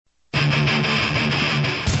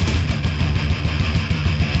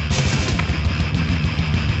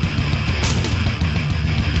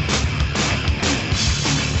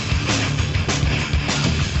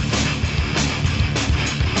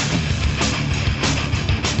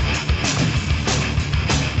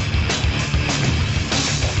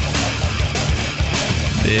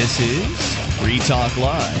This is Free Talk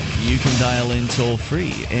Live. You can dial in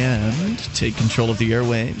toll-free and take control of the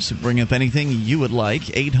airwaves. Bring up anything you would like.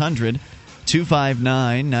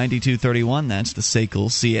 800-259-9231. That's the SACL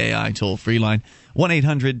CAI toll-free line.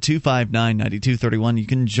 1-800-259-9231. You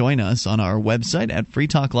can join us on our website at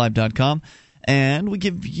freetalklive.com. And we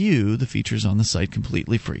give you the features on the site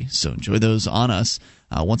completely free. So enjoy those on us.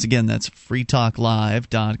 Once again, that's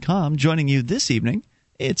freetalklive.com. Joining you this evening,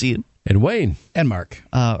 it's Ian. And Wayne. And Mark.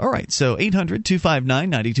 All right, so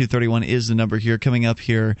 800-259-9231 is the number here. Coming up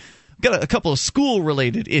here, we've got a couple of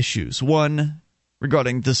school-related issues. One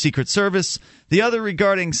regarding the Secret Service, the other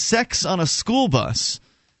regarding sex on a school bus.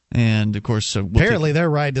 And, of course, apparently their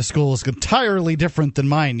ride to school is entirely different than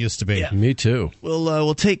mine used to be. Yeah, me too.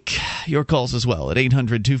 We'll take your calls as well at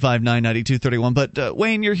 800-259-9231. But,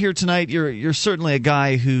 Wayne, you're here tonight. You're certainly a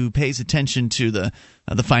guy who pays attention to the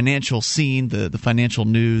financial scene, the financial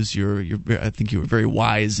news. I think you were very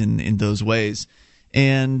wise in those ways.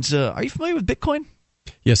 And are you familiar with Bitcoin?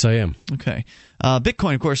 Yes, I am. Okay.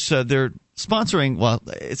 Bitcoin, of course, they're sponsoring. Well,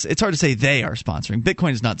 it's hard to say they are sponsoring.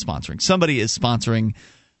 Bitcoin is not sponsoring. Somebody is sponsoring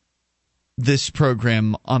this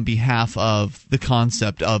program on behalf of the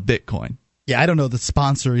concept of Bitcoin. Yeah, I don't know that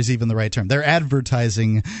sponsor is even the right term. They're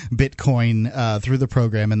advertising Bitcoin through the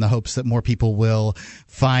program in the hopes that more people will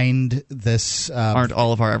find this. Aren't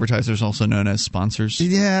all of our advertisers also known as sponsors?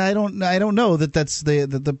 Yeah, I don't know that that's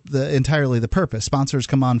the entirely the purpose. Sponsors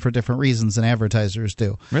come on for different reasons than advertisers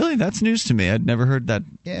do. Really? That's news to me. I'd never heard that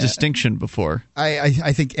distinction before.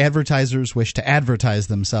 I think advertisers wish to advertise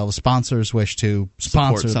themselves. Sponsors wish to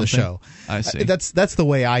sponsor the show. I see. That's the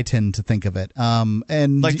way I tend to think of it.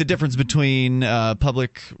 And like the difference between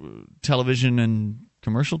public television and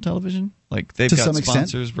commercial television? Like they've got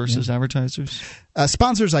sponsors versus advertisers?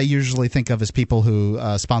 Sponsors I usually think of as people who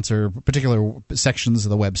sponsor particular sections of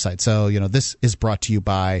the website. So, this is brought to you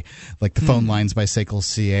by, like, the phone lines by SACL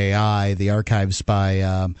CAI, the archives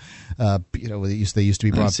by, they used to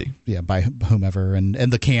be brought by whomever, and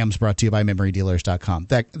the cams brought to you by memorydealers.com,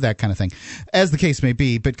 that kind of thing. As the case may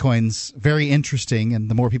be, Bitcoin's very interesting, and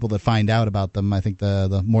the more people that find out about them, I think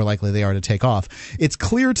the more likely they are to take off. It's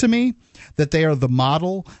clear to me that they are the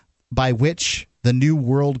model by which the new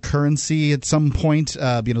world currency at some point,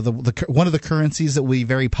 one of the currencies that will be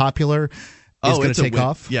very popular is going to take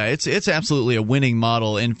off. Yeah, it's absolutely a winning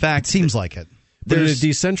model. In fact, it seems like it. But in a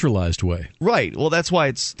decentralized way. Right. Well, that's why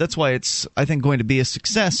it's I think going to be a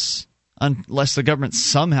success unless the government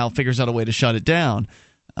somehow figures out a way to shut it down,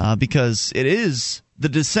 because it is the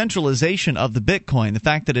decentralization of the Bitcoin, the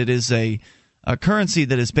fact that it is a currency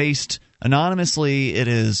that is based anonymously, it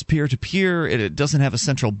is peer-to-peer, it doesn't have a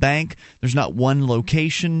central bank, there's not one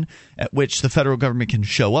location at which the federal government can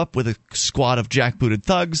show up with a squad of jackbooted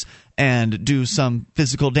thugs and do some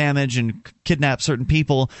physical damage and kidnap certain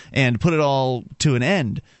people and put it all to an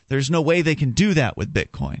end. There's no way they can do that with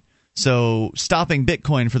Bitcoin. So stopping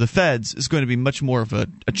Bitcoin for the feds is going to be much more of a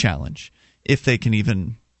challenge, if they can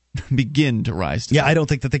even begin to rise to that. I don't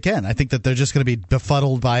think that they can. I think that they're just going to be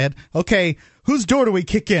befuddled by it. Okay, whose door do we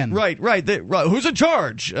kick in? Right. Who's in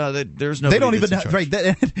charge? There's no. They don't even know. Right.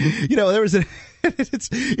 There was a.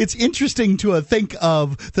 It's interesting to think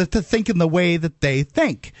in the way that they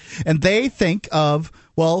think, and they think of,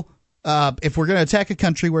 well, if we're going to attack a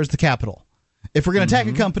country, where's the capital? If we're going to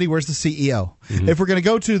attack a company, where's the CEO? Mm-hmm. If we're going to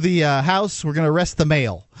go to the house, we're going to arrest the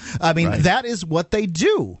mail. I mean, that is what they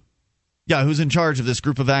do. Yeah, who's in charge of this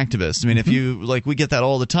group of activists? I mean, if you we get that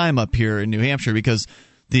all the time up here in New Hampshire because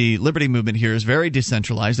the liberty movement here is very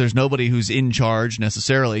decentralized. There's nobody who's in charge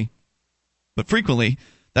necessarily, but frequently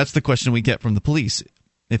that's the question we get from the police.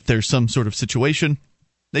 If there's some sort of situation,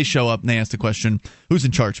 they show up and they ask the question, "Who's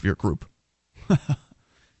in charge of your group?"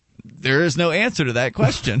 There is no answer to that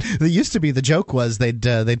question. There used to be, the joke was they'd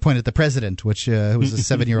point at the president, which who was a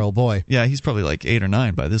 7-year-old boy. Yeah, he's probably like 8 or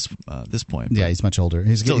 9 by this point. Yeah, he's much older.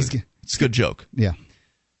 It's a good joke. Yeah.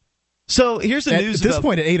 So here's the news. At this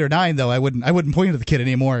point, at 8 or 9, though, I wouldn't point at the kid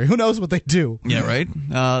anymore. Who knows what they do? Yeah, right.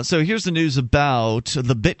 So here's the news about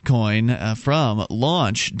the Bitcoin from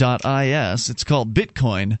launch.is. It's called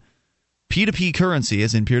Bitcoin, P2P currency,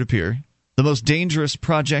 as in peer-to-peer, the most dangerous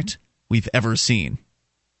project we've ever seen.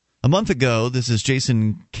 A month ago, this is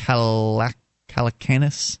Jason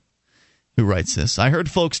Calacanis who writes this. I heard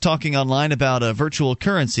folks talking online about a virtual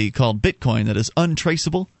currency called Bitcoin that is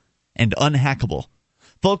untraceable and unhackable.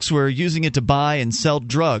 Folks were using it to buy and sell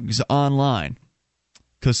drugs online,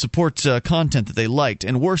 to support content that they liked,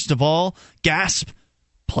 and worst of all, gasp,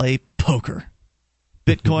 play poker.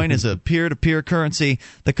 Bitcoin is a peer-to-peer currency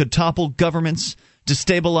that could topple governments,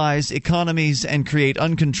 destabilize economies, and create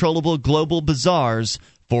uncontrollable global bazaars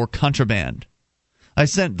for contraband. I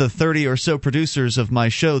sent the 30 or so producers of my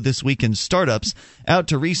show, This Week in Startups, out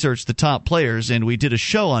to research the top players, and we did a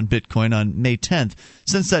show on Bitcoin on May 10th.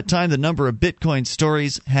 Since that time, the number of Bitcoin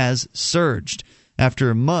stories has surged. After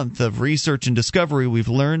a month of research and discovery, we've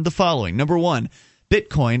learned the following. Number 1,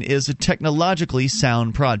 Bitcoin is a technologically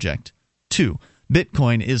sound project. 2,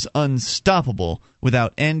 Bitcoin is unstoppable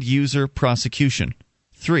without end-user prosecution.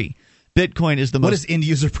 3, Bitcoin is the most... What is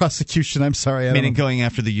end-user prosecution? I'm sorry. Meaning going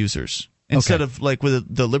after the users. Instead of like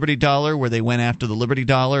with the Liberty Dollar, where they went after the Liberty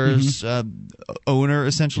Dollar's owner,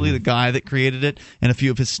 essentially, the guy that created it, and a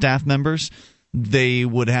few of his staff members, they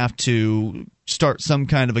would have to start some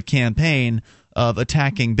kind of a campaign of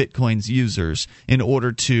attacking Bitcoin's users in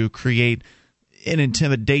order to create an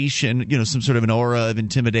intimidation, some sort of an aura of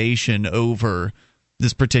intimidation over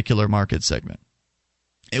this particular market segment,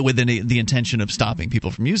 with the intention of stopping people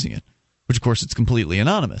from using it, which, of course, it's completely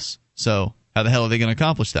anonymous. So how the hell are they going to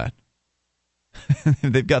accomplish that?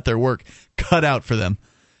 They've got their work cut out for them.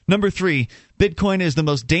 Number 3, Bitcoin is the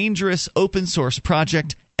most dangerous open source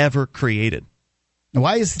project ever created.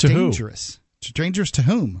 Why is it dangerous? Dangerous to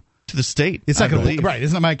whom? To the state. It's not going to, right?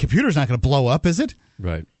 Isn't my computer's not going to blow up? Is it?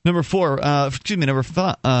 Right. Number 4. Number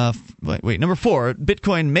 4.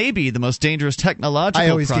 Bitcoin may be the most dangerous technological project.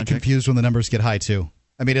 I always get confused when the numbers get high too.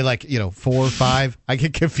 I mean, 4, 5. I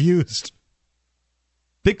get confused.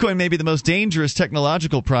 Bitcoin may be the most dangerous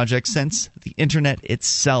technological project since the internet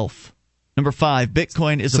itself. Number 5,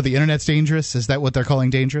 Bitcoin is... So the internet's dangerous? Is that what they're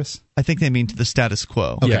calling dangerous? I think they mean to the status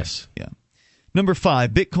quo. Okay. Yes. Yeah. Number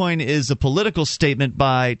 5, Bitcoin is a political statement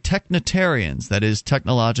by technotarians, that is,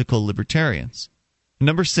 technological libertarians.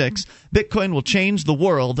 Number 6, Bitcoin will change the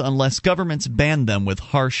world unless governments ban them with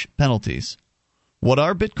harsh penalties. What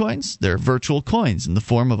are Bitcoins? They're virtual coins in the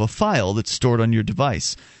form of a file that's stored on your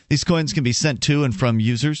device. These coins can be sent to and from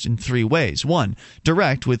users in 3 ways. 1,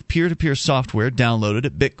 direct with peer-to-peer software downloaded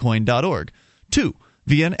at bitcoin.org. 2,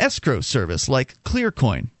 via an escrow service like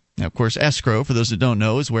Clearcoin. Now, of course, escrow, for those that don't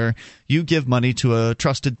know, is where you give money to a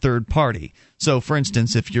trusted third party. So, for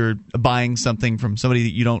instance, if you're buying something from somebody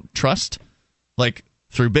that you don't trust, like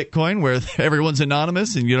through Bitcoin, where everyone's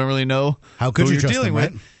anonymous and you don't really know how could who you you're trust dealing them,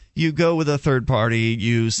 right? with, you go with a third party,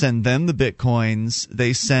 you send them the Bitcoins,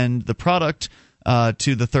 they send the product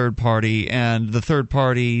to the third party, and the third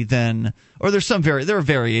party then, or there are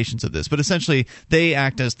variations of this, but essentially they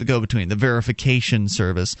act as the go-between, the verification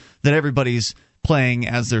service that everybody's playing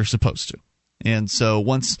as they're supposed to. And so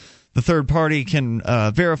once the third party can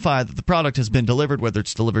verify that the product has been delivered, whether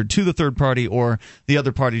it's delivered to the third party or the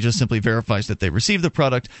other party just simply verifies that they received the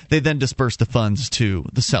product, they then disperse the funds to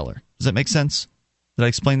the seller. Does that make sense? Did I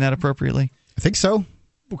explain that appropriately? I think so.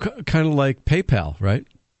 Well, kind of like PayPal, right?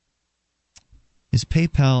 Is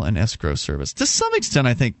PayPal an escrow service? To some extent,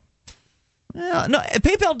 I think. No,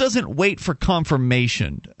 PayPal doesn't wait for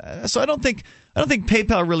confirmation, so I don't think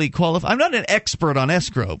PayPal really qualifies. I'm not an expert on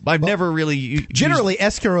escrow. I've never really. Generally,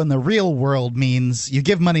 escrow in the real world means you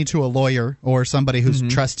give money to a lawyer or somebody who's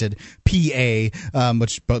trusted, PA,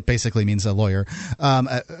 which basically means a lawyer.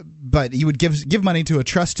 But you would give money to a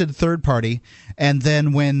trusted third party, and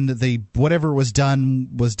then when whatever was done,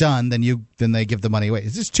 then they give the money away.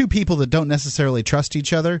 It's just two people that don't necessarily trust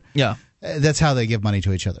each other. Yeah. That's how they give money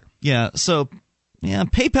to each other. Yeah, so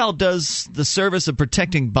PayPal does the service of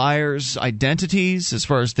protecting buyers' identities as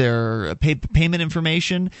far as their payment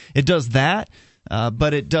information. It does that,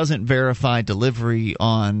 but it doesn't verify delivery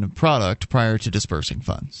on product prior to dispersing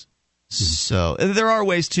funds. So there are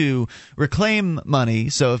ways to reclaim money.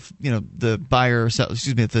 So if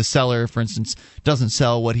if the seller, for instance, doesn't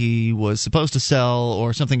sell what he was supposed to sell,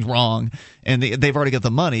 or something's wrong, and they've already got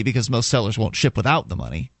the money because most sellers won't ship without the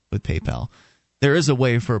money with PayPal. There is a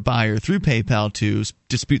way for a buyer through PayPal to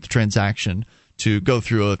dispute the transaction, to go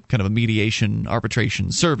through a kind of a mediation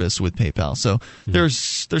arbitration service with PayPal. So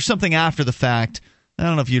there's something after the fact. I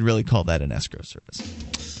don't know if you'd really call that an escrow service.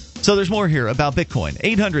 So there's more here about Bitcoin.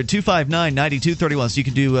 800-259-9231. So you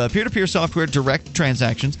can do peer-to-peer software direct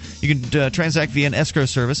transactions. You can transact via an escrow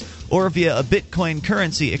service or via a Bitcoin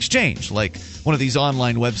currency exchange, like one of these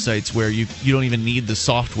online websites where you don't even need the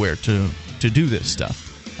software to do this stuff.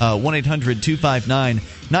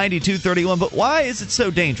 1-800-259-9231. But why is it so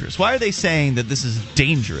dangerous? Why are they saying that this is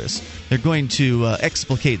dangerous? They're going to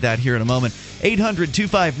explicate that here in a moment.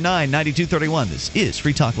 800-259-9231. This is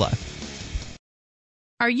Free Talk Live.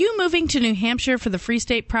 Are you moving to New Hampshire for the Free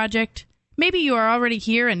State Project? Maybe you are already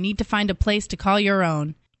here and need to find a place to call your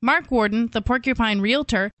own. Mark Warden, the Porcupine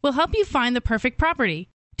Realtor, will help you find the perfect property.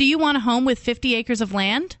 Do you want a home with 50 acres of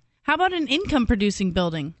land? How about an income-producing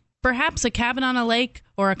building? Perhaps a cabin on a lake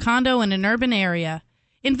or a condo in an urban area.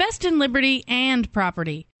 Invest in liberty and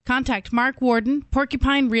property. Contact Mark Warden,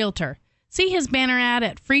 Porcupine Realtor. See his banner ad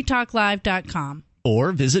at freetalklive.com.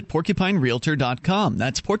 Or visit porcupinerealtor.com.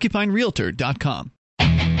 That's porcupinerealtor.com.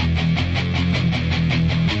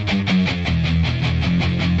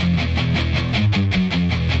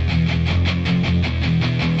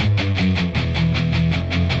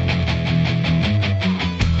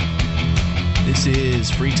 This is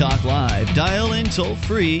Free Talk Live. Dial in toll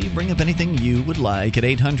free. Bring up anything you would like at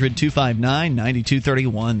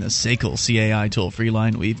 800-259-9231, the SACL CAI toll free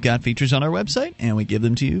line. We've got features on our website, and we give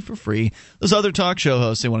them to you for free. Those other talk show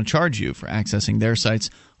hosts, they want to charge you for accessing their sites.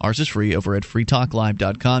 Ours is free over at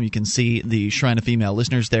freetalklive.com. You can see the Shrine of Female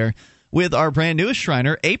Listeners there with our brand newest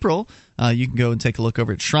Shriner, April. You can go and take a look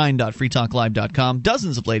over at shrine.freetalklive.com.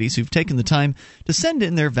 Dozens of ladies who've taken the time to send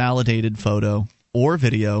in their validated photo or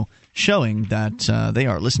video showing that they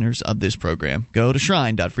are listeners of this program. Go to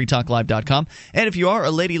shrine.freetalklive.com. And if you are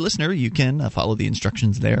a lady listener, you can follow the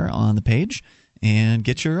instructions there on the page and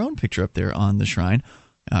get your own picture up there on the Shrine.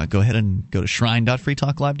 Go ahead and go to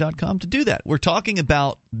shrine.freetalklive.com to do that. We're talking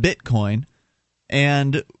about Bitcoin,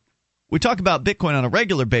 and we talk about Bitcoin on a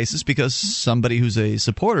regular basis because somebody who's a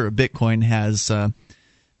supporter of Bitcoin has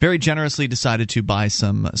very generously decided to buy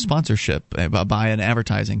some sponsorship, buy an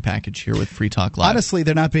advertising package here with Free Talk Live. Honestly,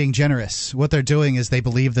 they're not being generous. What they're doing is they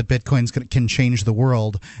believe that Bitcoin can change the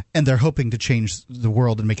world, and they're hoping to change the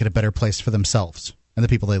world and make it a better place for themselves and the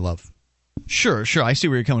people they love. Sure. I see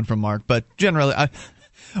where you're coming from, Mark. But generally,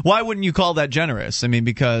 why wouldn't you call that generous? I mean,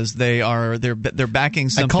 because they're backing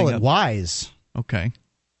something. I call it wise. Okay.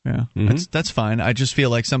 Yeah, that's fine. I just feel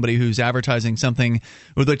like somebody who's advertising something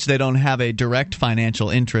with which they don't have a direct financial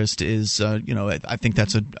interest is, I think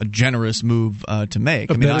that's a generous move to make.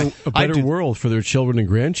 A better world for their children and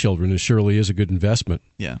grandchildren surely is a good investment.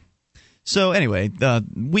 Yeah. So anyway,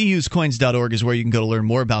 weusecoins.org is where you can go to learn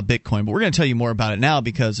more about Bitcoin, but we're going to tell you more about it now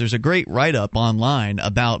because there's a great write-up online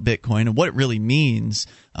about Bitcoin and what it really means.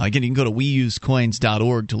 Again, you can go to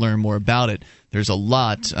weusecoins.org to learn more about it. There's a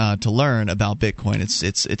lot to learn about Bitcoin.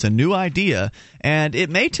 It's a new idea, and it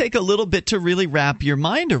may take a little bit to really wrap your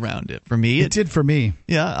mind around it. For me, it did for me.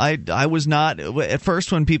 Yeah, I was not at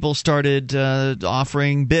first when people started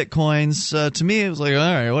offering Bitcoins. To me, it was like, all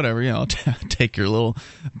right, whatever, take your little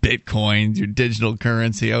Bitcoin, your digital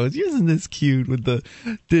currency. I was using this cute with the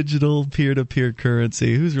digital peer-to-peer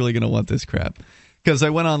currency. Who's really going to want this crap? Because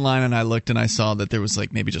I went online and I looked and I saw that there was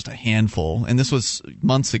like maybe just a handful, and this was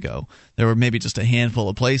months ago. There were maybe just a handful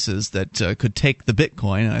of places that could take the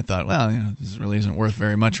Bitcoin, and I thought, well, this really isn't worth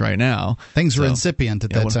very much right now. Things were incipient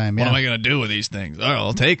at that time. What am I going to do with these things? Oh,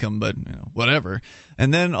 I'll take them, but whatever.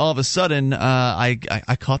 And then all of a sudden, I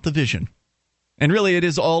caught the vision. And really, it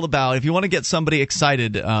is all about, if you want to get somebody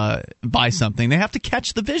excited by something, they have to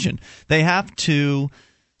catch the vision. They have to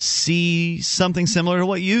see something similar to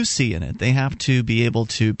what you see in it. They have to be able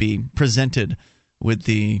to be presented with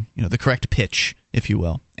the correct pitch, if you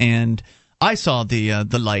will. And I saw the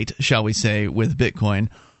light, shall we say, with Bitcoin,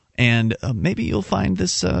 and maybe you'll find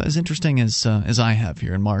this as interesting as I have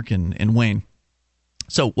here, and Mark and Wayne.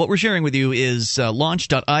 So what we're sharing with you is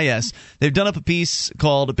launch.is. They've done up a piece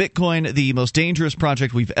called Bitcoin, the most dangerous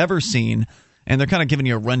project we've ever seen, and they're kind of giving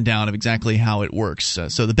you a rundown of exactly how it works.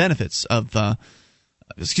 So the benefits of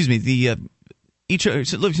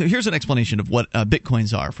here's an explanation of what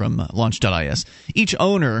Bitcoins are from launch.is. Each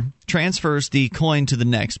owner transfers the coin to the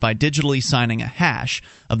next by digitally signing a hash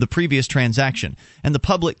of the previous transaction and the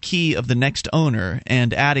public key of the next owner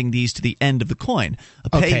and adding these to the end of the coin.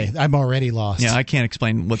 Okay, I'm already lost. Yeah, I can't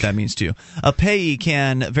explain what that means to you. A payee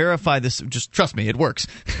can verify this. Just trust me, it works.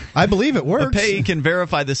 I believe it works. A payee can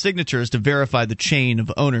verify the signatures to verify the chain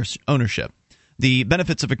of ownership. The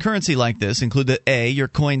benefits of a currency like this include that A, your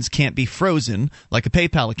coins can't be frozen like a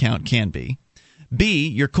PayPal account can be. B,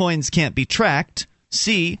 your coins can't be tracked.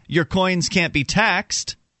 C, your coins can't be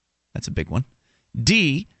taxed. That's a big one.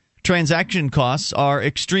 D, transaction costs are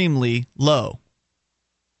extremely low.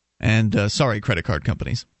 And sorry, credit card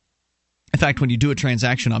companies. In fact, when you do a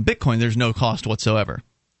transaction on Bitcoin, there's no cost whatsoever.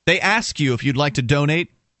 They ask you if you'd like to donate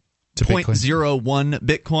to 0.01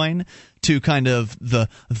 Bitcoin to kind of the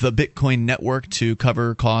Bitcoin network to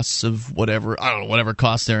cover costs of whatever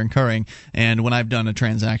costs they're incurring. And when I've done a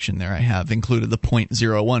transaction there, I have included the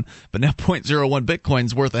 0.01. But now 0.01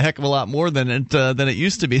 Bitcoin's worth a heck of a lot more than it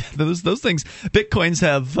used to be. Those things, Bitcoins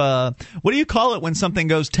have what do you call it when something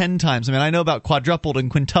goes 10 times? I mean, I know about quadrupled and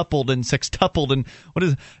quintupled and sextupled and what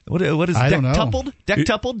is dectupled?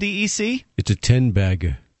 Dectupled, DEC? It's a 10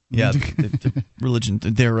 bag. Yeah,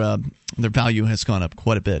 their value has gone up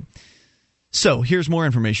quite a bit. So here's more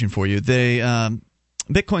information for you.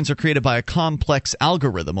 Bitcoins are created by a complex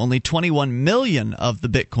algorithm. Only 21 million of the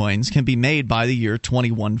Bitcoins can be made by the year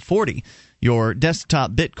 2140. Your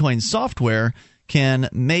desktop Bitcoin software can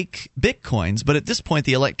make Bitcoins, but at this point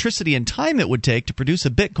the electricity and time it would take to produce a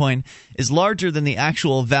Bitcoin is larger than the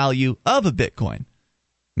actual value of a Bitcoin,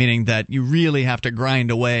 meaning that you really have to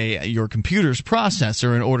grind away your computer's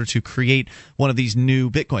processor in order to create one of these new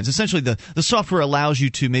Bitcoins. Essentially, the software allows you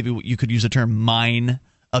to, maybe you could use the term, mine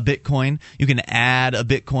a Bitcoin. You can add a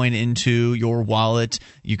Bitcoin into your wallet.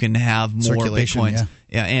 You can have more Bitcoins,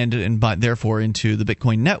 and therefore into the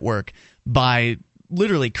Bitcoin network by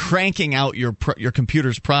literally cranking out your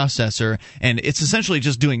computer's processor, and it's essentially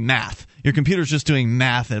just doing math. Your computer's just doing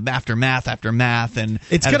math after math after math, and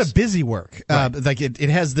it's got a busy work. Right. Like it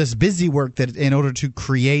has this busy work that in order to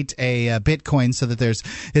create a Bitcoin, so that there's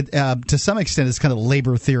to some extent it's kind of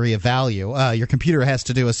labor theory of value. Your computer has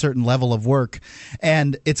to do a certain level of work,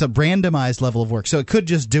 and it's a randomized level of work. So it could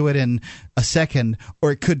just do it in a second,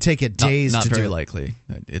 or it could take it days not to do it. Not very likely.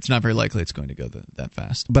 It's not very likely it's going to go that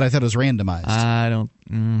fast. But I thought it was randomized. I don't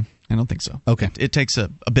think so. Okay. It takes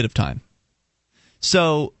a bit of time.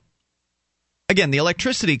 So again, the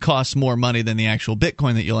electricity costs more money than the actual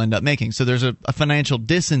Bitcoin that you'll end up making. So there's a financial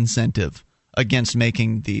disincentive against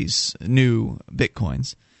making these new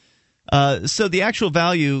Bitcoins. So the actual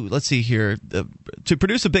value, let's see here, to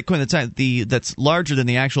produce a Bitcoin that's larger than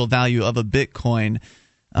the actual value of a Bitcoin,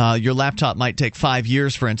 your laptop might take 5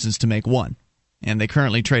 years, for instance, to make one. And they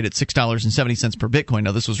currently trade at $6.70 per Bitcoin.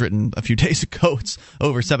 Now, this was written a few days ago. It's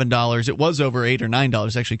over $7. It was over $8 or $9.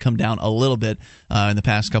 It's actually come down a little bit in the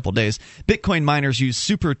past couple of days. Bitcoin miners use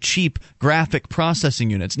super cheap graphic processing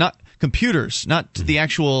units, not computers, not the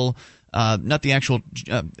actual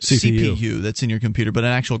CPU that's in your computer, but an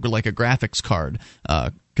actual, like a graphics card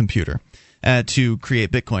computer. To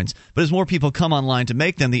create Bitcoins. But as more people come online to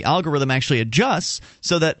make them, the algorithm actually adjusts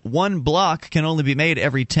so that one block can only be made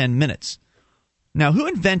every 10 minutes. Now, who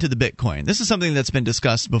invented the Bitcoin? This is something that's been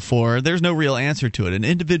discussed before. There's no real answer to it. An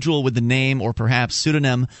individual with the name or perhaps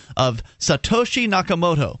pseudonym of Satoshi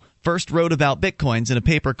Nakamoto first wrote about Bitcoins in a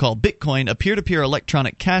paper called Bitcoin, a peer-to-peer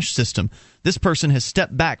electronic cash system. This person has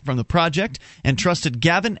stepped back from the project and trusted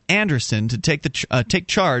Gavin Anderson to take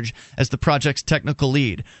charge as the project's technical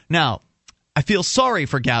lead. Now, I feel sorry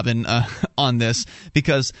for Gavin on this,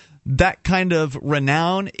 because that kind of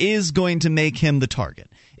renown is going to make him the target.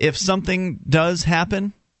 If something does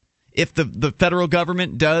happen, if the federal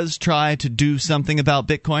government does try to do something about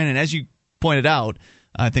Bitcoin, and as you pointed out,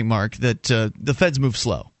 I think, Mark, that the feds move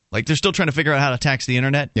slow. Like, they're still trying to figure out how to tax the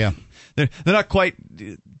internet. Yeah. They're not quite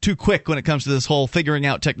too quick when it comes to this whole figuring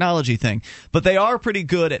out technology thing, but they are pretty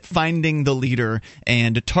good at finding the leader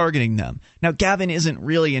and targeting them. Now, Gavin isn't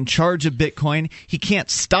really in charge of Bitcoin. He can't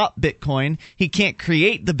stop Bitcoin. He can't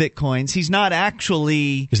create the Bitcoins. He's not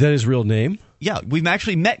actually... Is that his real name? Yeah, we've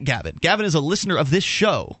actually met Gavin. Gavin is a listener of this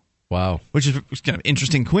show. Wow. Which is kind of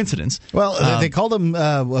interesting coincidence. Well, they called them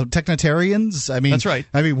technotarians. I mean, that's right.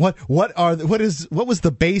 I mean, what was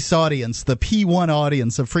the base audience, the P1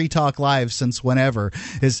 audience of Free Talk Live since whenever,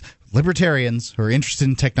 is libertarians who are interested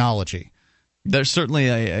in technology. There's certainly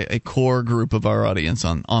a core group of our audience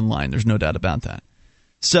online. There's no doubt about that.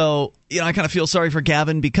 So, I kind of feel sorry for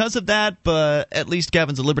Gavin because of that, but at least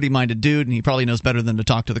Gavin's a liberty-minded dude, and he probably knows better than to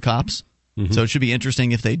talk to the cops. Mm-hmm. So it should be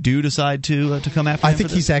interesting if they do decide to come after him. I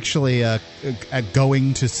think he's actually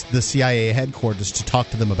going to the CIA headquarters to talk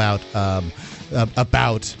to them about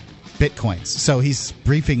Bitcoins. So he's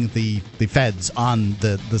briefing the feds on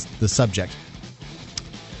the subject.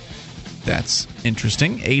 That's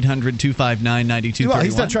interesting. 800-259-9231. Well,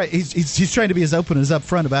 he's not trying. He's trying to be as open and as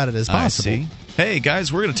upfront about it as possible. I see. Hey,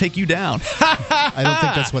 guys, we're going to take you down. I don't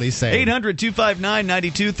think that's what he's saying.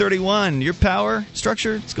 800-259-9231. Your power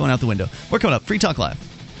structure, it's going out the window. We're coming up. Free Talk Live.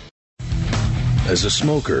 As a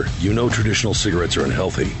smoker, you know traditional cigarettes are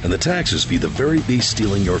unhealthy, and the taxes feed the very beast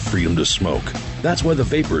stealing your freedom to smoke. That's why the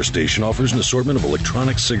Vapor Station offers an assortment of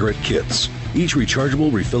electronic cigarette kits. Each rechargeable,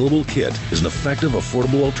 refillable kit is an effective,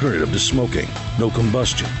 affordable alternative to smoking. No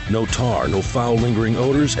combustion, no tar, no foul lingering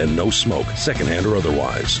odors, and no smoke, secondhand or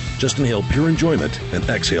otherwise. Just inhale pure enjoyment and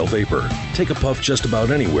exhale vapor. Take a puff just about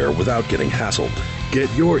anywhere without getting hassled.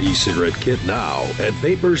 Get your e-cigarette kit now at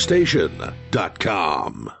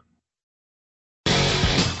vaporstation.com.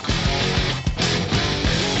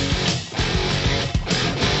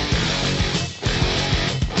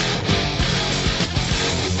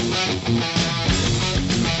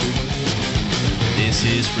 This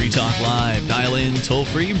is Free Talk Live. Dial in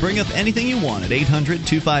toll-free and bring up anything you want at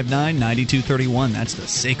 800-259-9231. That's the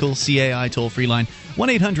SACL CAI toll-free line,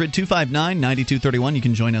 1-800-259-9231. You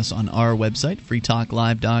can join us on our website,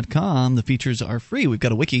 freetalklive.com. The features are free. We've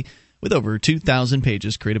got a wiki with over 2,000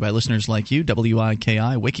 pages created by listeners like you,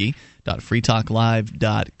 WIKI,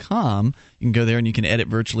 wiki.freetalklive.com. You can go there and you can edit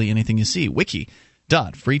virtually anything you see,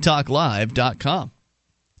 wiki.freetalklive.com.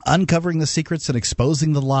 Uncovering the secrets and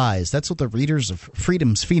exposing the lies. That's what the readers of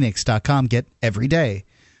freedomsphoenix.com get every day.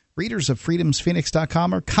 Readers of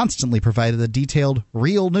freedomsphoenix.com are constantly provided the detailed,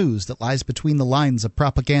 real news that lies between the lines of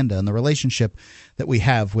propaganda and the relationship that we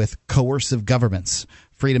have with coercive governments.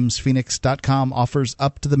 freedomsphoenix.com offers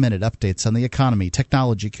up-to-the-minute updates on the economy,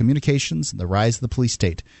 technology, communications, and the rise of the police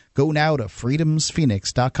state. Go now to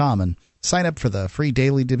freedomsphoenix.com and sign up for the free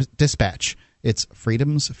daily dispatch. It's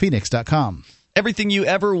freedomsphoenix.com. Everything you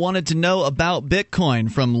ever wanted to know about Bitcoin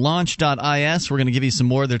from launch.is. We're going to give you some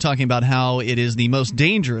more. They're talking about how it is the most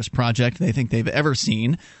dangerous project they think they've ever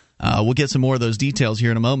seen. We'll get some more of those details here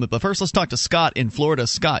in a moment. But first, let's talk to Scott in Florida.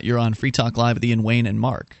 Scott, you're on Free Talk Live with Ian, Wayne, and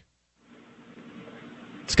Mark.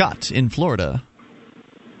 Scott in Florida.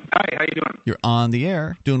 Hi, how you doing? You're on the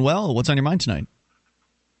air. Doing well. What's on your mind tonight?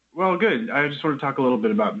 Well, good. I just want to talk a little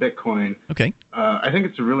bit about Bitcoin. Okay. I think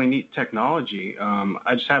it's a really neat technology.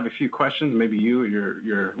 I just have a few questions. Maybe you or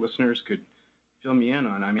your listeners could fill me in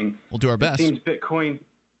on. I mean, we'll do our best. It seems Bitcoin.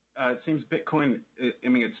 I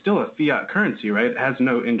mean, it's still a fiat currency, right? It has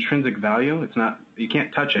no intrinsic value. It's not. You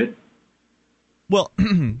can't touch it. Well,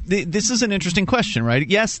 this is an interesting question, right?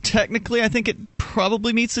 Yes, technically, I think it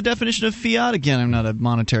probably meets the definition of fiat. Again, I'm not a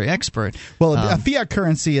monetary expert. Well, a fiat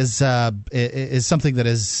currency is something that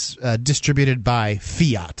is distributed by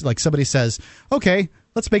fiat. Like somebody says, okay,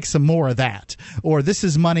 let's make some more of that. Or this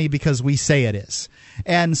is money because we say it is.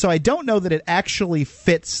 And so I don't know that it actually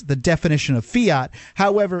fits the definition of fiat.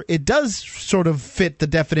 However, it does sort of fit the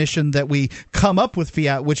definition that we come up with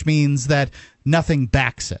fiat, which means that nothing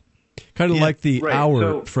backs it. Kind of like the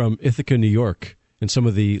hour from Ithaca, New York, and some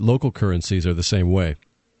of the local currencies are the same way.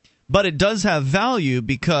 But it does have value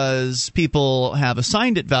because people have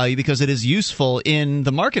assigned it value because it is useful in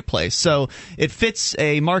the marketplace. So it fits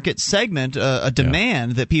a market segment, a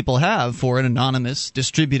demand that people have for an anonymous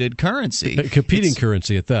distributed currency. A competing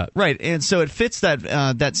currency at that. Right, and so it fits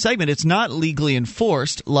that segment. It's not legally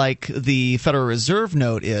enforced like the Federal Reserve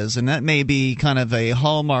note is, and that may be kind of a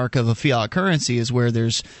hallmark of a fiat currency is where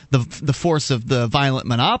there's the force of the violent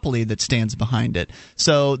monopoly that stands behind it.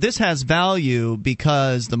 So this has value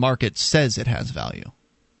because the market says it has value.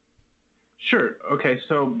 Sure. Okay.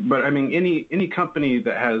 So, but I mean, any company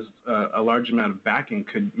that has a large amount of backing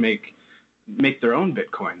could make their own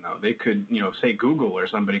Bitcoin. Though they could, say Google or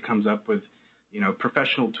somebody comes up with,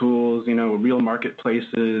 professional tools, real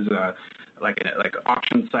marketplaces, like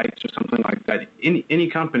auction sites or something like that. Any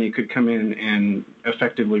company could come in and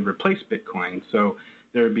effectively replace Bitcoin. So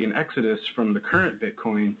there would be an exodus from the current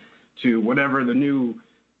Bitcoin to whatever the new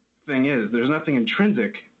thing is. There's nothing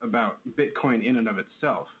intrinsic about Bitcoin in and of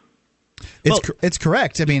itself. It's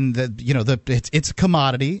correct. I mean, it's a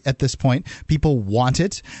commodity at this point. People want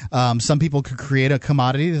it. Some people could create a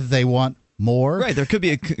commodity that they want more. Right, there could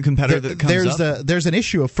be a competitor that comes up. There's an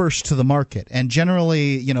issue of first to the market, and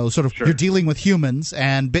generally, you're dealing with humans,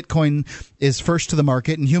 and Bitcoin is first to the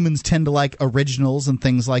market, and humans tend to like originals and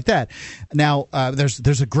things like that. Now,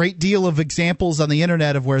 there's a great deal of examples on the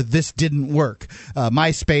internet of where this didn't work.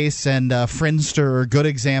 MySpace and Friendster are good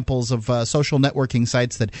examples of social networking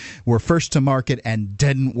sites that were first to market and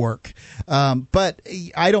didn't work. But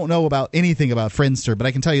I don't know about anything about Friendster, but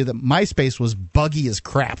I can tell you that MySpace was buggy as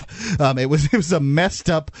crap. It was a messed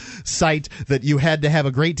up site that you had to have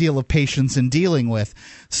a great deal of patience in dealing with.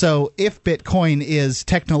 So if Bitcoin is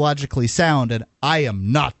technologically sound, and I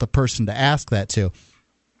am not the person to ask that to,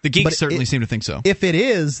 the geeks certainly seem to think so. If it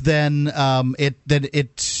is, then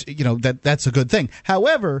that's a good thing.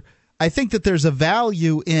 However, I think that there's a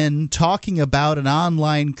value in talking about an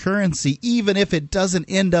online currency, even if it doesn't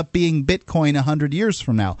end up being Bitcoin 100 years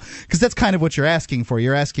from now. Because that's kind of what you're asking for.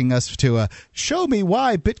 You're asking us to show me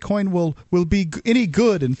why Bitcoin will be any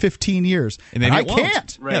good in 15 years. And maybe I it won't.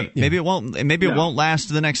 Can't. Right. Yeah, maybe it won't. And maybe it won't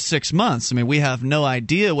last the next 6 months. I mean, we have no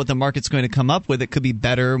idea what the market's going to come up with. It could be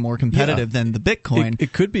better, more competitive than the Bitcoin.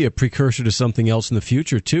 It could be a precursor to something else in the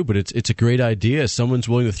future too. But it's a great idea. Someone's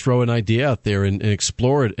willing to throw an idea out there and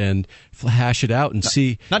explore it and hash it out and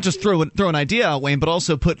see. Not just throw an idea out, Wayne, but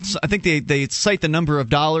also put. I think they cite the number of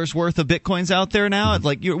dollars worth of bitcoins out there now. Mm-hmm.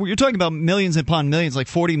 Like you're talking about millions upon millions, like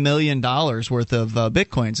 $40 million worth of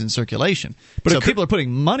bitcoins in circulation. But so people are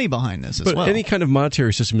putting money behind this as well. But any kind of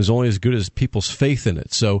monetary system is only as good as people's faith in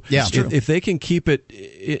it. So if they can keep it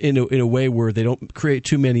in a way where they don't create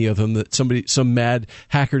too many of them, that some mad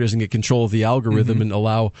hacker doesn't get control of the algorithm and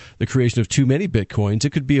allow the creation of too many bitcoins,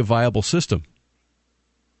 it could be a viable system.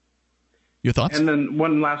 Your thoughts? And then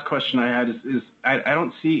one last question I had is I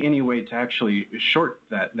don't see any way to actually short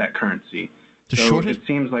that currency. Short it? It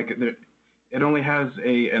seems like it only has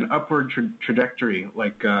an upward trajectory,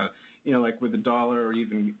 like like with the dollar or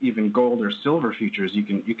even gold or silver futures. You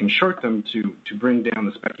can short them to bring down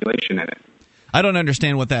the speculation in it. I don't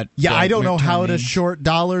understand what that. Yeah, I don't know how to short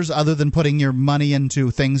dollars other than putting your money into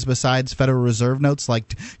things besides Federal Reserve notes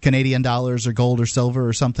like Canadian dollars or gold or silver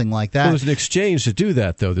or something like that. Well, there's an exchange to do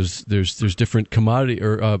that, though. There's different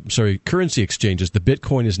currency exchanges. The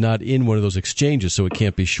Bitcoin is not in one of those exchanges, so it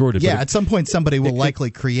can't be shorted. Yeah, at some point somebody will likely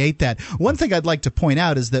create that. One thing I'd like to point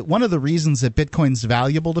out is that one of the reasons that Bitcoin's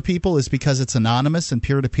valuable to people is because it's anonymous and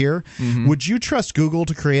peer-to-peer. Mm-hmm. Would you trust Google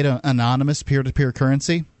to create an anonymous peer-to-peer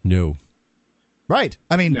currency? No. Right.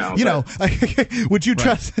 I mean, would you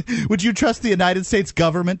trust the United States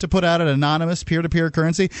government to put out an anonymous peer-to-peer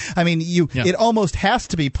currency? I mean, it almost has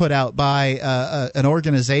to be put out by an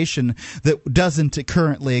organization that doesn't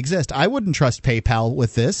currently exist. I wouldn't trust PayPal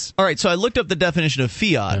with this. All right, so I looked up the definition of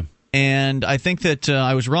fiat. Yeah. And I think that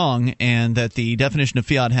I was wrong, and that the definition of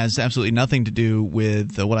fiat has absolutely nothing to do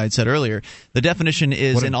with what I had said earlier. The definition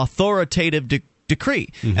is an authoritative decree.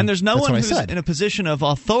 Mm-hmm. And there's no one who's in a position of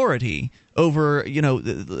authority over,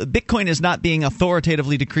 Bitcoin is not being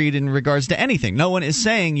authoritatively decreed in regards to anything. No one is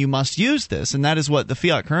saying you must use this, and that is what the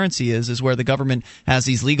fiat currency is where the government has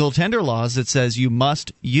these legal tender laws that says you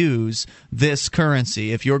must use this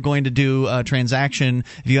currency. If you're going to do a transaction,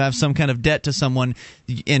 if you have some kind of debt to someone,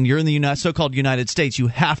 and you're in the so-called United States, you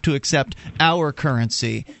have to accept our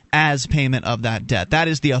currency as payment of that debt. That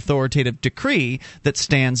is the authoritative decree that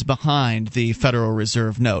stands behind the Federal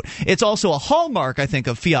Reserve note. It's also a hallmark, I think,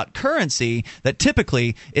 of fiat currency that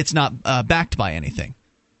typically it's not backed by anything.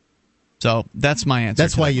 So that's my answer.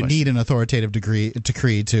 That's why you need an authoritative decree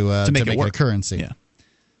to make it a currency. Yeah.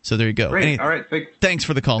 So there you go. Great. All right. Thanks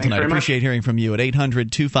for the call tonight. I appreciate hearing from you at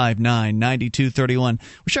 800-259-9231.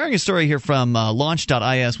 We're sharing a story here from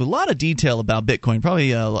launch.is with a lot of detail about Bitcoin,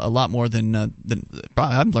 probably a lot more than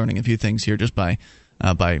I'm learning a few things here just by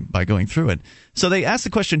going through it. So they asked the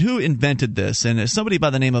question, who invented this? And somebody by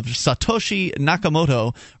the name of Satoshi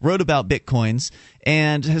Nakamoto wrote about Bitcoins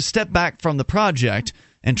and has stepped back from the project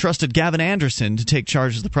and trusted Gavin Anderson to take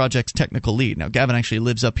charge as the project's technical lead. Now, Gavin actually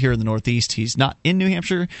lives up here in the Northeast. He's not in New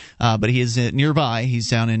Hampshire, but he is nearby. He's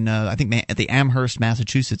down in, I think, at the Amherst,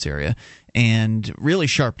 Massachusetts area. And really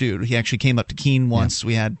sharp dude. He actually came up to Keene once. Yeah.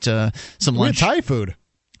 We had some lunch. Thai food.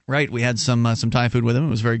 Right, we had some Thai food with him. It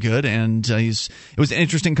was very good, and it was an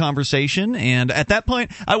interesting conversation. And at that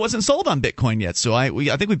point, I wasn't sold on Bitcoin yet, so I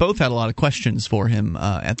think we both had a lot of questions for him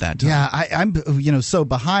at that time. Yeah, I'm so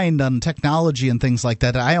behind on technology and things like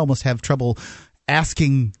that. I almost have trouble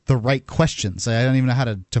asking the right questions. I don't even know how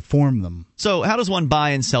to form them. So how does one buy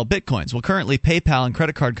and sell Bitcoins? Well, currently PayPal and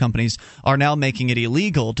credit card companies are now making it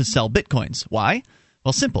illegal to sell Bitcoins. Why?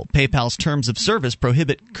 Well, simple. PayPal's terms of service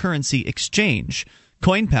prohibit currency exchange.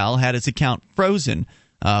 CoinPal had its account frozen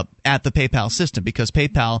at the PayPal system because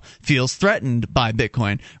PayPal feels threatened by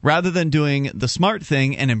Bitcoin. Rather than doing the smart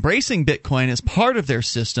thing and embracing Bitcoin as part of their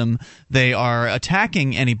system, they are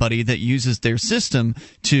attacking anybody that uses their system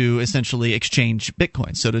to essentially exchange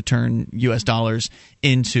Bitcoin. So to turn U.S. dollars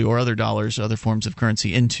into, or other dollars, other forms of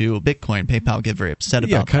currency into Bitcoin. PayPal get very upset about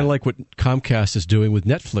that. Yeah, kind of like what Comcast is doing with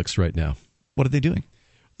Netflix right now. What are they doing?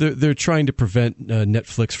 They're trying to prevent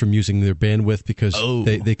Netflix from using their bandwidth because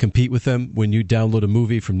they compete with them. When you download a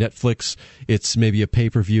movie from Netflix, it's maybe a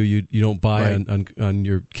pay-per-view you don't buy on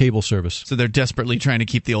your cable service. So they're desperately trying to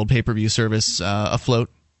keep the old pay-per-view service afloat,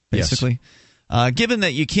 basically. Yes. Given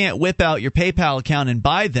that you can't whip out your PayPal account and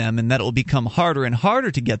buy them, and that it will become harder and harder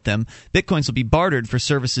to get them, Bitcoins will be bartered for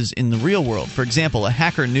services in the real world. For example, a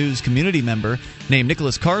Hacker News community member named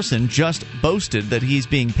Nicholas Carson just boasted that he's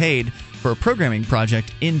being paid for a programming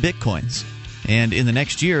project in Bitcoins. And in the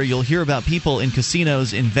next year, you'll hear about people in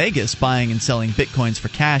casinos in Vegas buying and selling Bitcoins for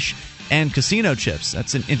cash and casino chips.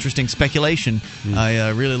 That's an interesting speculation. I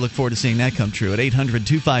really look forward to seeing that come true. At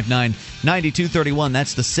 800-259-9231,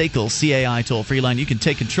 that's the SACL CAI toll-free line. You can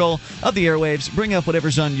take control of the airwaves, bring up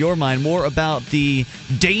whatever's on your mind. More about the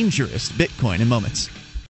dangerous Bitcoin in moments.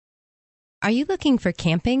 Are you looking for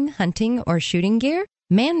camping, hunting, or shooting gear?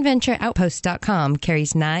 ManVentureOutpost.com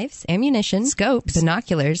carries knives, ammunition, scopes,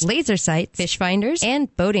 binoculars, laser sights, fish finders,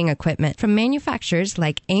 and boating equipment from manufacturers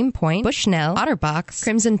like Aimpoint, Bushnell, Otterbox,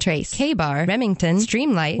 Crimson Trace, K-Bar, Remington,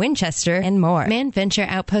 Streamlight, Winchester, and more.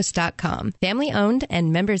 ManVentureOutpost.com. Family owned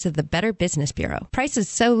and members of the Better Business Bureau. Prices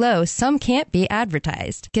so low, some can't be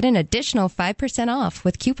advertised. Get an additional 5% off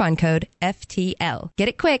with coupon code FTL. Get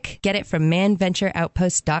it quick. Get it from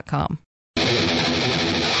ManVentureOutpost.com.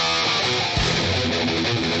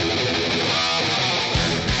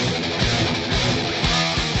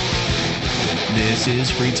 This is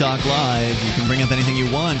Free Talk Live. You can bring up anything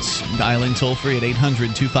you want. Dial in toll-free at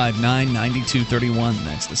 800-259-9231.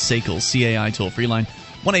 That's the SACL CAI toll-free line.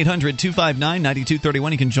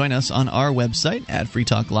 1-800-259-9231. You can join us on our website at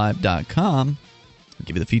freetalklive.com. We'll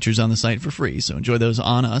give you the features on the site for free, so enjoy those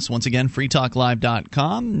on us. Once again,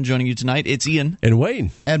 freetalklive.com. Joining you tonight, it's Ian. And Wayne.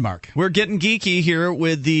 And Mark. We're getting geeky here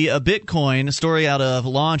with the Bitcoin, a story out of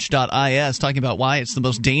launch.is talking about why it's the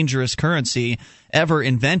most dangerous currency ever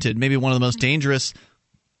invented, maybe one of the most dangerous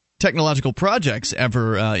technological projects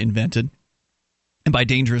ever invented. And by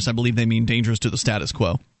dangerous, I believe they mean dangerous to the status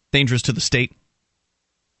quo, dangerous to the state,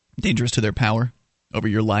 dangerous to their power over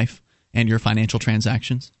your life and your financial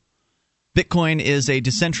transactions. Bitcoin is a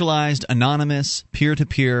decentralized, anonymous,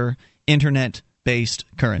 peer-to-peer, internet-based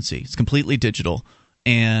currency. It's completely digital,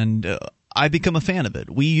 and I've become a fan of it.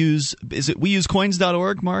 We use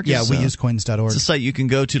coins.org, Mark? Yeah, we use coins.org. It's a site you can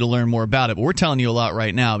go to learn more about it, but we're telling you a lot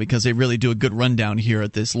right now because they really do a good rundown here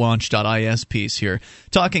at this launch.is piece here,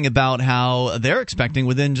 talking about how they're expecting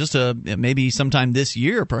within just maybe sometime this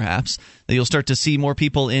year perhaps that you'll start to see more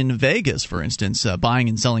people in Vegas, for instance, buying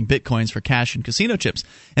and selling bitcoins for cash and casino chips.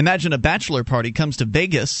 Imagine a bachelor party comes to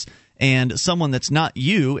Vegas and someone that's not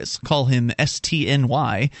you, call him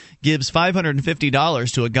STNY, gives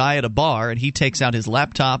 $550 to a guy at a bar, and he takes out his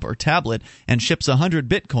laptop or tablet and ships 100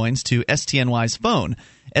 bitcoins to STNY's phone.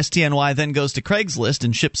 STNY then goes to Craigslist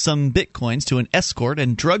and ships some bitcoins to an escort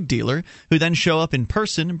and drug dealer who then show up in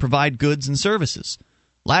person and provide goods and services.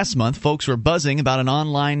 Last month, folks were buzzing about an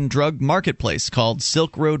online drug marketplace called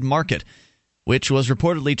Silk Road Market, which was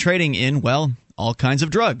reportedly trading in, well, all kinds of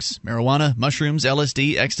drugs: marijuana, mushrooms,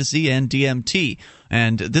 LSD, ecstasy, and DMT.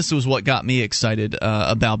 And this was what got me excited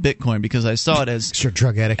about Bitcoin, because I saw it as you're a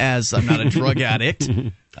drug addict. As I'm not a drug addict.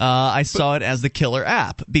 I saw it as the killer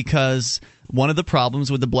app, because one of the problems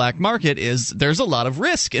with the black market is there's a lot of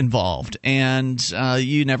risk involved, and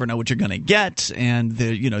you never know what you're going to get, and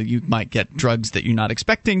you might get drugs that you're not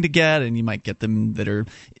expecting to get, and you might get them that are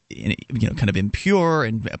kind of impure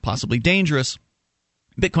and possibly dangerous.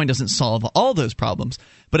 Bitcoin doesn't solve all those problems,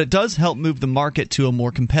 but it does help move the market to a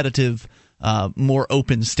more competitive, more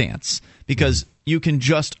open stance, because you can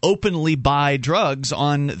just openly buy drugs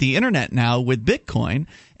on the internet now with Bitcoin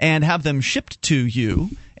and have them shipped to you,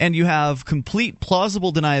 and you have complete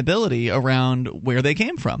plausible deniability around where they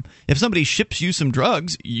came from. If somebody ships you some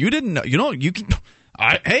drugs, you didn't know,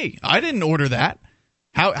 I didn't order that.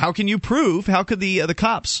 How can you prove? How could the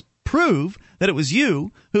cops prove that it was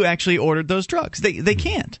you who actually ordered those drugs? They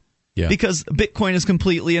can't. Yeah. Because Bitcoin is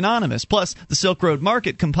completely anonymous. Plus, the Silk Road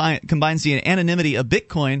Market combines the anonymity of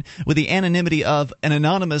Bitcoin with the anonymity of an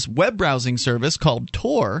anonymous web browsing service called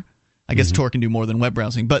Tor. I guess Tor can do more than web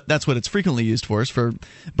browsing, but that's what it's frequently used for, is for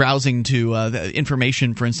browsing to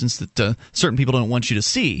information, for instance, that certain people don't want you to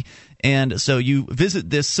see. And so you visit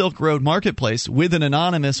this Silk Road Marketplace with an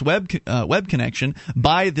anonymous web connection,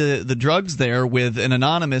 buy the drugs there with an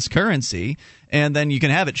anonymous currency, and then you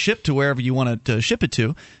can have it shipped to wherever you want to ship it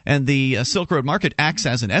to. And the Silk Road Market acts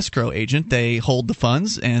as an escrow agent. They hold the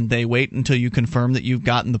funds, and they wait until you confirm that you've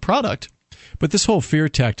gotten the product. But this whole fear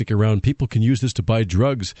tactic around people can use this to buy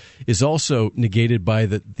drugs is also negated by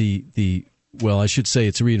the well, I should say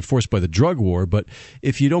it's reinforced by the drug war, but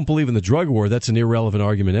if you don't believe in the drug war, that's an irrelevant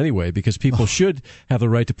argument anyway, because people should have the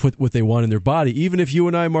right to put what they want in their body. Even if you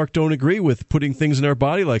and I, Mark, don't agree with putting things in our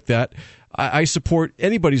body like that, I support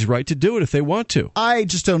anybody's right to do it if they want to. I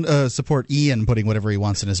just don't support Ian putting whatever he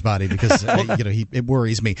wants in his body, because it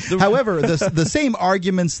worries me. However, the same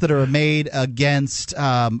arguments that are made against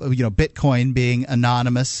Bitcoin being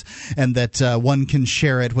anonymous and that one can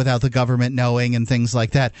share it without the government knowing and things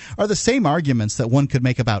like that are the same arguments that one could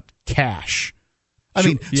make about cash. I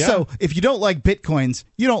mean, so if you don't like bitcoins,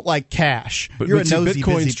 you don't like cash. But you're a nosy,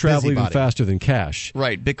 bitcoins travel busybody. even faster than cash.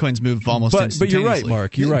 Right, bitcoins move almost instantaneously. But you're right,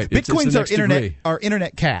 Mark. You're right. Bitcoins are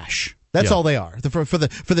internet cash. That's all they are. For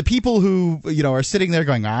the people who are sitting there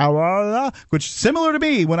going which similar to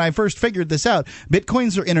me when I first figured this out.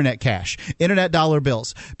 Bitcoins are internet cash, internet dollar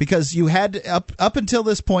bills, because you had up until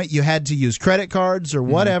this point you had to use credit cards or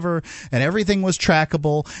whatever, and everything was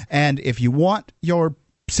trackable. And if you want your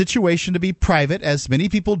situation to be private, as many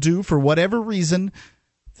people do for whatever reason.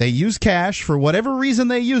 They use cash for whatever reason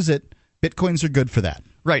they use it. Bitcoins are good for that.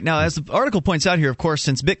 Right. Now, as the article points out here, of course,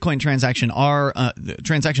 since Bitcoin transactions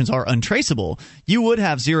are untraceable, you would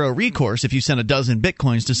have zero recourse if you sent a dozen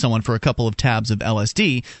Bitcoins to someone for a couple of tabs of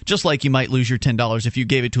LSD, just like you might lose your $10 if you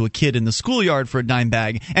gave it to a kid in the schoolyard for a dime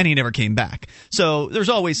bag and he never came back. So there's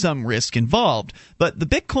always some risk involved. But the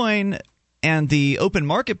Bitcoin and the open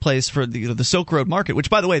marketplace for the Silk Road market, which,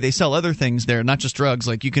 by the way, they sell other things there, not just drugs.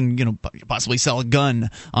 Like you can possibly sell a gun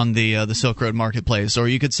on the Silk Road marketplace, or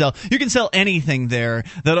you can sell anything there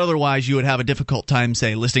that otherwise you would have a difficult time,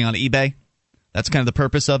 say, listing on eBay. That's kind of the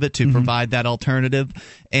purpose of it, to provide that alternative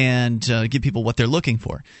and give people what they're looking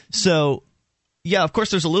for. So, yeah, of course,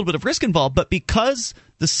 there's a little bit of risk involved, but because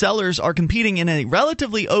the sellers are competing in a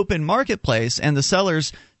relatively open marketplace and the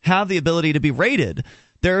sellers have the ability to be rated,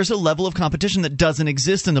 there's a level of competition that doesn't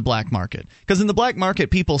exist in the black market. Because in the black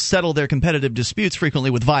market, people settle their competitive disputes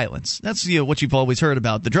frequently with violence. That's what you've always heard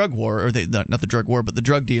about the drug war, or not the drug war, but the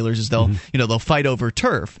drug dealers, is they'll fight over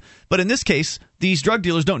turf. But in this case, these drug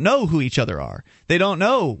dealers don't know who each other are. They don't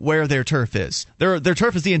know where their turf is. Their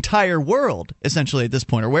turf is the entire world, essentially, at this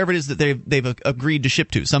point, or wherever it is that they've agreed to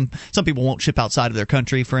ship to. Some people won't ship outside of their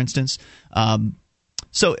country, for instance.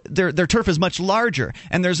 So their turf is much larger,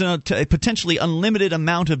 and there's a potentially unlimited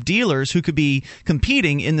amount of dealers who could be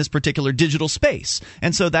competing in this particular digital space.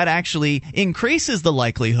 And so that actually increases the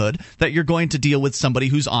likelihood that you're going to deal with somebody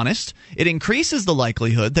who's honest. It increases the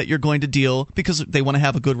likelihood that you're going to deal, because they want to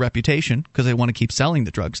have a good reputation, because they want to keep selling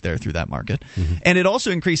the drugs there through that market. And it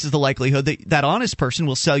also increases the likelihood that that honest person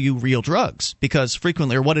will sell you real drugs, because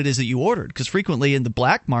frequently, or what it is that you ordered, because frequently in the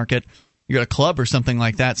black market, you're at a club or something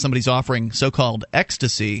like that, somebody's offering so-called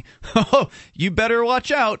ecstasy. Oh, you better watch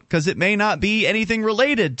out, because it may not be anything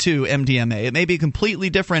related to MDMA. It may be a completely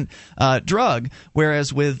different drug.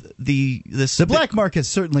 Whereas with the black market's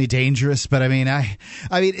certainly dangerous. But I mean,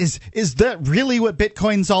 is that really what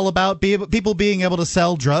Bitcoin's all about? People being able to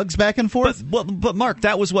sell drugs back and forth? But Mark,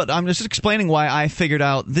 that was what I'm just explaining. Why I figured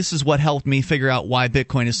out this is what helped me figure out why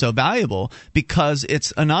Bitcoin is so valuable, because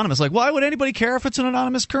it's anonymous. Like, why would anybody care if it's an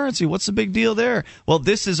anonymous currency? What's the big deal there? Well,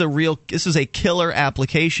 this is a killer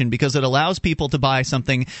application, because it allows people to buy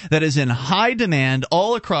something that is in high demand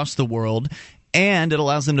all across the world, and it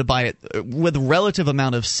allows them to buy it with a relative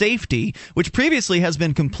amount of safety, which previously has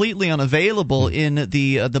been completely unavailable in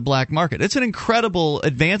the black market. It's an incredible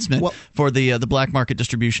advancement for the black market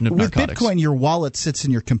distribution of narcotics. With Bitcoin, your wallet sits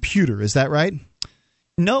in your computer. Is that right?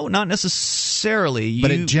 No, not necessarily.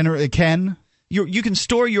 But it can? You can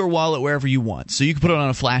store your wallet wherever you want, so you can put it on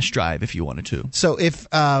a flash drive if you wanted to. So if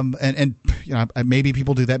maybe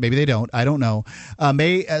people do that, maybe they don't. I don't know.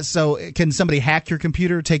 So can somebody hack your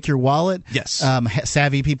computer, take your wallet? Yes.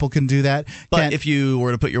 Savvy people can do that. But if you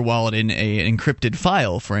were to put your wallet in an encrypted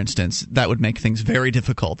file, for instance, that would make things very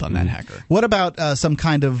difficult on that hacker. What about some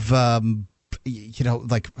kind of I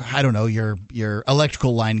don't know, your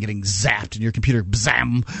electrical line getting zapped and your computer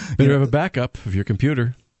bzam? Better have a backup of your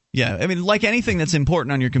computer. Yeah, I mean, like anything that's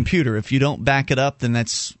important on your computer, if you don't back it up, then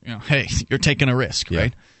that's, hey, you're taking a risk,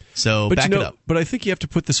 right? So back it up. But I think you have to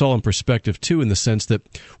put this all in perspective, too, in the sense that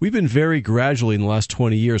we've been very gradually in the last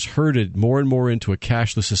 20 years herded more and more into a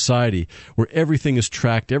cashless society where everything is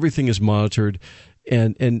tracked, everything is monitored.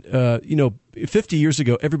 And 50 years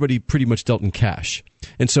ago, everybody pretty much dealt in cash.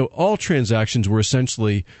 And so all transactions were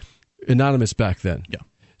essentially anonymous back then. Yeah.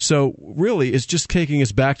 So really, it's just taking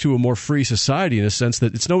us back to a more free society in a sense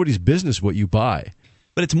that it's nobody's business what you buy.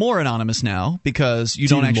 But it's more anonymous now, because you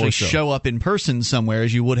don't actually show up in person somewhere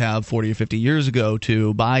as you would have 40 or 50 years ago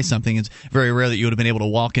to buy something. It's very rare that you would have been able to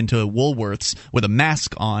walk into Woolworths with a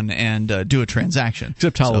mask on and do a transaction.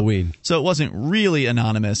 Except Halloween. So it wasn't really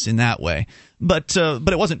anonymous in that way. But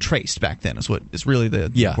it wasn't traced back then, is what is really the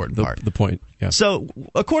important part. The point. Yeah. So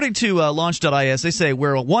according to Launch.is, they say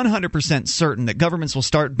we're 100% certain that governments will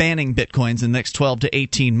start banning bitcoins in the next 12 to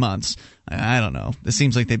 18 months. I don't know. It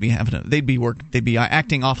seems like they'd be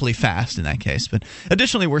acting awfully fast in that case. But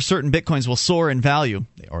additionally, we're certain bitcoins will soar in value.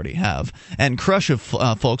 They already have, and crush of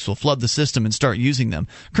folks will flood the system and start using them.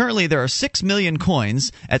 Currently, there are 6 million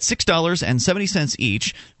coins at $6.70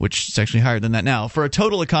 each, which is actually higher than that now, for a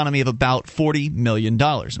total economy of about $40 million.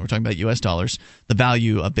 And we're talking about U.S. dollars, the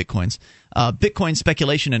value of bitcoins. Bitcoin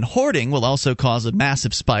speculation and hoarding will also cause a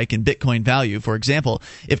massive spike in Bitcoin value. For example,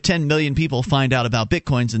 if 10 million people find out about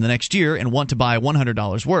Bitcoins in the next year and want to buy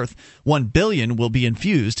 $100 worth, $1 billion will be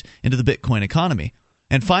infused into the Bitcoin economy.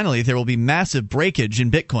 And finally, there will be massive breakage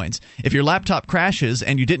in Bitcoins. If your laptop crashes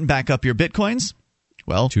and you didn't back up your Bitcoins,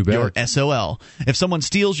 well, too bad. You're SOL. If someone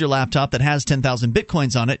steals your laptop that has 10,000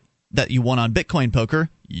 Bitcoins on it, that you won on Bitcoin poker,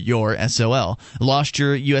 you're SOL. Lost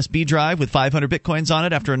your USB drive with 500 Bitcoins on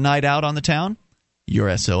it after a night out on the town,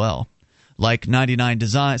 you're SOL. Like 99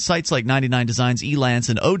 Design, sites like 99 Designs, Elance,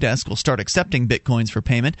 and Odesk will start accepting Bitcoins for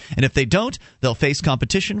payment, and if they don't, they'll face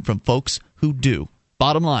competition from folks who do.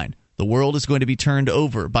 Bottom line, the world is going to be turned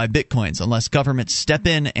over by Bitcoins unless governments step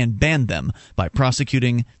in and ban them by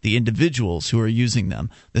prosecuting the individuals who are using them.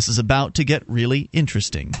 This is about to get really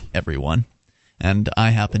interesting, everyone. And I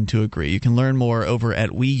happen to agree. You can learn more over at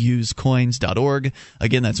weusecoins.org.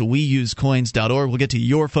 Again, that's weusecoins.org. We'll get to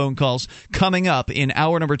your phone calls coming up in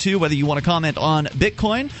hour number 2, whether you want to comment on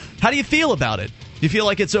Bitcoin. How do you feel about it? Do you feel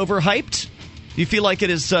like it's overhyped? Do you feel like it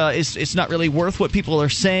is it's not really worth what people are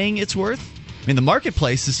saying it's worth? I mean, the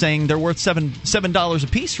marketplace is saying they're worth $7 a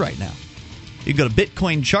piece right now. You can go to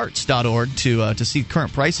bitcoincharts.org to see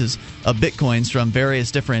current prices of Bitcoins from various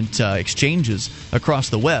different exchanges across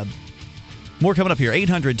the web. More coming up here.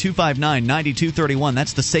 800-259-9231.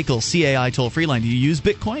 That's the SACL CAI toll-free line. Do you use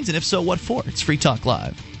Bitcoins? And if so, what for? It's Free Talk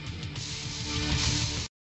Live.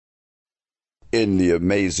 In the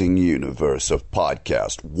amazing universe of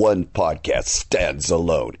podcast, one podcast stands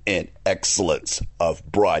alone in excellence of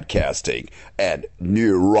broadcasting and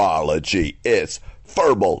neurology. It's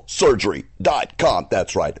verbalsurgery.com.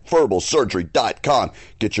 That's right, verbalsurgery.com.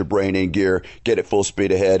 Get your brain in gear, get it full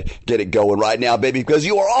speed ahead, get it going right now, baby, because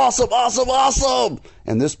you are awesome, awesome, awesome.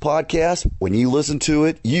 And this podcast, when you listen to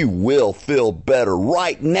it, you will feel better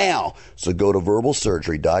right now. So go to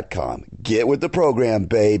verbalsurgery.com. Get with the program,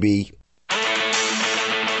 baby.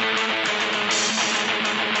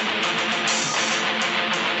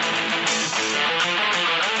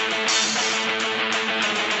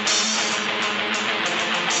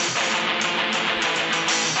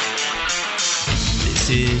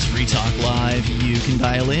 Is Free Talk Live. You can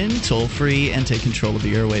dial in toll free and take control of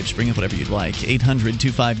the airwaves. Bring up whatever you'd like.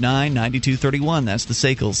 800-259-9231. That's the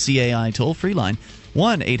SACL CAI toll free line.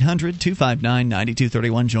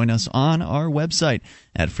 1-800-259-9231. Join us on our website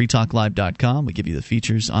at freetalklive.com. We give you the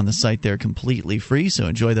features on the site there completely free, so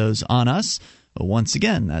enjoy those on us. Once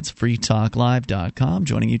again, that's freetalklive.com.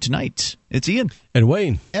 Joining you tonight, it's Ian. And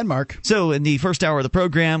Wayne. And Mark. So in the first hour of the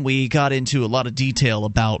program, we got into a lot of detail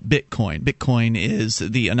about Bitcoin. Bitcoin is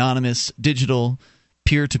the anonymous digital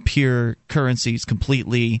peer-to-peer currency. It's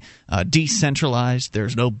completely decentralized.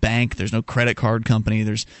 There's no bank. There's no credit card company.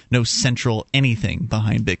 There's no central anything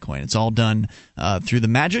behind Bitcoin. It's all done through the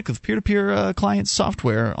magic of peer-to-peer client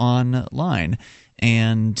software online.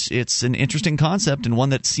 And it's an interesting concept and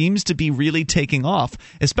one that seems to be really taking off,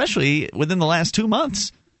 especially within the last 2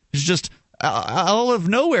 months. It's just out of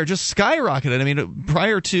nowhere, just skyrocketed. I mean,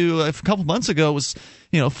 prior to a couple months ago, it was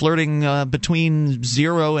flirting between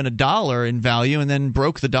 $0 and $1 in value, and then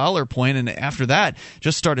broke the dollar point, and after that,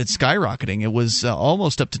 just started skyrocketing. It was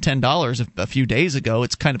almost up to $10 a few days ago.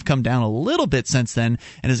 It's kind of come down a little bit since then,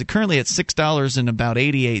 and is currently at $6 and about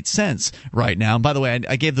 88 cents right now. And by the way,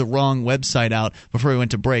 I gave the wrong website out before we went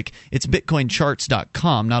to break. It's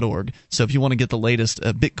bitcoincharts.com, not .org. So if you want to get the latest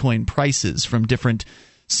Bitcoin prices from different,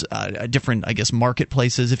 I guess,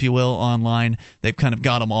 marketplaces, if you will, online. They've kind of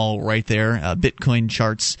got them all right there,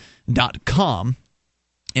 bitcoincharts.com.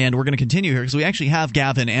 And we're going to continue here because we actually have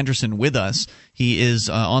Gavin Anderson with us. He is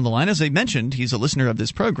on the line. As I mentioned, he's a listener of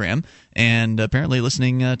this program and apparently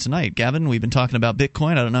listening tonight. Gavin, we've been talking about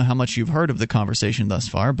Bitcoin. I don't know how much you've heard of the conversation thus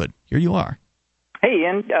far, but here you are. Hey,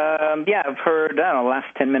 Ian. Yeah, I've heard the last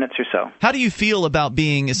 10 minutes or so. How do you feel about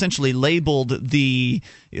being essentially labeled the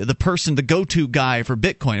person, the go-to guy for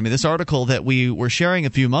Bitcoin? I mean, this article that we were sharing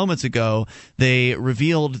a few moments ago, they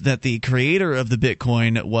revealed that the creator of the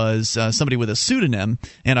Bitcoin was somebody with a pseudonym.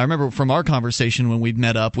 And I remember from our conversation when we'd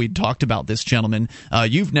met up, we'd talked about this gentleman.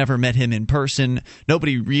 You've never met him in person.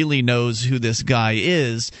 Nobody really knows who this guy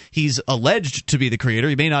is. He's alleged to be the creator.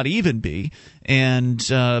 He may not even be. And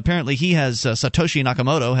apparently he has Satoshi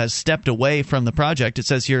Nakamoto has stepped away from the project. It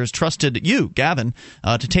says here has trusted you, Gavin,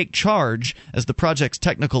 to take charge as the project's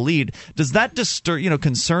technical lead. Does that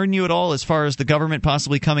concern you at all as far as the government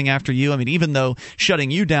possibly coming after you? I mean, even though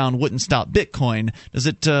shutting you down wouldn't stop Bitcoin, does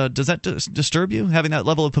that disturb you, having that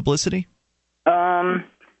level of publicity? Well,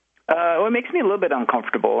 it makes me a little bit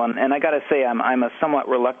uncomfortable, and I got to say I'm a somewhat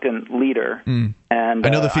reluctant leader. And I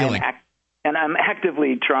know the feeling. And I'm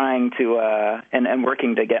actively trying to and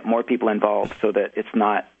working to get more people involved so that it's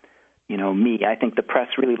not, me. I think the press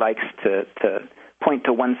really likes to point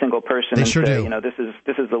to one single person and say,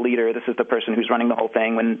 this is the leader, this is the person who's running the whole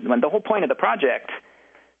thing. When the whole point of the project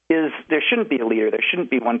is there shouldn't be a leader, there shouldn't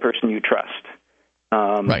be one person you trust.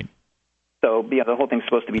 Right. So the whole thing's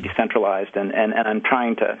supposed to be decentralized, and I'm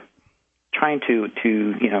trying to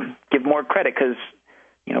give more credit because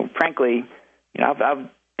frankly, I've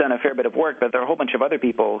done a fair bit of work, but there are a whole bunch of other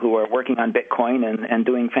people who are working on Bitcoin and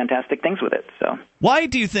doing fantastic things with it. So, why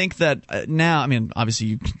do you think that now? I mean, obviously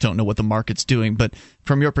you don't know what the market's doing, but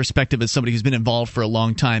from your perspective as somebody who's been involved for a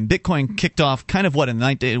long time, Bitcoin kicked off kind of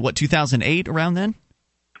in 2008, around then?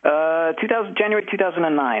 January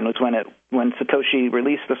 2009 was when Satoshi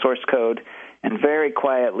released the source code and very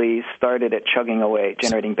quietly started it chugging away,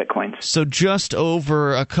 generating Bitcoins. So just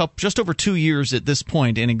over 2 years at this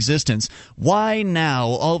point in existence. Why now,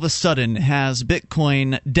 all of a sudden, has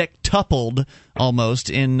Bitcoin dectupled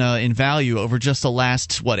almost in value over just the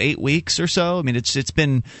last 8 weeks or so? I mean, it's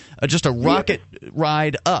been just a rocket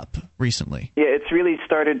ride up recently. Yeah, it's really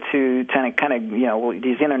started to kind of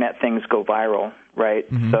these internet things go viral, right?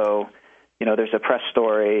 Mm-hmm. So there's a press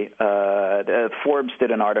story. Forbes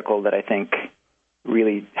did an article that I think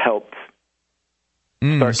really helped.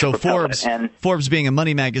 So Forbes being a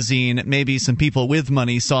money magazine, maybe some people with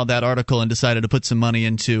money saw that article and decided to put some money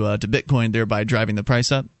into to Bitcoin, thereby driving the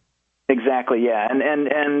price up. Exactly, yeah, and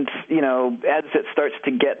as it starts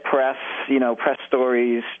to get press, press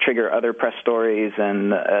stories trigger other press stories,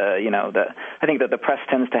 and I think that the press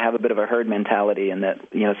tends to have a bit of a herd mentality, and that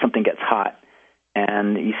something gets hot,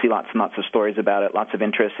 and you see lots and lots of stories about it, lots of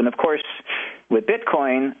interest, and of course, with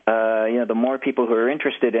Bitcoin, the more people who are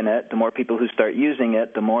interested in it, the more people who start using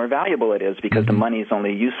it, the more valuable it is, because the money is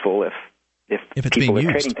only useful if it's people being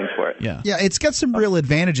are used. trading things for it. Yeah, it's got some real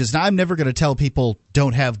advantages. Now, I'm never going to tell people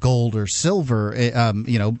don't have gold or silver,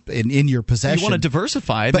 in your possession. You want to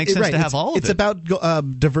diversify. It makes sense to have all of it. It's about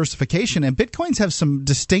diversification, and Bitcoins have some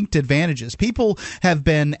distinct advantages. People have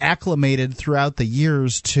been acclimated throughout the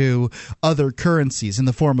years to other currencies in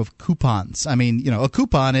the form of coupons. I mean, a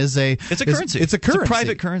coupon is a currency. It's a currency. It's a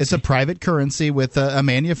private currency. It's a private currency with a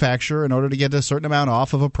manufacturer in order to get a certain amount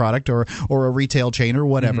off of a product or a retail chain or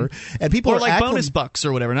whatever. Mm-hmm. And people like bonus bucks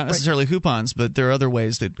or whatever, not necessarily coupons, but there are other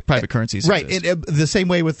ways that private currencies exist. The same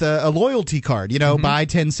way with a loyalty card, buy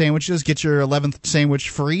 10 sandwiches, get your 11th sandwich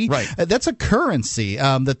free. Right. That's a currency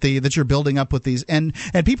that you're building up with these, and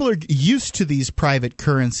people are used to these private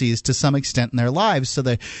currencies to some extent in their lives, so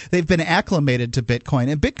they've been acclimated to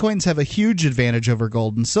Bitcoin, and Bitcoins have a huge advantage over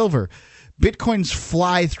gold and silver. Bitcoins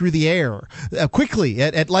fly through the air quickly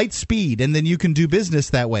at light speed, and then you can do business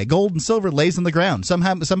that way. Gold and silver lays on the ground.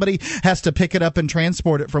 Somehow somebody has to pick it up and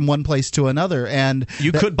transport it from one place to another. And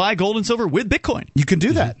you could buy gold and silver with Bitcoin. You can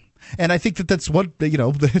do that, and I think that's what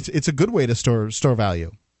it's a good way to store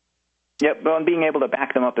value. Yep, well, and being able to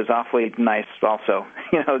back them up is awfully nice. Also,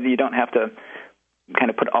 you don't have to kind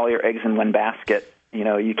of put all your eggs in one basket.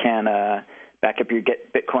 You can back up your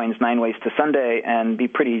Bitcoins 9 ways to Sunday and be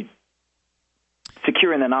pretty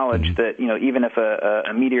secure in the knowledge that even if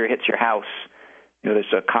a meteor hits your house, there's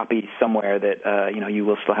a copy somewhere that you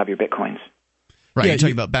will still have your Bitcoins. Right, you're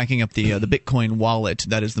talking about backing up the Bitcoin wallet.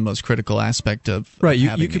 That is the most critical aspect of right.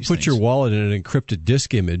 You could put your wallet in an encrypted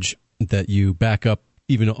disk image that you back up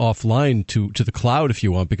even offline to the cloud if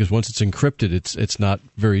you want, because once it's encrypted, it's not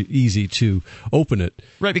very easy to open it.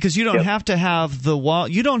 Right, because you don't have to have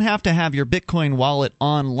you don't have to have your Bitcoin wallet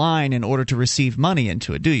online in order to receive money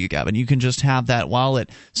into it, do you, Gavin? You can just have that wallet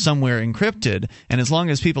somewhere encrypted, and as long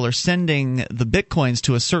as people are sending the Bitcoins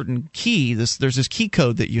to a certain key, there's this key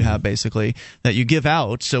code that you have basically that you give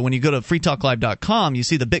out. So when you go to freetalklive.com, you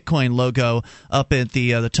see the Bitcoin logo up at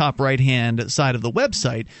the top right-hand side of the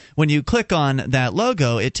website. When you click on that logo,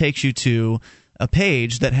 it takes you to a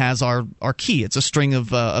page that has our key. It's a string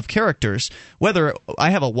of characters. Whether I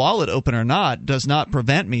have a wallet open or not does not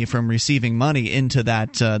prevent me from receiving money into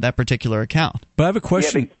that particular account. But I have a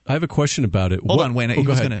question. I have a question about it. Hold on, Wayne.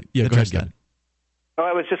 Go ahead. Go ahead, Gavin. Oh,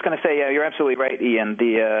 I was just going to say, you're absolutely right, Ian.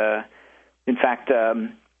 In fact,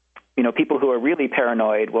 people who are really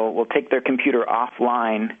paranoid will take their computer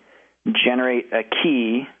offline, generate a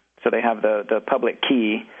key, so they have the public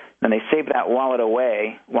key. Then they save that wallet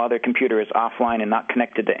away while their computer is offline and not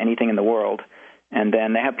connected to anything in the world. And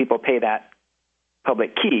then they have people pay that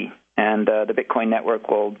public key, and the Bitcoin network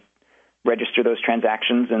will register those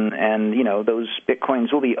transactions, and those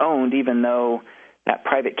Bitcoins will be owned even though that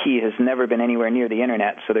private key has never been anywhere near the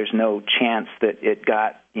internet, so there's no chance that it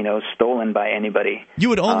got stolen by anybody. You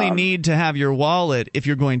would only need to have your wallet if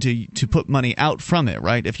you're going to put money out from it,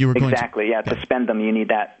 right? If you were going to spend them, you need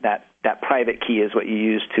that private key is what you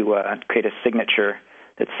use to create a signature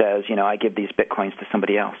that says, I give these Bitcoins to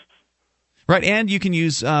somebody else. Right, and you can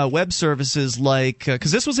use web services like,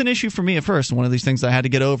 because this was an issue for me at first, one of these things I had to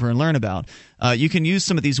get over and learn about. You can use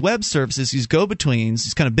some of these web services, these go-betweens,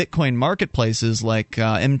 these kind of Bitcoin marketplaces like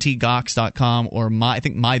mtgox.com or I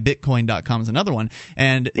think mybitcoin.com is another one,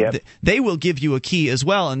 and they will give you a key as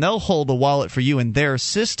well, and they'll hold a wallet for you in their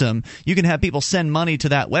system. You can have people send money to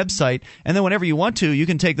that website, and then whenever you want to, you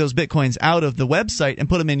can take those Bitcoins out of the website and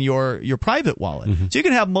put them in your private wallet. So you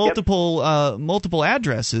can have multiple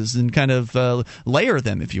addresses and kind of layer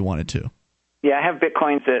them if you wanted to. Yeah, I have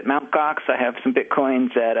Bitcoins at Mt. Gox. I have some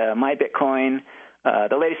Bitcoins at MyBitcoin.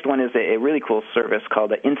 The latest one is a really cool service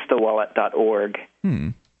called instawallet.org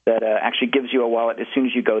that actually gives you a wallet as soon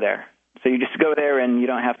as you go there. So you just go there and you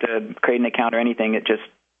don't have to create an account or anything. It just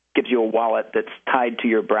gives you a wallet that's tied to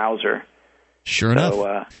your browser. Sure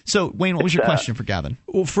enough. So, Wayne, what was your question for Gavin?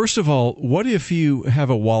 Well, first of all, what if you have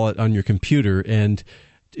a wallet on your computer and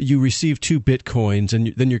you receive 2 Bitcoins,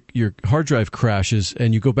 and then your hard drive crashes,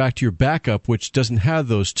 and you go back to your backup, which doesn't have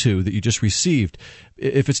those 2 that you just received?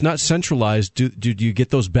 If it's not centralized, do you get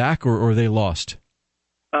those back, or are they lost?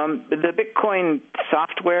 The Bitcoin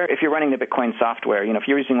software, if you're running the Bitcoin software, if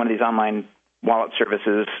you're using one of these online wallet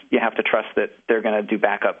services, you have to trust that they're going to do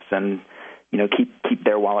backups and keep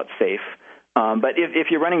their wallet safe. But if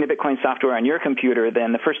you're running the Bitcoin software on your computer,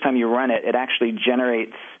 then the first time you run it, it actually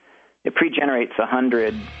pre-generates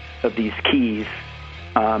 100 of these keys,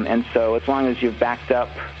 and so as long as you've backed up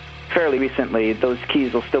fairly recently, those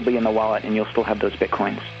keys will still be in the wallet, and you'll still have those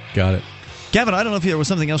Bitcoins. Got it. Gavin, I don't know if there was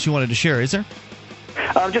something else you wanted to share. Is there?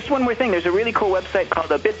 Just one more thing. There's a really cool website called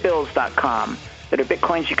bitbills.com that are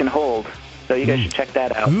Bitcoins you can hold. So you guys should check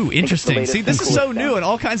that out. Ooh, interesting. See, this is so new, and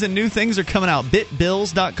all kinds of new things are coming out.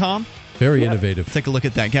 Bitbills.com. Very innovative. Take a look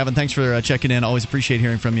at that. Gavin, thanks for checking in. Always appreciate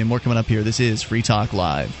hearing from you. More coming up here. This is Free Talk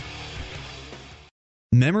Live.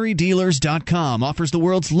 MemoryDealers.com offers the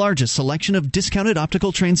world's largest selection of discounted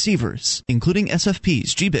optical transceivers, including SFPs,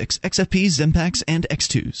 GBICs, XFPs, Xempax, and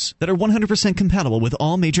X2s, that are 100% compatible with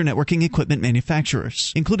all major networking equipment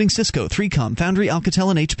manufacturers, including Cisco, 3Com, Foundry, Alcatel,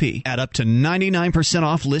 and HP, at up to 99%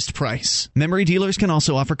 off list price. Memory Dealers can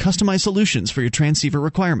also offer customized solutions for your transceiver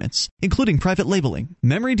requirements, including private labeling.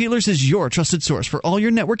 Memory Dealers is your trusted source for all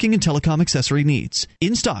your networking and telecom accessory needs,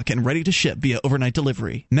 in stock and ready to ship via overnight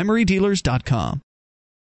delivery. MemoryDealers.com.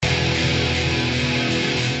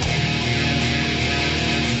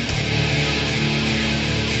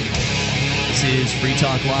 This is Free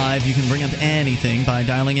Talk Live. You can bring up anything by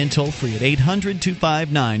dialing in toll-free at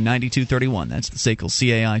 800-259-9231. That's the SACL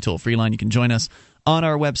CAI toll-free line. You can join us on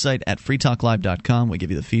our website at freetalklive.com. We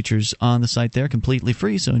give you the features on the site there completely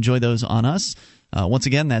free, so enjoy those on us. Once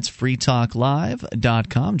again, that's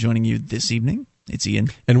freetalklive.com. Joining you this evening, it's Ian.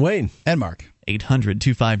 And Wayne. And Mark.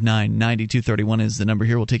 800-259-9231 is the number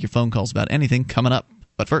here. We'll take your phone calls about anything coming up.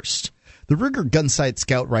 But first, the Ruger Gunsight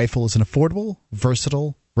Scout Rifle is an affordable,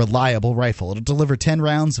 versatile, reliable rifle. It'll deliver 10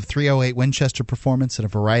 rounds of .308 Winchester performance in a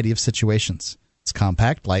variety of situations. It's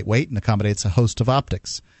compact, lightweight, and accommodates a host of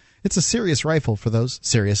optics. It's a serious rifle for those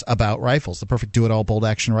serious about rifles. The perfect do-it-all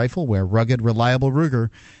bolt-action rifle where rugged, reliable Ruger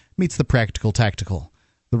meets the practical tactical.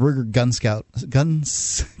 The Ruger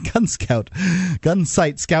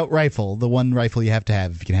Gunsight Scout Rifle, the one rifle you have to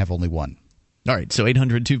have if you can have only one. All right, so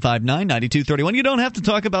 800-259-9231. You don't have to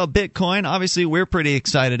talk about Bitcoin. Obviously, we're pretty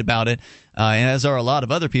excited about it, as are a lot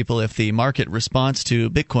of other people. If the market response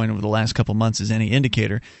to Bitcoin over the last couple months is any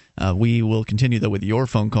indicator, we will continue, though, with your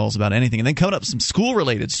phone calls about anything. And then coming up, some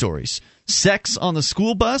school-related stories. Sex on the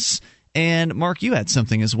school bus. And, Mark, you had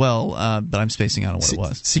something as well, but I'm spacing out on what it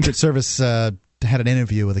was. Secret Service had an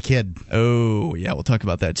interview with a kid. Oh, yeah, we'll talk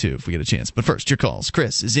about that, too, if we get a chance. But first, your calls.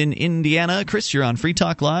 Chris is in Indiana. Chris, you're on Free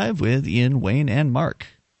Talk Live with Ian, Wayne, and Mark.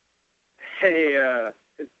 Hey,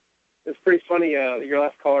 it's pretty funny. Your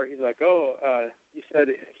last caller, he's like, you said,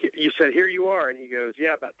 here you are. And he goes,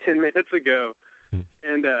 yeah, about 10 minutes ago.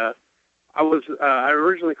 And I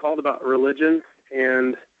originally called about religion,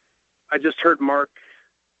 and I just heard Mark,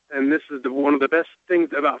 and this is one of the best things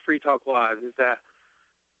about Free Talk Live is that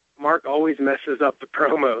Mark always messes up the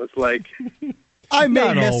promos. Like, I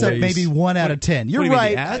may mess up maybe 1 out of 10. You're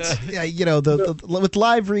right. With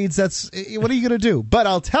live reads, that's what are you going to do? But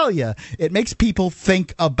I'll tell you, it makes people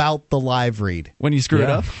think about the live read when you screw it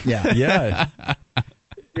up. Yeah, yeah.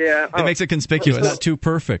 It makes it conspicuous. It's not too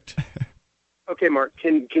perfect. Okay, Mark,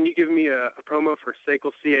 can you give me a promo for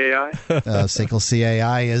SACL CAI? SACL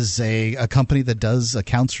CAI is a company that does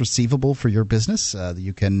accounts receivable for your business.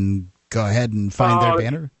 You can go ahead and find their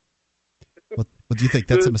banner. What do you think?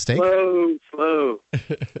 That's a mistake? Slow. All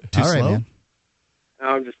right, slow? man.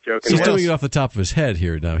 I'm just joking. So he's doing it off the top of his head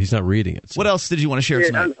here now. He's not reading it. So. What else did you want to share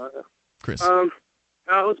tonight, Chris? I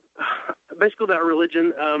it was basically about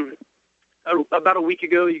religion. About a week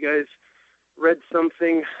ago, you guys read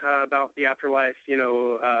something about the afterlife.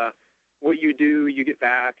 What you do, you get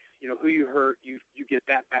back. Who you hurt, you get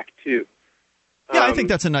that back too. Yeah, I think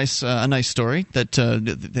that's a nice story that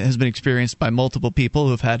has been experienced by multiple people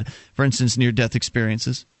who have had, for instance, near-death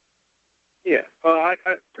experiences. Yeah, well, I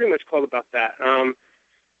pretty much called about that.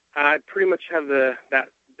 I pretty much have that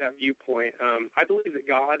viewpoint. I believe that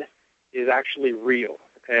God is actually real,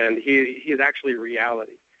 and He is actually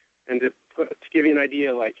reality. And to give you an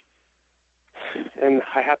idea, and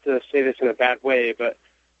I have to say this in a bad way, but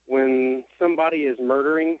when somebody is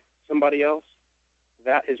murdering somebody else,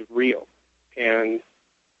 that is real. And,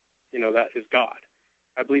 that is God.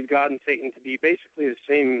 I believe God and Satan to be basically the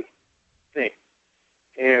same thing.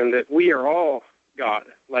 And that we are all God,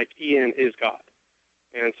 like Ian is God.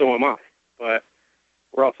 And so am I. But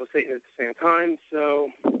we're also Satan at the same time,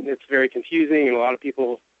 so it's very confusing, and a lot of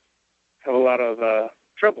people have a lot of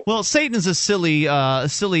trouble. Well, Satan is a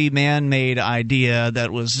silly man-made idea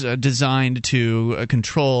that was designed to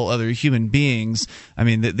control other human beings. I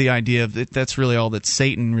mean, the idea of that's really all that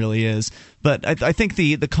Satan really is. But I think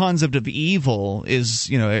the concept of evil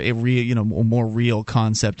is a more real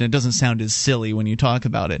concept, and it doesn't sound as silly when you talk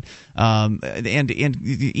about it. And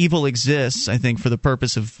evil exists, I think, for the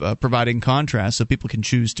purpose of providing contrast, so people can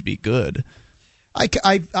choose to be good.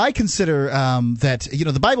 I consider that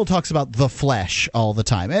the Bible talks about the flesh all the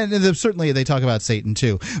time, and certainly they talk about Satan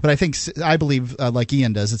too. But I believe, like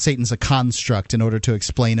Ian does, that Satan's a construct in order to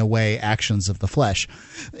explain away actions of the flesh.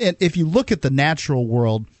 And if you look at the natural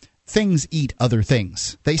world, things eat other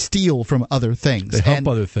things. They steal from other things. They help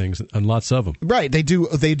other things, and lots of them. Right. They do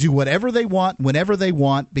whatever they want, whenever they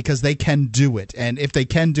want, because they can do it. And if they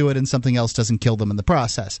can do it and something else doesn't kill them in the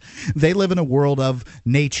process. They live in a world of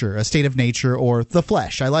nature, a state of nature, or the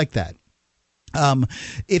flesh. I like that.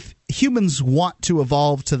 If humans want to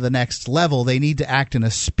evolve to the next level, they need to act in a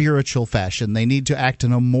spiritual fashion. They need to act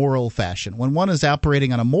in a moral fashion. When one is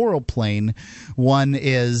operating on a moral plane, one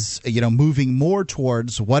is, moving more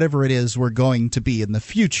towards whatever it is we're going to be in the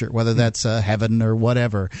future, whether that's heaven or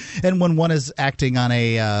whatever. And when one is acting on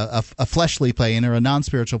a fleshly plane or a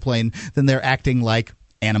non-spiritual plane, then they're acting like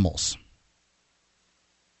animals.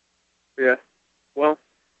 Yeah. Well,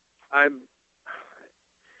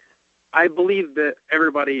 I believe that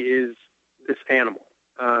everybody is this animal,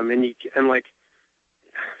 what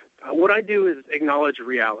I do is acknowledge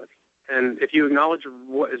reality, and if you acknowledge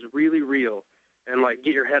what is really real, and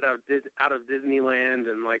get your head out of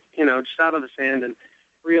Disneyland, and just out of the sand, and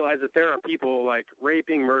realize that there are people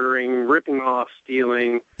raping, murdering, ripping off,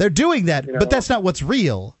 stealing. They're doing that, but that's not what's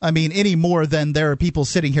real. I mean, any more than there are people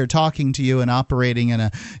sitting here talking to you and operating in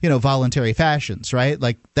a voluntary fashions, right?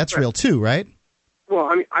 That's right. Real too, right? Well,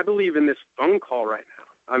 I mean, I believe in this phone call right now.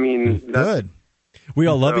 I mean, good. We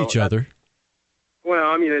all love each other. Well,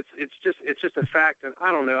 I mean, it's just a fact, and I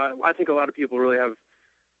don't know. I think a lot of people really have,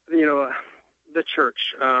 the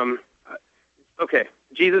church. Okay,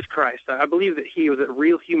 Jesus Christ. I believe that He was a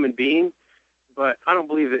real human being, but I don't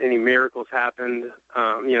believe that any miracles happened.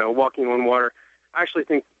 Walking on water. I actually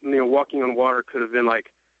think walking on water could have been a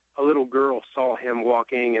little girl saw Him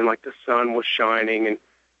walking, and the sun was shining, and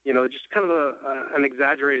just kind of an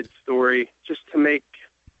exaggerated story, just to make.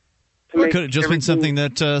 Or could have just been something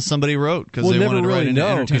that somebody wrote because they wanted to write an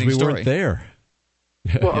entertaining we story. Weren't there.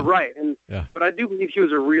 Well, right, but I do believe he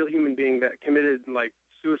was a real human being that committed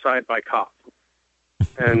suicide by cop,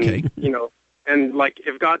 and okay. And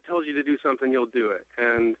if God tells you to do something, you'll do it,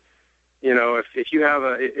 and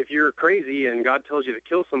if you're crazy and God tells you to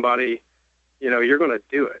kill somebody, you're going to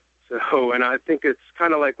do it. So, and I think it's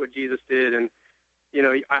kind of like what Jesus did, and.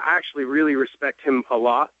 I actually really respect him a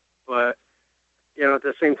lot, but at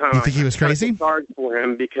the same time, you think he was crazy? I'm sorry for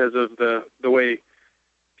him because of the way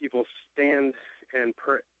people stand and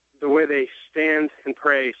pray, the way they stand and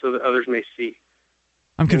pray, so that others may see.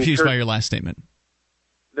 I'm confused by your last statement.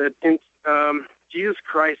 That Jesus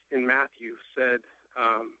Christ in Matthew said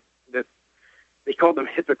that he called them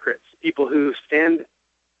hypocrites, people who stand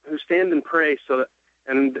and pray, so that,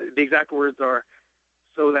 and the exact words are,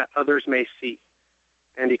 so that others may see.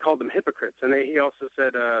 And he called them hypocrites. And he also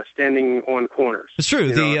said standing on corners. It's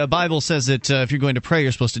true. The Bible says that if you're going to pray,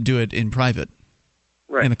 you're supposed to do it in private,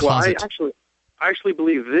 right. In a closet. Well, I actually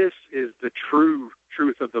believe this is the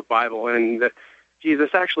truth of the Bible, and that Jesus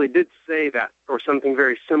actually did say that, or something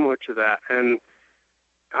very similar to that. And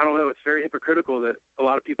I don't know, it's very hypocritical that a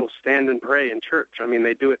lot of people stand and pray in church. I mean,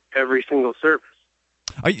 they do it every single service.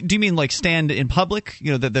 Do you mean stand in public?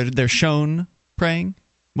 That they're shown praying?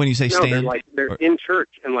 When you say stand? They're in church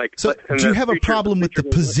and So, do you have a problem with the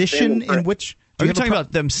position in which? Are we talking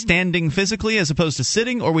about them standing physically as opposed to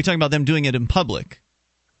sitting, or are we talking about them doing it in public?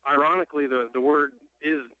 Ironically, the word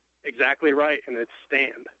is exactly right, and it's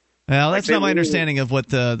stand. Well, that's not my understanding of what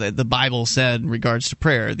the Bible said in regards to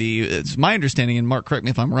prayer. It's my understanding, and Mark, correct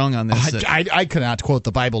me if I'm wrong on this. I cannot quote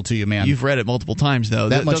the Bible to you, man. You've read it multiple times, though.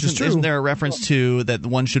 That much is true. Isn't there a reference to that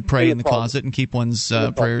one should pray in the closet and keep one's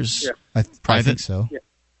prayers private? I think so. Yeah.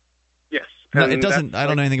 Yes. No, it doesn't. I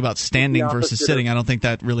don't know anything about standing versus sitting. I don't think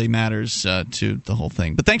that really matters to the whole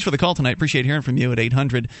thing. But thanks for the call tonight. Appreciate hearing from you at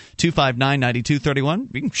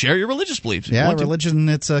 800-259-9231. You can share your religious beliefs. Yeah, religion,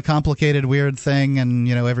 it's a complicated, weird thing,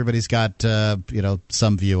 and everybody's got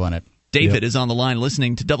some view on it. David is on the line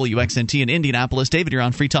listening to WXNT in Indianapolis. David, you're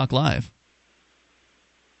on Free Talk Live.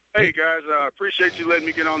 Hey, guys. Appreciate you letting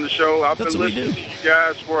me get on the show. I've been listening to you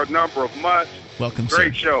guys for a number of months. Welcome,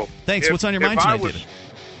 Great sir. show. Thanks. What's on your mind tonight, David?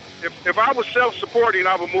 If I was self-supporting,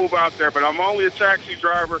 I would move out there, but I'm only a taxi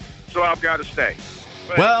driver, so I've got to stay.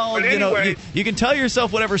 But anyway, you can tell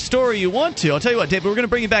yourself whatever story you want to. I'll tell you what, David, we're going to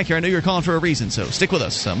bring you back here. I know you're calling for a reason, so stick with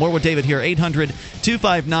us. More with David here,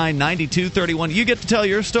 800-259-9231. You get to tell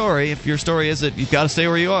your story. If your story is that you've got to stay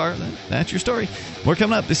where you are, then that's your story. More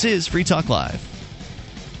coming up. This is Free Talk Live.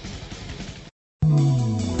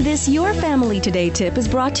 This Your Family Today tip is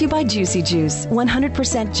brought to you by Juicy Juice,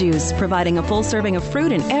 100% juice, providing a full serving of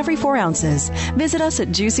fruit in every 4 ounces. Visit us at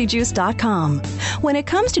juicyjuice.com. When it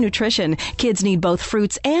comes to nutrition, kids need both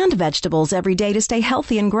fruits and vegetables every day to stay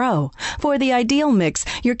healthy and grow. For the ideal mix,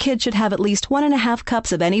 your kid should have at least 1.5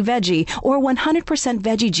 cups of any veggie or 100%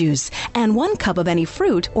 veggie juice, and 1 cup of any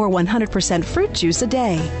fruit or 100% fruit juice a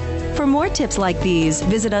day. For more tips like these,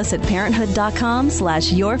 visit us at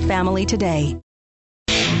parenthood.com/yourfamilytoday.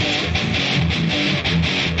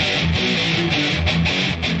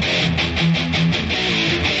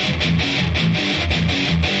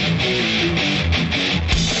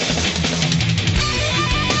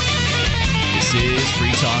 This is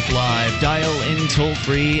Free Talk Live. Dial in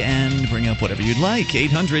toll-free and bring up whatever you'd like.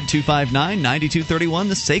 800-259-9231,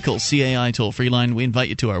 the SACL CAI toll-free line. We invite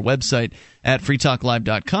you to our website at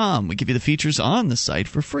freetalklive.com. We give you the features on the site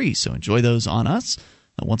for free, so enjoy those on us.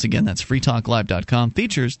 Once again, that's freetalklive.com.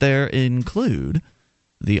 Features there include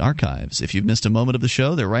the archives. If you've missed a moment of the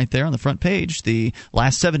show, they're right there on the front page. The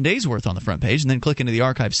last 7 days' worth on the front page, and then click into the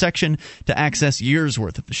archive section to access years'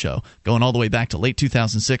 worth of the show, going all the way back to late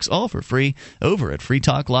 2006, all for free over at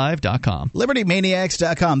freetalklive.com.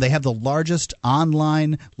 LibertyManiacs.com. They have the largest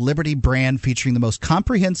online Liberty brand featuring the most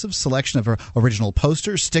comprehensive selection of original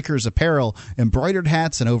posters, stickers, apparel, embroidered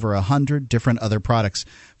hats, and over 100 different other products.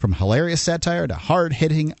 From hilarious satire to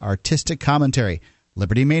hard-hitting artistic commentary.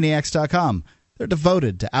 LibertyManiacs.com. They're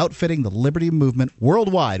devoted to outfitting the Liberty movement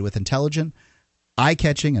worldwide with intelligent,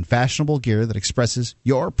 eye-catching, and fashionable gear that expresses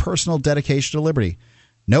your personal dedication to liberty.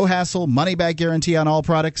 No hassle, money-back guarantee on all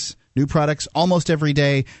products, new products almost every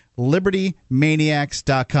day.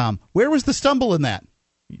 LibertyManiacs.com. Where was the stumble in that?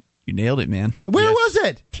 You nailed it, man. Where was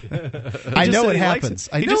it? I know it happens.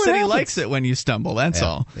 He just said he likes it when you stumble. That's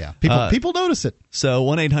all. Yeah, people notice it. So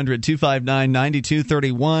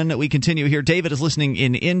 1-800-259-9231. We continue here. David is listening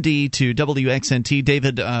in Indy to WXNT.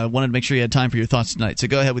 David, wanted to make sure you had time for your thoughts tonight. So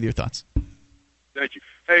go ahead with your thoughts. Thank you.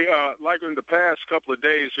 Hey, like in the past couple of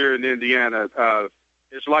days here in Indiana,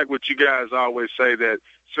 it's like what you guys always say, that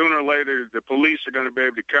sooner or later the police are going to be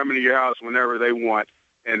able to come into your house whenever they want.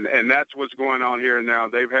 And that's what's going on here now.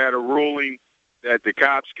 They've had a ruling that the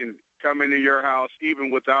cops can come into your house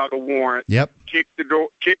even without a warrant. Yep. Kick the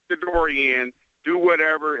door in, do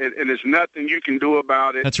whatever, and there's nothing you can do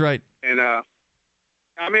about it. That's right. And I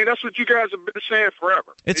mean, that's what you guys have been saying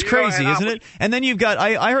forever. It's crazy, isn't it? And then you've got,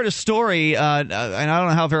 I heard a story, and I don't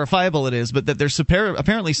know how verifiable it is, but that there's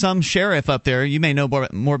apparently some sheriff up there, you may know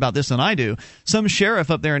more about this than I do, some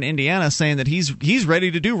sheriff up there in Indiana saying that he's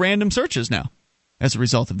ready to do random searches now as a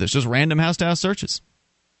result of this, just random house-to-house searches.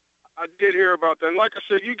 I did hear about that. And like I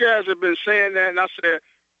said, you guys have been saying that, and I said,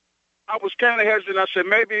 I was kind of hesitant. I said,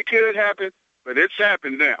 maybe it could happen, but it's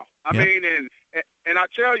happened now. I mean, and I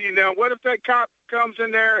tell you now, what if that cop comes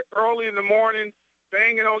in there early in the morning,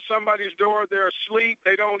 banging on somebody's door, they're asleep,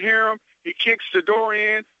 they don't hear him, he kicks the door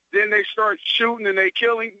in, then they start shooting and they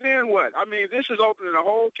killing, then what? I mean, this is opening a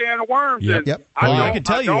whole can of worms. Yep. I can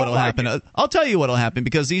tell you what will happen. I'll tell you what will happen,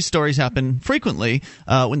 because these stories happen frequently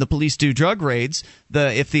when the police do drug raids.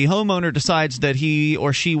 if the homeowner decides that he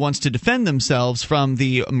or she wants to defend themselves from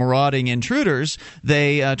the marauding intruders,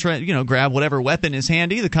 they grab whatever weapon is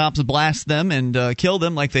handy. The cops blast them and kill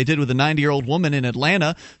them, like they did with a 90-year-old woman in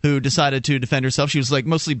Atlanta who decided to defend herself. She was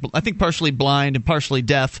partially blind and partially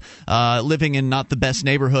deaf, living in not the best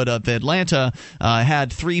neighborhood of Atlanta.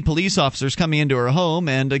 Had 3 police officers coming into her home,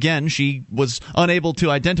 and again, she was unable to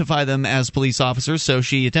identify them as police officers, so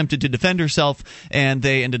she attempted to defend herself, and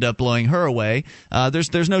they ended up blowing her away.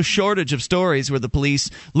 There's no shortage of stories where the police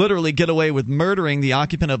literally get away with murdering the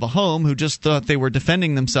occupant of a home who just thought they were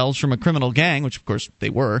defending themselves from a criminal gang, which of course they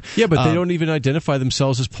were. Yeah, but they don't even identify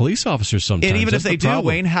themselves as police officers sometimes. And even That's if they do,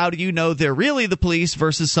 Wayne, how do you know they're really the police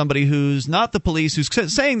versus somebody who's not the police, who's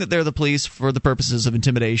saying that they're the police for the purposes of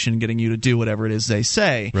intimidation, getting you to do whatever it is they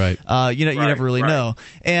say? Right. You never really know.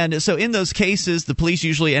 And so in those cases, the police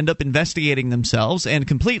usually end up investigating themselves and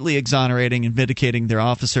completely exonerating and vindicating their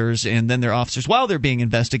officers, and then their officers, while they're being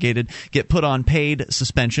investigated, get put on paid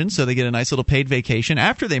suspension, so they get a nice little paid vacation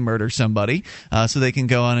after they murder somebody, so they can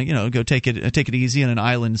go on, go take it easy on an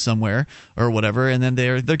island somewhere or whatever, and then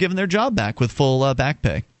they're given their job back with full back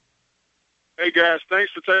pay. Hey, guys,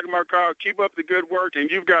 thanks for taking my call. Keep up the good work,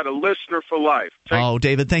 and you've got a listener for life.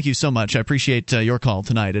 David, thank you so much. I appreciate your call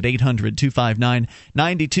tonight at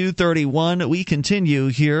 800-259-9231. We continue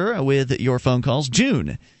here with your phone calls.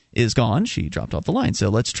 June is gone. She dropped off the line. So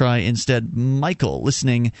let's try instead Michael,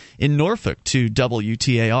 listening in Norfolk to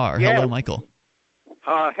WTAR. Yes. Hello, Michael.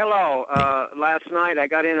 Hello. Last night I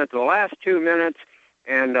got in at the last 2 minutes,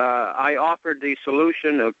 and I offered the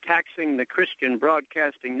solution of taxing the Christian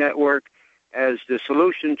Broadcasting Network as the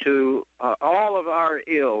solution to all of our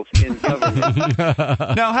ills in government.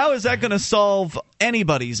 Now, how is that going to solve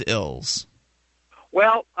anybody's ills?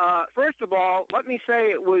 Well, first of all, let me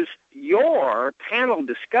say it was your panel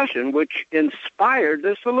discussion which inspired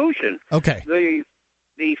the solution. Okay.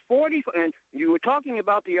 The 40, and you were talking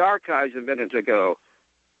about the archives a minute ago.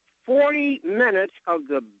 40 minutes of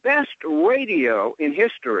the best radio in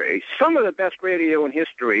history, some of the best radio in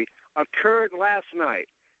history, occurred last night.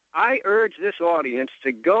 I urge this audience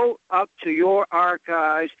to go up to your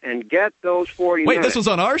archives and get those 40 minutes. Wait, this was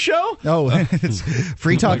on our show? No, it's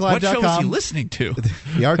freetalklive.com. What show was he listening to?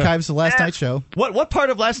 The archives of last night's show. What part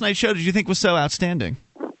of last night's show did you think was so outstanding?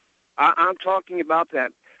 I'm talking about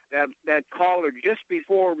that caller just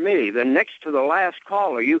before me, the next to the last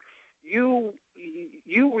caller. You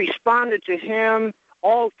responded to him,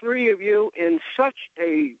 all 3 of you, in such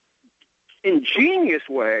a ingenious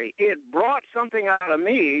way. It brought something out of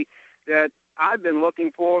me that I've been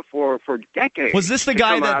looking for decades. Was this the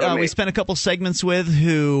guy that we spent a couple segments with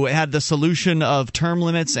who had the solution of term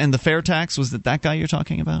limits and the fair tax? Was it that guy you're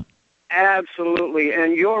talking about? Absolutely,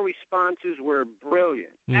 and your responses were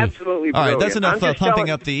brilliant. Absolutely brilliant. All right, that's enough pumping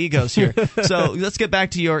up the egos here. So let's get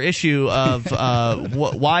back to your issue of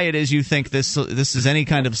why it is you think this is any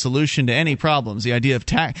kind of solution to any problems. The idea of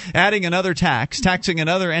adding another taxing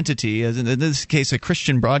another entity, as in this case a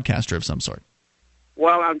Christian broadcaster of some sort.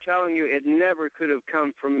 Well, I'm telling you, it never could have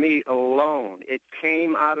come from me alone. It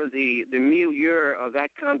came out of the milieu of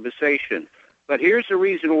that conversation. But here's the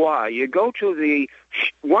reason why. You go to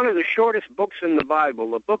one of the shortest books in the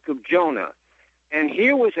Bible, the book of Jonah, and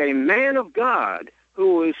here was a man of God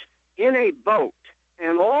who was in a boat,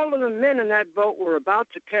 and all of the men in that boat were about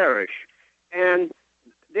to perish, and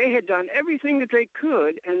they had done everything that they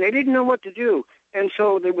could, and they didn't know what to do. And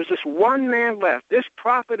so there was this one man left, this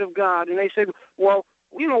prophet of God, and they said, well,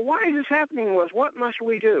 why is this happening to us? What must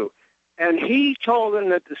we do? And he told them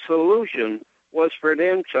that the solution was for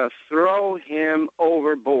them to throw him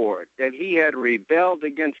overboard, that he had rebelled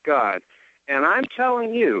against God. And I'm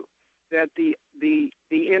telling you that the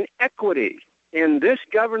inequity in this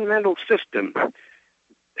governmental system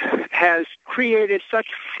has created such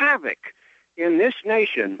havoc in this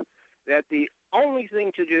nation that the only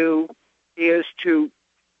thing to do is to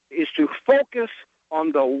focus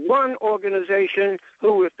on the one organization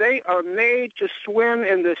who, if they are made to swim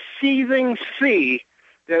in the seething sea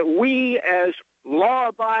that we as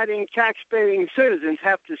law-abiding, tax-paying citizens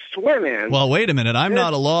have to swim in. Well, wait a minute. I'm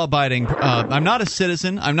not a law-abiding. I'm not a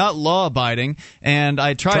citizen. I'm not law-abiding, and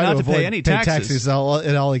I try not to pay any taxes.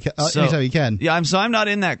 Anytime you can. Yeah, I'm not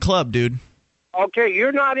in that club, dude. Okay,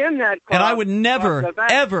 you're not in that club. And I would never,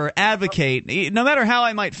 ever advocate, no matter how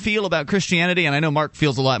I might feel about Christianity, and I know Mark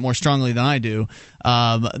feels a lot more strongly than I do,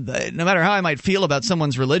 no matter how I might feel about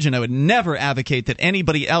someone's religion, I would never advocate that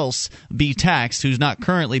anybody else be taxed who's not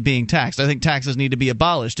currently being taxed. I think taxes need to be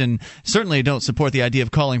abolished, and certainly don't support the idea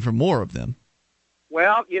of calling for more of them.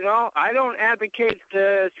 Well, I don't advocate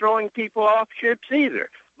throwing people off ships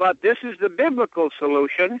either, but this is the biblical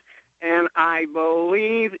solution. and I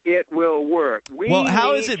believe it will work. Well,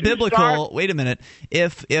 how is it biblical? Wait a minute.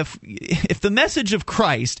 If the message of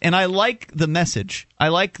Christ, and I like the message, I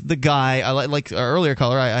like the guy, I like our earlier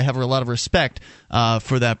caller, I have a lot of respect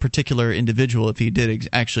for that particular individual if he did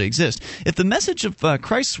actually exist. If the message of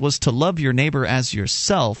Christ was to love your neighbor as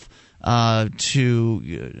yourself,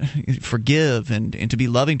 to forgive and to be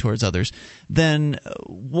loving towards others, then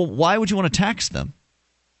why would you want to tax them?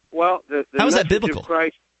 Well, how is that biblical?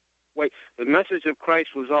 The message of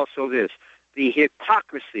Christ was also this: the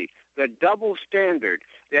hypocrisy, the double standard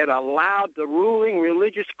that allowed the ruling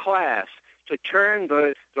religious class to turn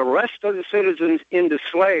the rest of the citizens into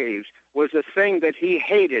slaves was a thing that he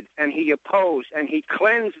hated and he opposed, and he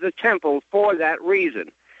cleansed the temple for that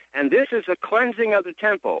reason. And this is a cleansing of the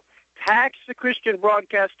temple. Tax the Christian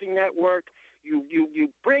Broadcasting Network.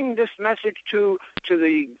 You bring this message to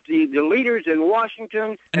the leaders in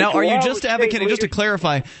Washington. Now, are you just advocating, just to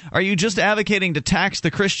clarify, are you just advocating to tax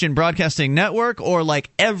the Christian Broadcasting Network, or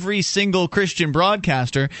like every single Christian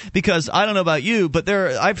broadcaster? Because I don't know about you, but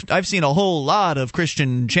I've seen a whole lot of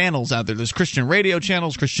Christian channels out there. There's Christian radio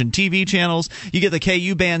channels, Christian TV channels. You get the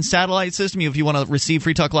KU band satellite system if you want to receive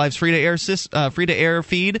Free Talk Live's free to air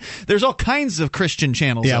feed. There's all kinds of Christian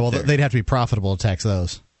channels. Yeah, well, there. They'd have to be profitable to tax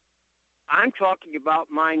those. I'm talking about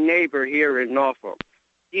my neighbor here in Norfolk.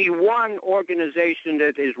 The one organization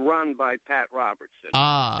that is run by Pat Robertson.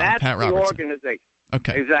 That's Pat the Robertson. Organization.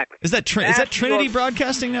 Okay. Exactly. Is that Trinity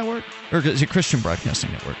Broadcasting Network? Or is it Christian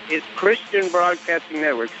Broadcasting Network? It's Christian Broadcasting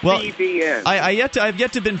Network, CBN. I've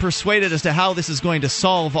yet to been persuaded as to how this is going to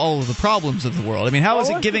solve all of the problems of the world. I mean, how is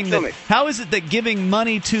it that giving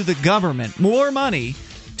money to the government, more money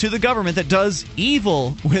to the government that does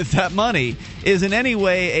evil with that money, is in any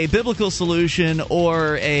way a biblical solution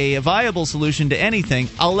or a viable solution to anything?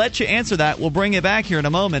 I'll let you answer that. We'll bring it back here in a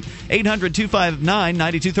moment.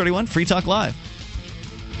 800-259-9231, Free Talk Live.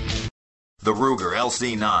 The Ruger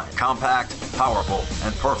LC9, compact, powerful,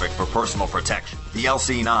 and perfect for personal protection. The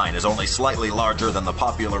LC9 is only slightly larger than the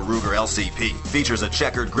popular Ruger LCP, features a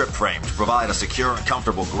checkered grip frame to provide a secure and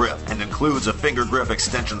comfortable grip, and includes a finger grip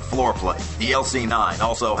extension floor plate. The LC9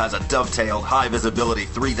 also has a dovetailed high-visibility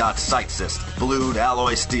 3-dot sight system, blued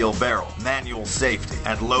alloy steel barrel, manual safety,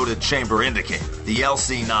 and loaded chamber indicator. The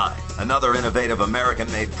LC9, another innovative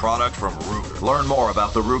American-made product from Ruger. Learn more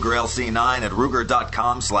about the Ruger LC9 at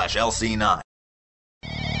Ruger.com/LC9.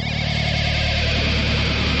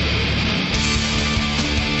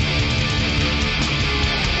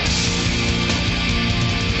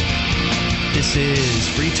 This is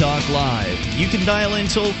Free Talk Live. You can dial in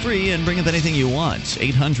toll-free and bring up anything you want.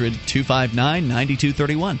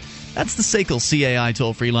 800-259-9231. That's the SACL CAI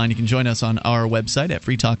toll-free line. You can join us on our website at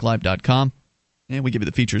freetalklive.com, and we give you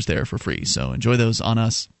the features there for free, so enjoy those on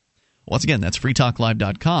us. Once again, that's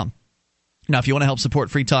freetalklive.com. Now, if you want to help support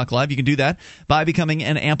Free Talk Live, you can do that by becoming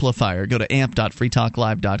an amplifier. Go to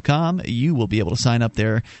amp.freetalklive.com. You will be able to sign up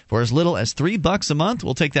there for as little as $3 a month.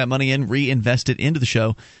 We'll take that money and reinvest it into the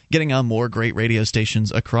show, getting on more great radio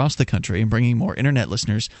stations across the country and bringing more internet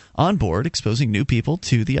listeners on board, exposing new people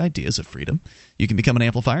to the ideas of freedom. You can become an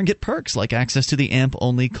amplifier and get perks like access to the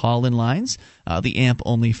AMP-only call-in lines, the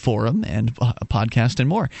AMP-only forum, and a podcast and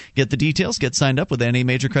more. Get the details. Get signed up with any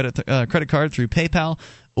major credit card through PayPal,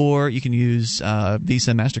 or you can use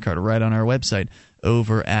Visa, MasterCard right on our website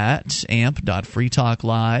over at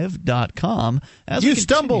amp.freetalklive.com. You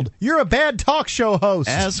stumbled. You're a bad talk show host.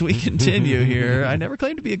 As we continue here, I never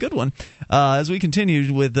claimed to be a good one. As we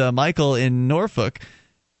continue with Michael in Norfolk,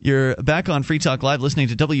 you're back on Free Talk Live listening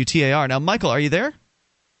to WTAR. Now, Michael, are you there?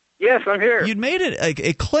 Yes, I'm here. You'd made it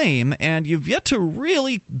a claim, and you've yet to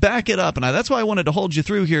really back it up. And that's why I wanted to hold you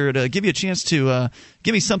through here, to give you a chance to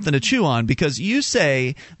give me something to chew on, because you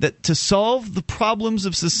say that to solve the problems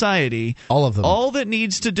of society, all of them, all that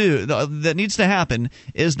needs to happen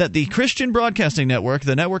is that the Christian Broadcasting Network,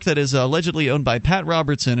 the network that is allegedly owned by Pat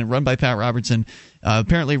Robertson and run by Pat Robertson,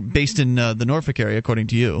 apparently based in the Norfolk area, according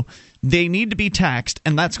to you, they need to be taxed,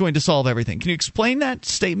 and that's going to solve everything. Can you explain that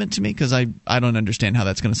statement to me? Because I don't understand how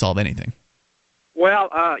that's going to solve anything. Well,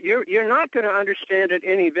 you're not going to understand it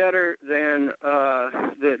any better than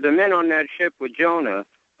the men on that ship with Jonah.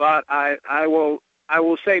 But I will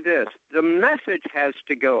say this: the message has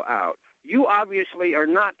to go out. You obviously are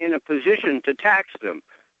not in a position to tax them,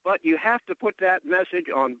 but you have to put that message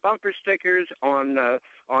on bumper stickers, on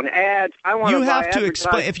ads. You have to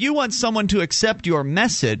explain. If you want someone to accept your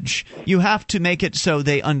message, you have to make it so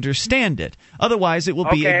they understand it. Otherwise, it will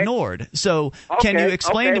be ignored. So, can you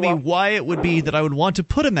explain to me why it would be that I would want to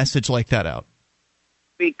put a message like that out?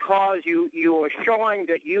 Because you are showing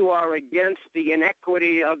that you are against the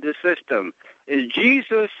inequity of the system. Is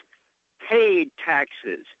Jesus paid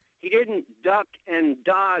taxes. He didn't duck and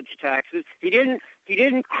dodge taxes. He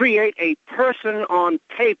didn't create a person on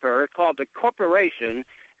paper called a corporation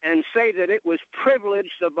and say that it was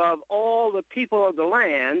privileged above all the people of the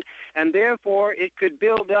land, and therefore it could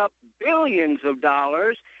build up billions of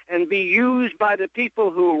dollars and be used by the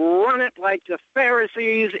people who run it like the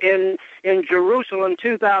Pharisees in Jerusalem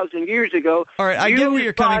 2,000 years ago. All right, I get where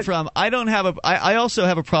you're coming from. I also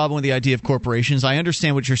have a problem with the idea of corporations. I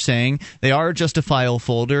understand what you're saying. They are just a file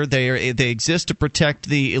folder. They exist to protect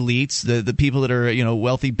the elites, the people that are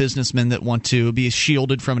wealthy businessmen that want to be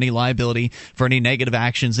shielded from any liability for any negative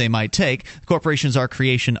actions they might take. Corporations are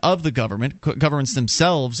creation of the government. Governments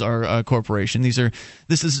themselves are a corporation. This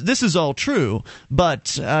is all true,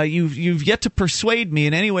 but you've yet to persuade me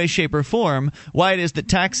in any way, shape, or form why it is that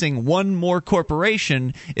taxing one more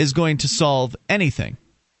corporation is going to solve anything.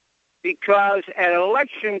 Because at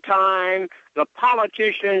election time, the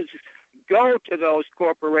politicians go to those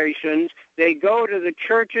corporations. They go to the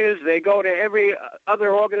churches. They go to every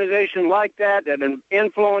other organization like that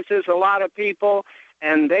influences a lot of people,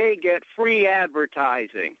 and they get free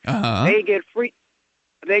advertising. Uh-huh. They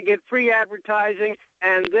get free advertising,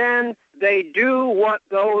 and then they do what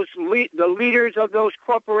the leaders of those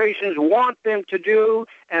corporations want them to do,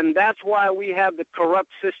 and that's why we have the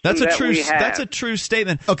corrupt system we have. That's a true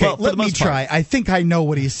statement. Okay, well, let me try. I think I know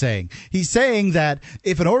what he's saying. He's saying that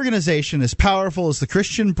if an organization as powerful as the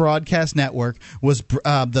Christian Broadcast Network was,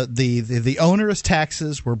 the onerous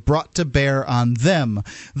taxes were brought to bear on them,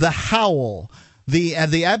 the howl, the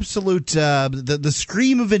absolute the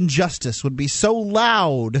scream of injustice would be so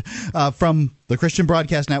loud from the Christian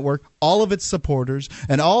Broadcast Network, all of its supporters,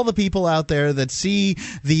 and all the people out there that see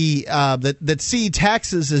that see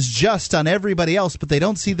taxes as just on everybody else, but they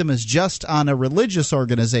don't see them as just on a religious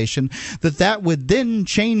organization, that would then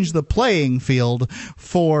change the playing field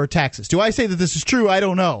for taxes. Do I say that this is true? I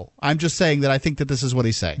don't know. I'm just saying that I think that this is what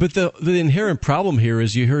he's saying. But the inherent problem here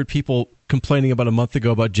is you heard people complaining about a month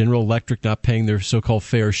ago about General Electric not paying their so-called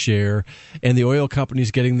fair share and the oil companies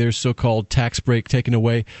getting their so-called tax break taken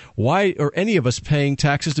away. Why are any of us paying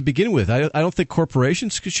taxes to begin with? I don't think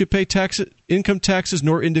corporations should pay income taxes,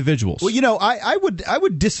 nor individuals. Well, I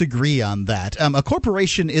would disagree on that. A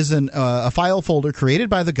corporation is a file folder created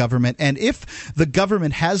by the government, and if the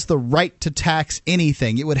government has the right to tax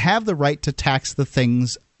anything, it would have the right to tax the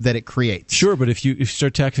things that it creates. Sure, but if you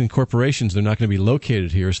start taxing corporations, they're not going to be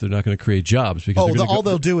located here, so they're not going to create jobs. Because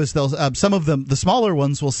they'll do is some of them, the smaller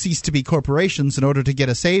ones, will cease to be corporations in order to get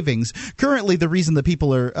a savings. Currently, the reason that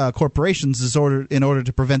people are corporations is in order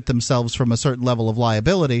to prevent themselves from a certain level of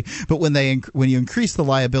liability. But when you increase the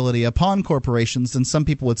liability upon corporations, then some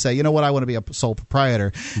people would say, you know what, I want to be a sole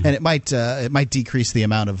proprietor, and it might decrease the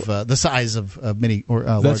amount of the size of many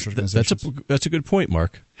large organizations. That's a good point,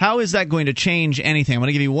 Mark. How is that going to change anything? I'm going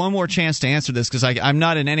to give you one more chance to answer this because I'm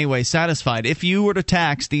not in any way satisfied. If you were to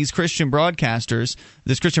tax these Christian broadcasters,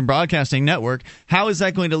 this Christian Broadcasting Network, how is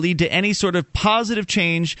that going to lead to any sort of positive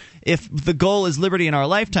change if the goal is liberty in our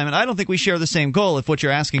lifetime? And I don't think we share the same goal if what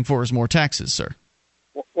you're asking for is more taxes, sir.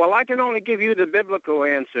 Well, I can only give you the biblical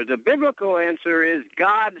answer. The biblical answer is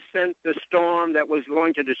God sent the storm that was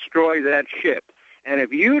going to destroy that ship. And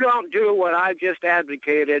if you don't do what I've just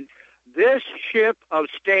advocated, this ship of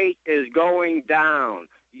state is going down.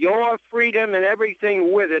 Your freedom and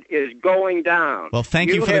everything with it is going down. Well,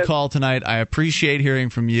 thank you for the call tonight. I appreciate hearing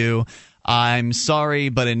from you. I'm sorry,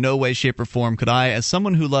 but in no way, shape, or form could I, as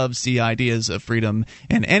someone who loves the ideas of freedom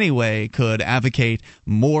in any way, could advocate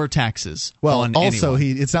more taxes. Well, also,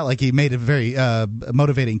 it's not like he made a very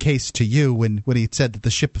motivating case to you when he said that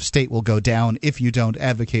the ship of state will go down if you don't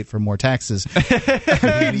advocate for more taxes.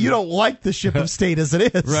 I mean, you don't like the ship of state as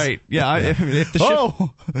it is. Right. Yeah.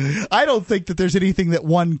 I don't think that there's anything that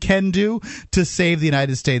one can do to save the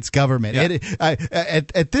United States government. Yeah.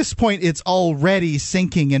 At this point, it's already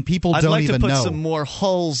sinking, and people don't I'd like to put know. some more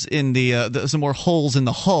holes in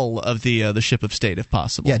the hull of the ship of state, if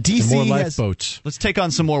possible. Yeah, DC more lifeboats. Let's take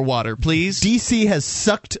on some more water, please. DC has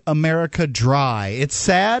sucked America dry. It's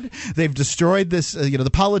sad. They've destroyed this. The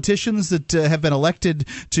politicians that have been elected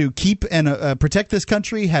to keep and protect this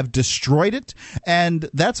country have destroyed it, and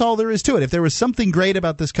that's all there is to it. If there was something great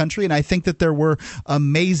about this country, and I think that there were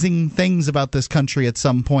amazing things about this country at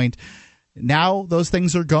some point, now those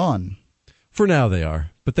things are gone. For now, they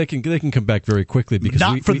are, but they can come back very quickly because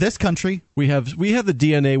not for this country. We have the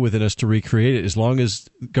DNA within us to recreate it as long as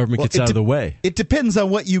government gets out of the way. It depends on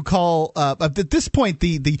what you call at this point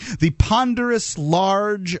the ponderous,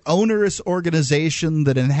 large, onerous organization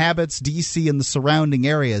that inhabits DC and the surrounding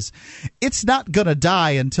areas. It's not going to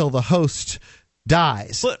die until the host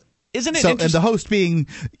dies. Isn't it so, and the host being,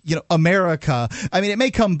 America. I mean, it may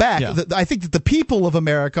come back. Yeah. I think that the people of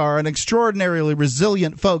America are an extraordinarily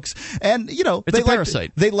resilient folks, and it's they a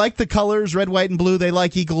parasite. They like the colors red, white, and blue. They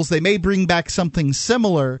like eagles. They may bring back something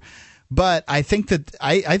similar. But I think that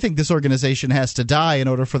I think this organization has to die in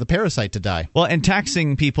order for the parasite to die. Well, and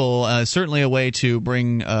taxing people is certainly a way to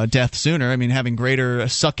bring death sooner. I mean, having greater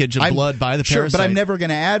suckage of blood by the parasite. Sure, but I'm never going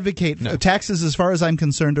to advocate taxes. As far as I'm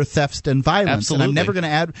concerned, are theft and violence. Absolutely. And I'm never going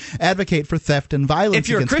to advocate for theft and violence. If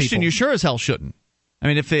you're a Christian, people. you sure as hell shouldn't. I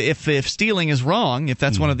mean, if stealing is wrong, if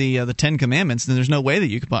that's one of the 10 commandments, then there's no way that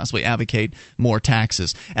you could possibly advocate more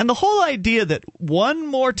taxes. And the whole idea that one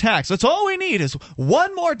more tax, that's all we need is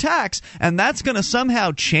one more tax, and that's going to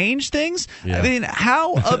somehow change things? Yeah. I mean,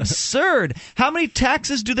 how absurd. How many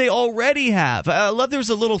taxes do they already have? I love there was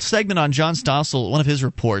a little segment on John Stossel, one of his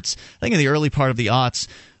reports, I think in the early part of the aughts,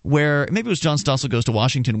 where maybe it was John Stossel Goes to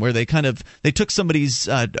Washington, where they took somebody's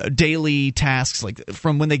daily tasks, like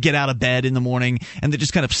from when they get out of bed in the morning, and they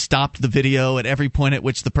just kind of stopped the video at every point at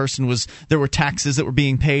which the person there were taxes that were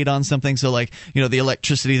being paid on something. So like, the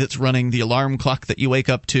electricity that's running, the alarm clock that you wake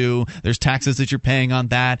up to, there's taxes that you're paying on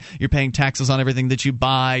that. You're paying taxes on everything that you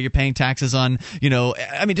buy. You're paying taxes on,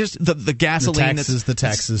 I mean, just the gasoline. The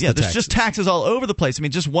taxes. There's just taxes all over the place. I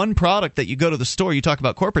mean, just one product that you go to the store, you talk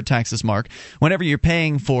about corporate taxes, Mark, whenever you're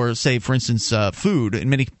paying for, say, for instance, food. In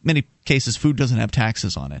many cases, food doesn't have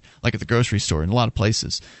taxes on it, like at the grocery store in a lot of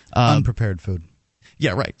places. Unprepared food.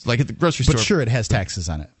 Yeah, right. Like at the grocery store. But sure, it has taxes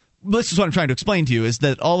on it. This is what I'm trying to explain to you, is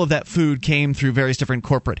that all of that food came through various different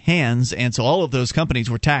corporate hands, and so all of those companies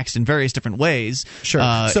were taxed in various different ways. Sure.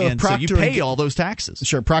 So you pay all those taxes.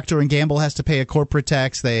 Sure. Procter & Gamble has to pay a corporate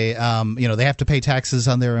tax. They have to pay taxes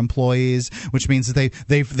on their employees, which means that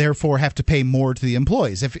they therefore have to pay more to the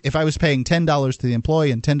employees. If I was paying $10 to the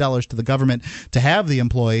employee and $10 to the government to have the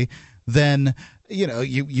employee, then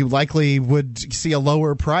you likely would see a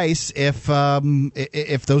lower price if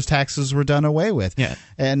those taxes were done away with. Yeah,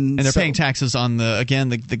 and they're paying taxes on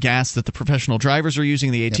the gas that the professional drivers are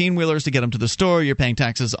using, the 18-wheelers to get them to the store. You're paying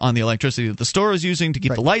taxes on the electricity that the store is using to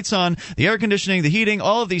keep the lights on, the air conditioning, the heating.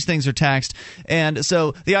 All of these things are taxed. And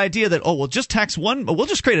so the idea that we'll just tax one, we'll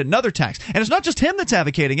just create another tax, and it's not just him that's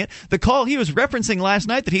advocating it. The call he was referencing last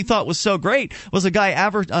night that he thought was so great was a guy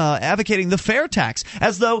advocating the fair tax,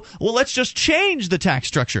 as though let's just change the tax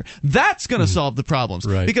structure. That's going to solve the problems,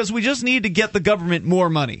 because we just need to get the government more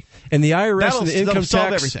money. And the IRS and the income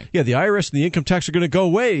tax, everything. Yeah, the IRS and the income tax are going to go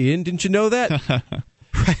away. Ian, didn't you know that?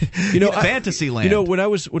 Fantasy land. When I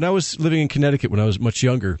was living in Connecticut when I was much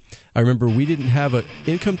younger, I remember we didn't have an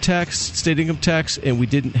income tax, state income tax, and we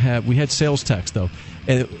had sales tax though.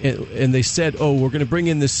 And they said, we're going to bring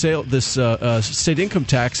in this state income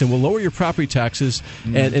tax, and we'll lower your property taxes,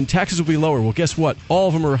 and taxes will be lower. Well, guess what? All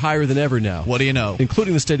of them are higher than ever now. What do you know?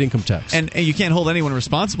 Including the state income tax. And you can't hold anyone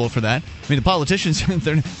responsible for that. I mean, the politicians,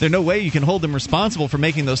 there's no way you can hold them responsible for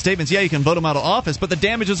making those statements. Yeah, you can vote them out of office, but the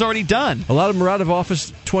damage is already done. A lot of them are out of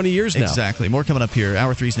office 20 years now. Exactly. More coming up here.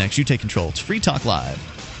 Hour 3's next. You take control. It's Free Talk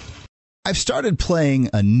Live. I've started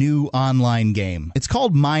playing a new online game. It's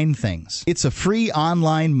called Mine Things. It's a free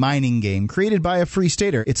online mining game created by a free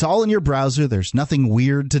stater. It's all in your browser. There's nothing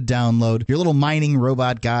weird to download. Your little mining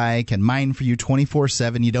robot guy can mine for you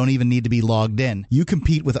 24/7. You don't even need to be logged in. You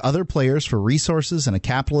compete with other players for resources in a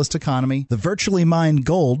capitalist economy. The virtually mined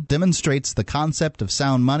gold demonstrates the concept of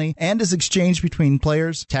sound money and is exchanged between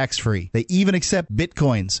players tax-free. They even accept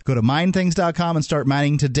bitcoins. Go to minethings.com and start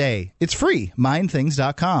mining today. It's free.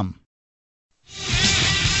 Minethings.com.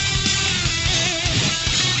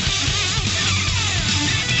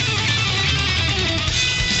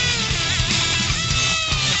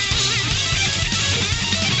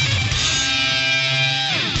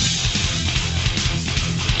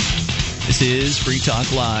 This is Free Talk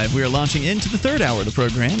Live. We are launching into the third hour of the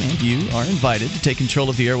program, and you are invited to take control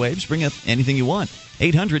of the airwaves. Bring up anything you want.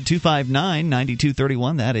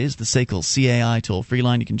 800-259-9231. That is the SACL CAI toll-free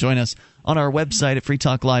line. You can join us on our website at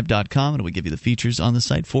freetalklive.com, and we give you the features on the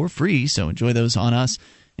site for free, so enjoy those on us.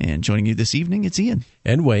 And joining you this evening, it's Ian.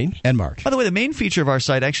 And Wayne. And Mark. By the way, the main feature of our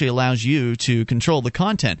site actually allows you to control the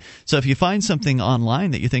content. So if you find something online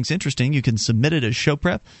that you think is interesting, you can submit it as show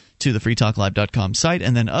prep to the freetalklive.com site,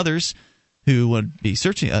 and then others who would be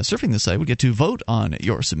surfing the site would get to vote on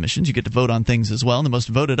your submissions. You get to vote on things as well, and the most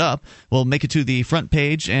voted up will make it to the front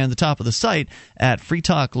page and the top of the site at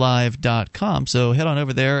freetalklive.com. So head on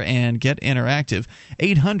over there and get interactive.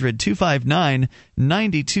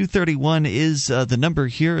 800-259-9231 is the number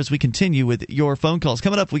here as we continue with your phone calls.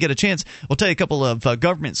 Coming up, we get a chance. We'll tell you a couple of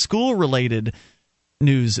government school-related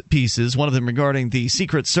news pieces, one of them regarding the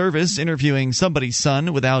Secret Service interviewing somebody's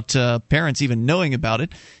son without parents even knowing about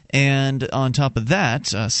it, and on top of that,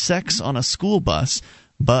 sex on a school bus.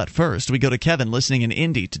 But first, we go to Kevin listening in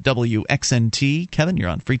Indy to WXNT. Kevin, you're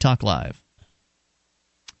on Free Talk Live.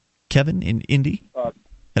 Kevin in Indy?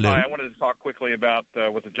 Hello. Hi, I wanted to talk quickly about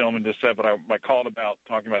what the gentleman just said, but I called about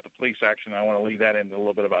talking about the police action. I want to lead that into a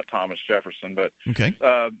little bit about Thomas Jefferson. But okay.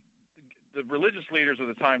 The religious leaders of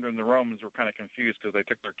the time during the Romans were kind of confused because they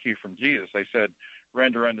took their cue from Jesus. They said,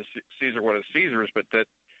 render unto Caesar what is Caesar's, but that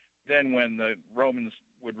then when the Romans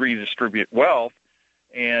would redistribute wealth,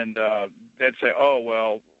 and they'd say, oh,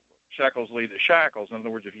 well, shekels lead to shackles. In other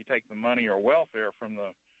words, if you take the money or welfare from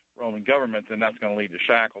the Roman government, then that's going to lead to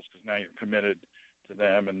shackles because now you're committed to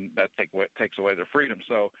them, and that takes away their freedom.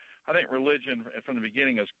 So I think religion from the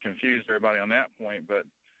beginning has confused everybody on that point. But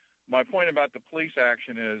my point about the police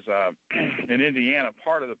action is in Indiana,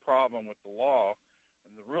 part of the problem with the law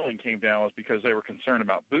and the ruling came down was because they were concerned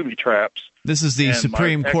about booby traps. This is the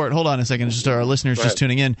Supreme Court. Hold on a second. Just our listeners just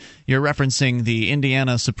tuning in. You're referencing the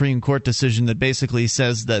Indiana Supreme Court decision that basically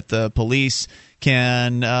says that the police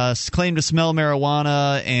can claim to smell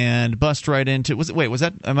marijuana and bust right into.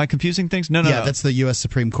 Am I confusing things? No. That's the U.S.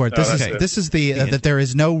 Supreme Court. This is the that there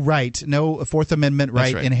is no Fourth Amendment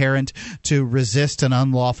right inherent to resist an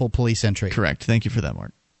unlawful police entry. Correct. Thank you for that,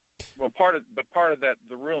 Mark. Well, part of that,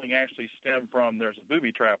 the ruling actually stemmed from there's a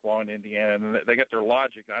booby trap law in Indiana, and they get their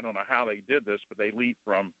logic. I don't know how they did this, but they leaped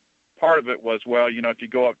from. Part of it was, well, if you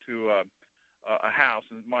go up to a house,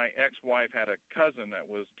 and my ex-wife had a cousin that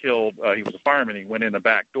was killed. He was a fireman. He went in the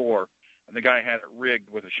back door, and the guy had it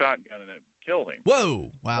rigged with a shotgun, and it killed him.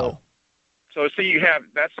 Whoa! Wow. So you have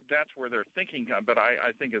that's where they're thinking, but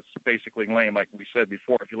I think it's basically lame. Like we said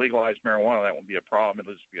before, if you legalize marijuana, that won't be a problem.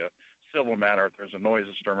 It'll just be a civil matter if there's a noise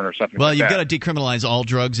disturbance or something. Well, you've got to decriminalize all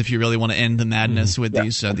drugs if you really want to end the madness with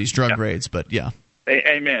these drug raids. But yeah.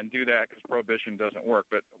 Amen. Do that because prohibition doesn't work.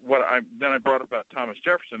 But I brought up about Thomas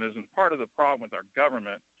Jefferson is part of the problem with our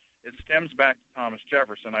government. It stems back to Thomas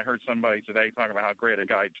Jefferson. I heard somebody today talking about how great a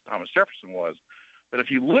guy Thomas Jefferson was. But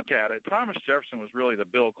if you look at it, Thomas Jefferson was really the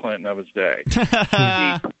Bill Clinton of his day.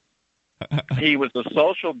 He was a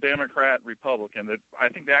social democrat Republican. I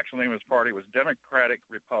think the actual name of his party was Democratic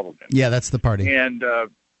Republican. Yeah, that's the party. And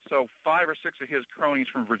so 5 or 6 of his cronies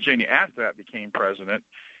from Virginia after that became president.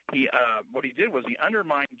 What he did was he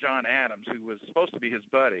undermined John Adams, who was supposed to be his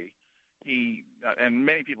buddy. And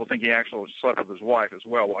many people think he actually slept with his wife as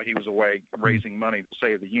well while he was away raising money to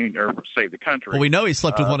save the union or save the country. Well, we know he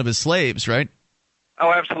slept with one of his slaves, right?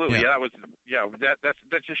 Oh, absolutely.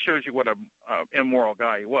 That just shows you what a immoral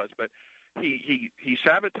guy he was. But he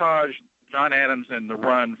sabotaged John Adams in the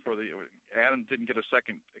run for Adams didn't get a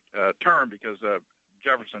second term because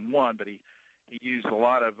Jefferson won, but he used a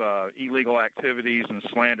lot of illegal activities and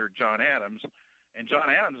slandered John Adams. And John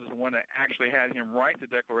Adams is the one that actually had him write the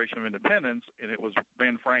Declaration of Independence, and it was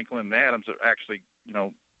Ben Franklin and Adams that actually,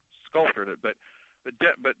 sculptured it. But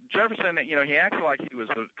Jefferson, he acted like he was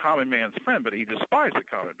the common man's friend, but he despised the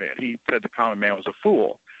common man. He said the common man was a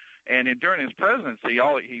fool. And during his presidency,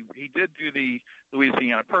 he did do the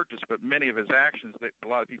Louisiana Purchase, but many of his actions, a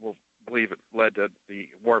lot of people believe it led to the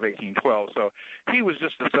War of 1812. So he was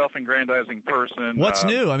just a self-aggrandizing person. What's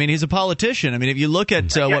new? I mean, he's a politician. I mean, if you look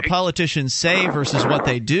at what politicians say versus what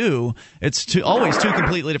they do, it's always two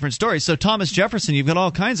completely different stories. So Thomas Jefferson, you've got all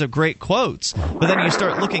kinds of great quotes, but then you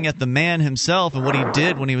start looking at the man himself and what he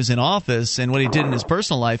did when he was in office and what he did in his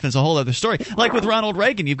personal life, and it's a whole other story. Like with Ronald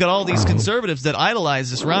Reagan, you've got all these conservatives that idolize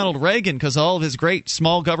this Ronald Reagan because of all of his great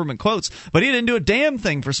small government quotes, but he didn't do a damn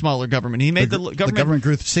thing for smaller government. He made the government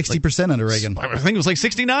grew 60%. Under Reagan. I think it was like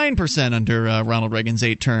 69% under Ronald Reagan's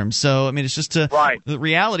 8 terms. So, I mean, it's just the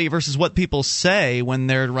reality versus what people say when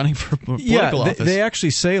they're running for political office. They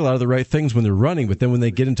actually say a lot of the right things when they're running, but then when they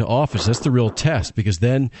get into office, that's the real test, because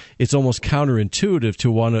then it's almost counterintuitive to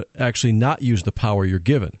want to actually not use the power you're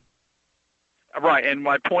given. Right, and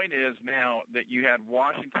my point is now that you had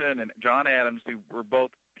Washington and John Adams, who were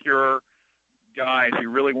both pure guys who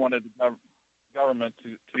really wanted the government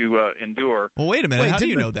to endure. Well, wait a minute. How do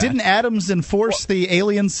you know that? Didn't Adams enforce the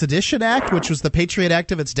Alien Sedition Act, which was the Patriot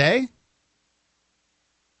Act of its day?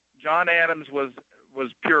 John Adams was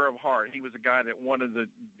pure of heart. He was a guy that wanted the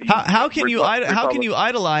how can you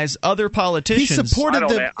idolize other politicians? He supported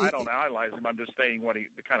I don't idolize him. I'm just saying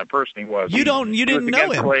the kind of person he was. You didn't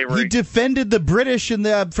know him. He defended the British from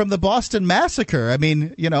the Boston Massacre. I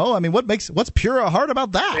mean, what's pure of heart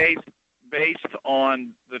about that? Based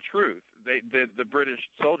on the truth. The British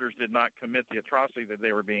soldiers did not commit the atrocity that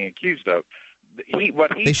they were being accused of.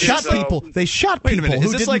 They shot people. They shot people. Wait a minute.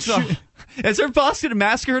 Is this like is there Boston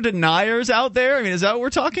Massacre deniers out there? I mean, is that what we're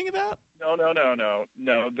talking about? No.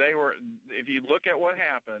 They were. If you look at what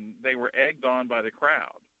happened, they were egged on by the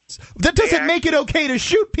crowd. That doesn't make it okay to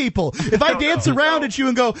shoot people. If I dance around at you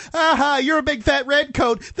and go, "Aha, you're a big fat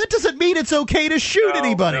redcoat," that doesn't mean it's okay to shoot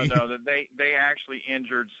anybody. No. They actually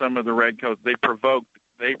injured some of the redcoats. They provoked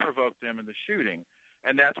them in the shooting,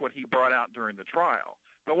 and that's what he brought out during the trial.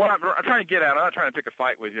 But what I'm trying to get at, I'm not trying to pick a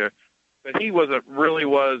fight with you, but he was a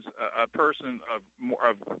person of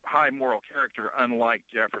high moral character, unlike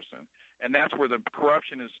Jefferson, and that's where the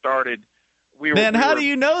corruption has started. How do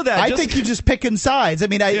you know that? I think you're just picking sides. I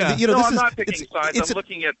mean, I'm not picking sides.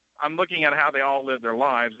 I'm looking at how they all live their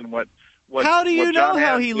lives and what. How do you know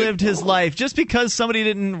how he lived his life? Just because somebody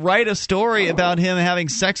didn't write a story about him having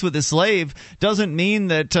sex with a slave doesn't mean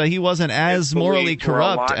that he wasn't as morally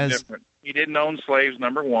corrupt as. Different. He didn't own slaves.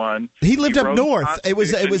 Number one, he lived up north. He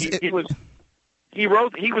was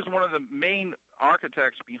one of the main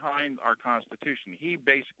architects behind our Constitution. He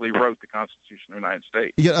basically wrote the Constitution of the United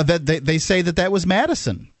States. Yeah, they say that was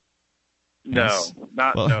Madison. No,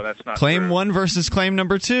 that's not claim true. 1 versus claim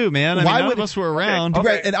number 2, man. I mean, none of us were around. Okay.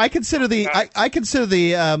 Right, and I consider the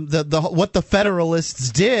what the Federalists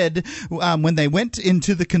did when they went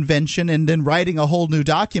into the convention and then writing a whole new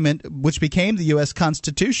document, which became the U.S.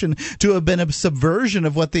 Constitution, to have been a subversion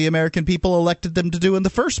of what the American people elected them to do in the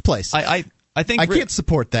first place. I can't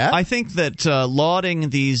support that. I think that lauding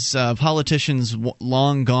these politicians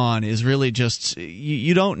long gone is really just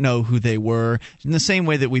you don't know who they were, in the same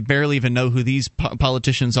way that we barely even know who these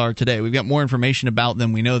politicians are today. We've got more information about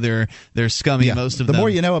them. We know they're scummy, most of them. The more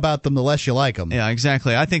you know about them, the less you like them. Yeah,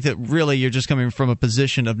 exactly. I think that really you're just coming from a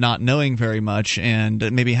position of not knowing very much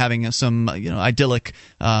and maybe having some idyllic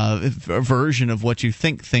version of what you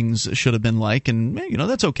think things should have been like, and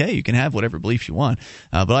that's okay. You can have whatever beliefs you want,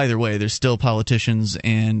 but either way, there's still politicians,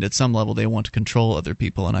 and at some level they want to control other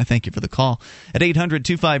people. And I thank you for the call at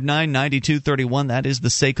 800-259-9231. That is the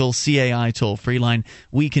SACL CAI toll-free line.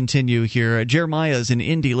 We continue here. Jeremiah is in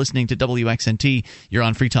Indy listening to WXNT. You're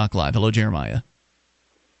on Free Talk Live. Hello, Jeremiah.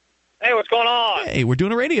 Hey, what's going on? Hey, we're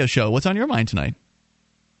doing a radio show. What's on your mind tonight?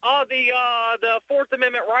 Oh, the Fourth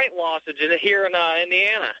Amendment right losses here in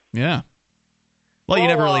Indiana. Yeah. Well, you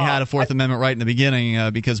never really had a Fourth Amendment right in the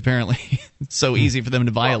beginning because apparently it's so easy for them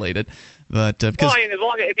to violate it. But because, as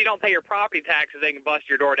long as if you don't pay your property taxes, they can bust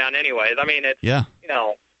your door down anyways. I mean, it's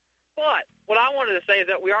But what I wanted to say is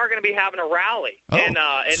that we are going to be having a rally in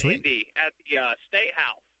Indy at the State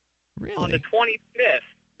House on the 25th.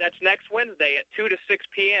 That's next Wednesday at 2 to 6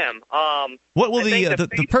 p.m. What will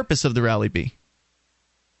the purpose of the rally be?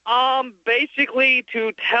 Basically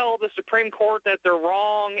to tell the Supreme Court that they're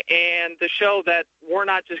wrong and to show that we're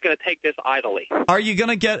not just going to take this idly. Are you going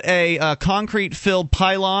to get a concrete-filled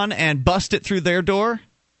pylon and bust it through their door?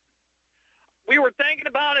 We were thinking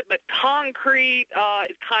about it, but concrete is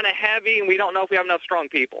kind of heavy, and we don't know if we have enough strong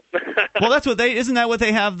people. Well, that's what isn't that what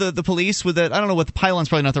they have the police with that? I don't know what the pylon's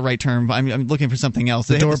probably not the right term. I'm looking for something else.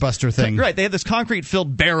 The doorbuster thing, right? They have this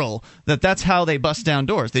concrete-filled barrel that's how they bust down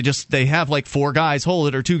doors. They have like 4 guys hold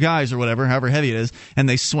it or 2 guys or whatever, however heavy it is, and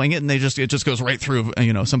they swing it, and it just goes right through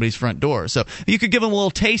somebody's front door. So you could give them a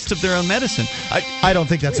little taste of their own medicine. I don't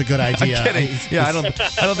think that's a good idea. I'm kidding. I don't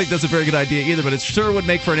think that's a very good idea either. But it sure would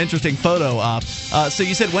make for an interesting photo op. So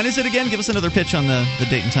you said, when is it again? Give us another pitch on the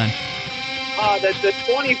date and time. The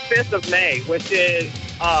 25th of May, which is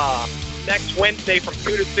next Wednesday from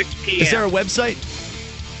 2 to 6 p.m. Is there a website?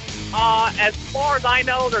 As far as I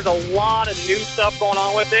know, there's a lot of new stuff going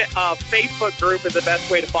on with it. Facebook group is the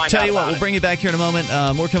best way to find out. Tell you what, we'll bring you back here in a moment.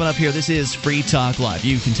 More coming up here. This is Free Talk Live.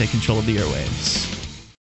 You can take control of the airwaves.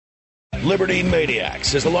 Liberty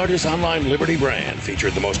Maniacs is the largest online Liberty brand,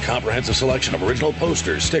 featured the most comprehensive selection of original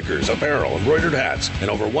posters, stickers, apparel, embroidered hats,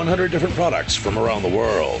 and over 100 different products from around the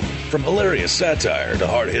world. From hilarious satire to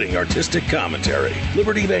hard-hitting artistic commentary,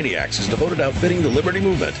 Liberty Maniacs is devoted to outfitting the Liberty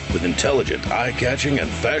movement with intelligent, eye-catching,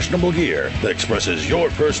 and fashionable gear that expresses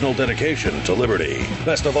your personal dedication to liberty.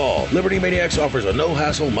 Best of all, Liberty Maniacs offers a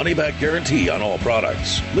no-hassle money-back guarantee on all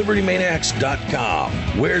products.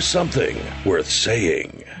 LibertyManiacs.com. Wear something worth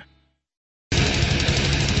saying.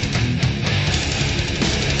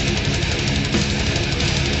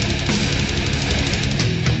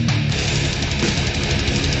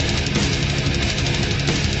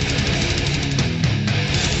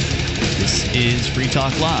 Is Free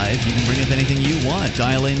Talk Live. You can bring up anything you want.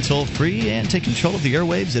 Dial in toll free and take control of the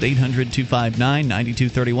airwaves at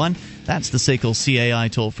 800-259-9231. That's the SACL CAI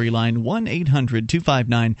toll-free line,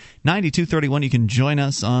 1-800-259-9231. You can join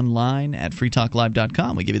us online at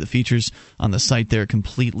freetalklive.com. We give you the features on the site there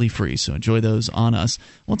completely free, so enjoy those on us.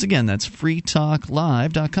 Once again, that's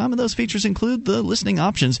freetalklive.com, and those features include the listening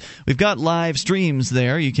options. We've got live streams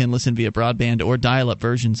there. You can listen via broadband or dial-up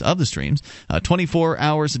versions of the streams. 24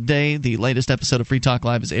 hours a day, the latest episode of Free Talk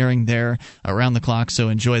Live is airing there around the clock, so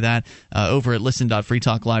enjoy that over at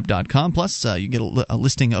listen.freetalklive.com. Plus, you get a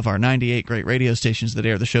listing of our 98 great radio stations that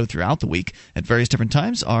air the show throughout the week at various different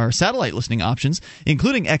times, our satellite listening options,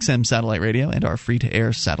 including XM satellite radio and our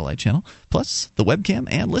free-to-air satellite channel, plus the webcam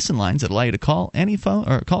and listen lines that allow you to call any phone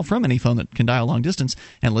or call from any phone that can dial long distance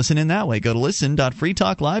and listen in that way. Go to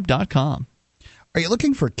listen.freetalklive.com. Are you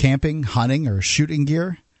looking for camping, hunting, or shooting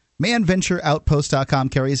gear? ManVentureOutpost.com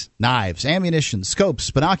carries knives, ammunition,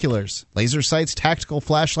 scopes, binoculars, laser sights, tactical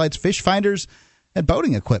flashlights, fish finders, and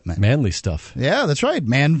boating equipment. Manly stuff. Yeah, that's right.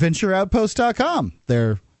 ManVentureOutpost.com.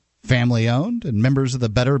 They're family-owned and members of the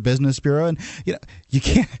Better Business Bureau. And you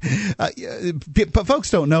can't. But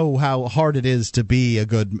folks don't know how hard it is to be a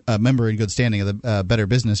good member in good standing of the Better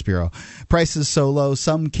Business Bureau. Prices so low,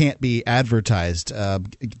 some can't be advertised.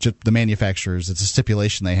 The manufacturers, it's a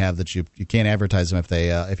stipulation they have that you can't advertise them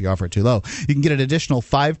if you offer it too low. You can get an additional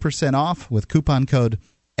 5% off with coupon code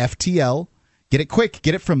FTL. Get it quick.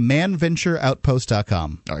 Get it from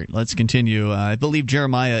manventureoutpost.com. All right, let's continue. I believe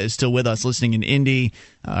Jeremiah is still with us listening in Indy.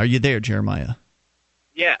 Are you there, Jeremiah?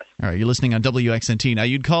 Yes. All right, you're listening on WXNT. Now,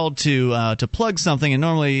 you'd called to plug something, and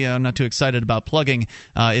normally I'm not too excited about plugging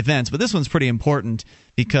events, but this one's pretty important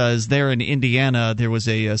because there in Indiana there was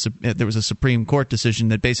a Supreme Court decision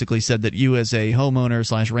that basically said that you as a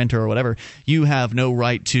homeowner / renter or whatever, you have no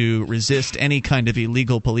right to resist any kind of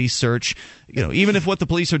illegal police search. Even if what the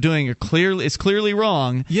police are doing is clearly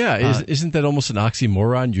wrong. Yeah, isn't that almost an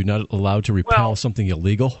oxymoron? You're not allowed to repel something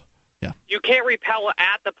illegal? Yeah. You can't repel it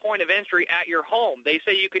at the point of entry at your home. They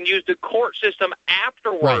say you can use the court system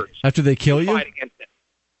afterwards. Right. After they kill you? Fight against it.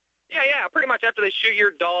 Yeah, pretty much after they shoot your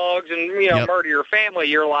dogs and murder your family,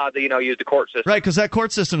 you're allowed to use the court system. Right, because that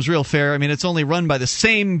court system's real fair. I mean, it's only run by the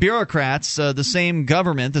same bureaucrats, the same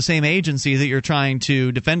government, the same agency that you're trying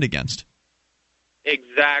to defend against.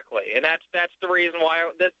 Exactly, and that's the reason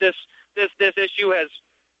why this issue has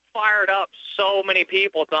fired up so many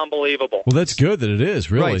people. It's unbelievable. Well, that's good that it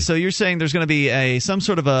is, really. Right, so you're saying there's going to be some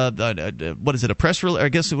sort of a press release? I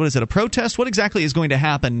guess, what is it, a protest? What exactly is going to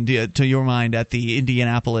happen, to your mind, at the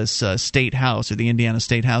Indianapolis State House, or the Indiana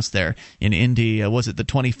State House there in Indy? Was it the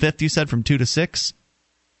 25th, you said, from 2 to 6?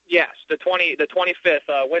 Yes, the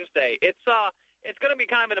 25th, Wednesday. It's going to be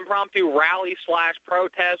kind of an impromptu rally /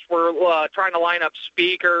 protest. We're trying to line up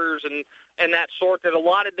speakers and that sort. There's a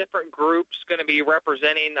lot of different groups going to be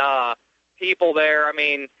representing people there. I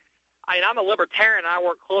mean, I'm a libertarian. I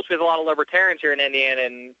work closely with a lot of libertarians here in Indiana,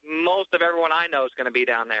 and most of everyone I know is going to be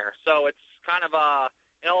down there. So it's kind of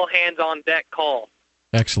an all-hands-on-deck call.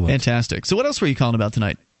 Excellent. Fantastic. So what else were you calling about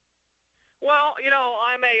tonight? Well,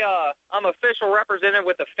 I'm official representative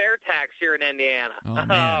with the fair tax here in Indiana. Oh,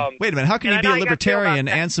 man. Wait a minute. How can you be a libertarian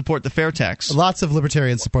and support the fair tax? Lots of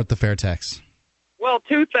libertarians support the fair tax. Well,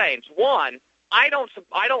 two things. One, I don't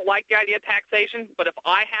like the idea of taxation, but if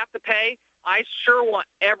I have to pay, I sure want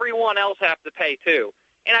everyone else have to pay too.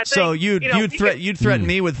 And I think, so you'd threaten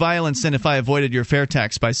me with violence then if I avoided your fair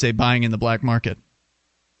tax by, say, buying in the black market.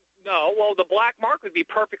 No, well, the black market would be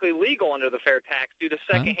perfectly legal under the fair tax due to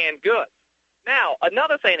secondhand goods. Now,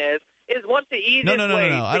 another thing is what's the easiest way?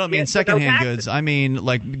 No. I don't mean secondhand goods. I mean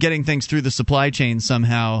like getting things through the supply chain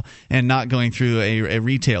somehow and not going through a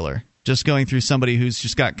retailer. Just going through somebody who's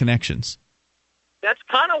just got connections. That's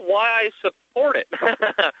kind of why I support it.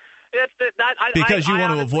 Because you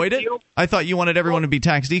want to avoid it? I thought you wanted everyone to be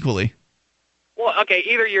taxed equally. Well, okay,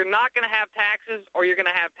 either you're not going to have taxes or you're going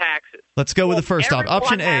to have taxes. Let's go with the first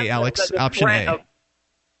option A, Alex. Option A.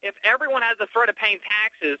 If everyone has the threat of paying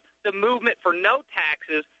taxes, the movement for no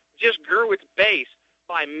taxes just grew its base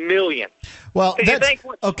by millions. Well, that's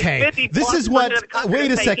okay. This is what. Wait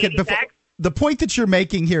a second. The point that you're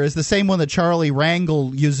making here is the same one that Charlie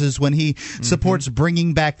Rangel uses when he supports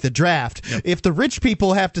bringing back the draft. Yep. If the rich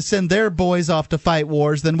people have to send their boys off to fight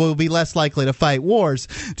wars, then we'll be less likely to fight wars.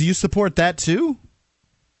 Do you support that too?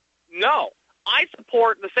 No. I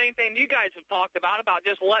support the same thing you guys have talked about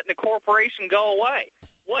just letting the corporation go away.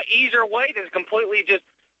 What easier way than completely just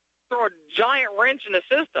throw a giant wrench in the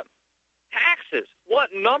system? Taxes.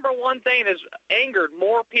 What number one thing has angered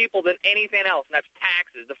more people than anything else, and that's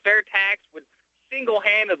taxes. The fair tax would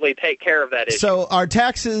single-handedly take care of that issue. So are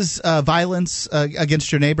taxes violence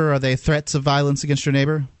against your neighbor? Are they threats of violence against your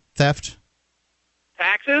neighbor? Theft?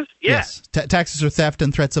 Taxes? Yes. Taxes or theft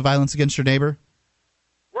and threats of violence against your neighbor?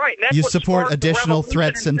 Right. And that's you what support additional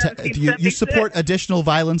threats and you support additional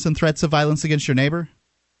violence and threats of violence against your neighbor?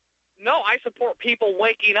 No, I support people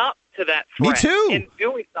waking up to that threat. Me too. And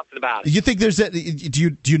doing something about it. You think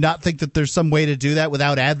do you not think that there's some way to do that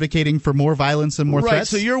without advocating for more violence and more threats?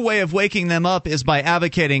 So your way of waking them up is by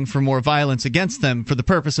advocating for more violence against them for the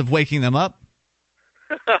purpose of waking them up?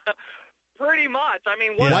 Pretty much. I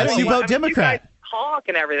mean, why don't you vote Democrat? You guys talk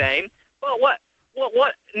and everything, but what?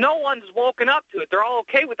 No one's woken up to it. They're all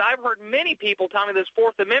okay with it. I've heard many people tell me this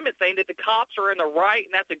Fourth Amendment thing that the cops are in the right,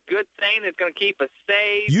 and that's a good thing. It's going to keep us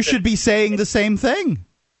safe. You should be saying the same thing.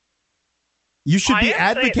 You should be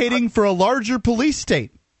advocating for a larger police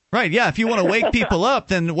state. Right, yeah. If you want to wake people up,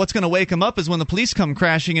 then what's going to wake them up is when the police come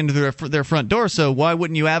crashing into their front door. So why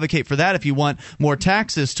wouldn't you advocate for that if you want more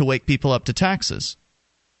taxes to wake people up to taxes?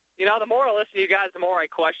 You know, the more I listen to you guys, the more I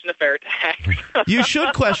question the fair tax. You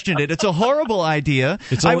should question it. It's a horrible idea.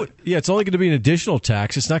 It's only going to be an additional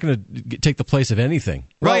tax. It's not going to take the place of anything.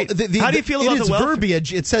 Right. How do you feel about the welfare?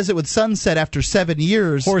 Verbiage. It says it would sunset after 7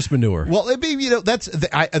 years. Horse manure. Well,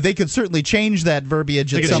 they could certainly change that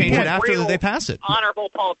verbiage at some point. They could change it after they pass it.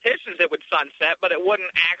 Honorable politicians, it would sunset, but it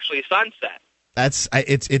wouldn't actually sunset.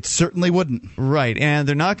 It certainly wouldn't. Right, and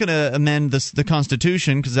they're not going to amend the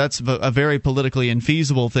Constitution because that's a very politically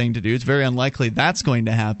infeasible thing to do. It's very unlikely that's going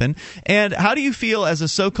to happen. And how do you feel as a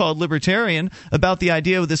so-called libertarian about the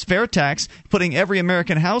idea of this fair tax putting every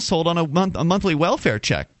American household on a monthly welfare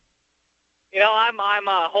check? You know, I'm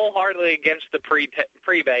wholeheartedly against the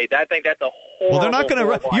prebate. I think that's a horrible. Well, they're not going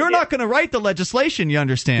to. You're not going to write the legislation. You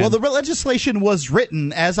understand? Well, the legislation was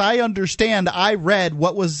written, as I understand. I read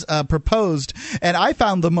what was proposed, and I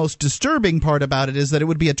found the most disturbing part about it is that it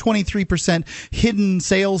would be a 23% hidden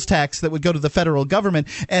sales tax that would go to the federal government,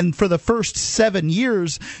 and for the first 7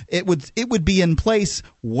 years, it would be in place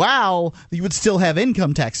while you would still have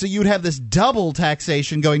income tax. So you would have this double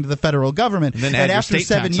taxation going to the federal government, and after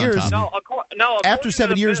 7 years. After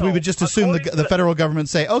 7 years, we would just assume the federal government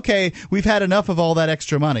say, okay, we've had enough of all that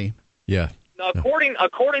extra money. Yeah. Now, according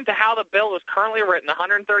to how the bill is currently written,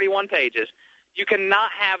 131 pages, you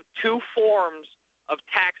cannot have two forms of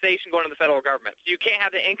taxation going to the federal government. So you can't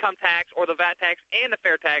have the income tax or the VAT tax and the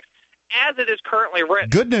fair tax as it is currently written.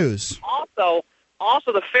 Good news.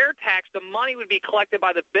 Also, the fair tax, the money would be collected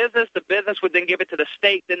by the business. The business would then give it to the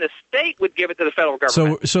state. Then the state would give it to the federal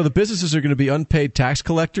government. So the businesses are going to be unpaid tax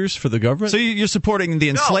collectors for the government? So you're supporting the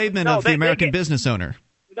enslavement of the American business owner?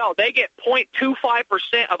 No, they get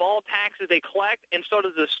 0.25% of all taxes they collect, and so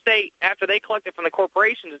does the state. After they collect it from the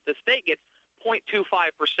corporations, the state gets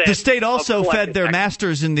 0.25%. The state also fed their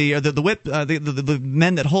masters in the whip, the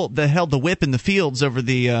men that held the whip in the fields over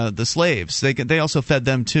the slaves. They also fed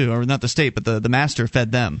them too, or not the state, but the master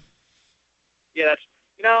fed them. Yeah,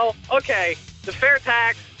 okay. The fair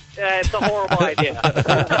tax. It's a horrible idea.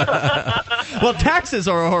 Well, taxes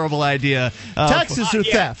are a horrible idea. Taxes are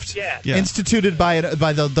theft, instituted by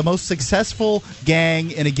the most successful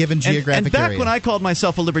gang in a given geographic area. And back when I called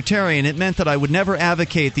myself a libertarian, it meant that I would never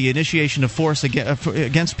advocate the initiation of force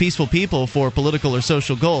against peaceful people for political or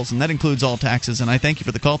social goals, and that includes all taxes. And I thank you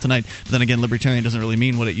for the call tonight. But then again, libertarian doesn't really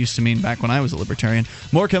mean what it used to mean back when I was a libertarian.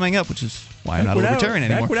 More coming up, which is why I'm not a libertarian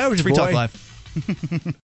anymore. Back when I was Free Talk Live.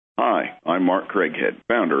 Hi, I'm Mark Craighead,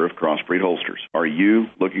 founder of Crossbreed Holsters. Are you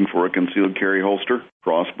looking for a concealed carry holster?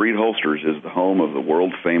 Crossbreed Holsters is the home of the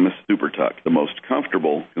world-famous Super Tuck, the most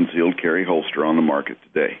comfortable concealed carry holster on the market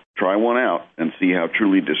today. Try one out and see how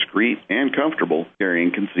truly discreet and comfortable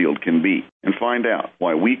carrying concealed can be. And find out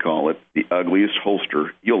why we call it the ugliest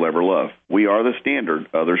holster you'll ever love. We are the standard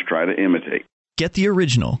others try to imitate. Get the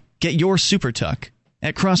original. Get your Super Tuck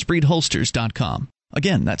at crossbreedholsters.com.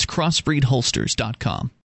 Again, that's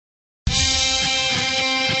crossbreedholsters.com.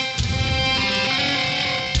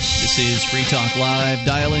 This is Free Talk Live.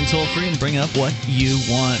 Dial in toll-free and bring up what you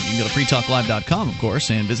want. You can go to freetalklive.com, of course,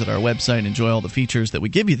 and visit our website and enjoy all the features that we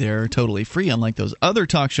give you there totally free, unlike those other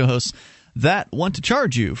talk show hosts that want to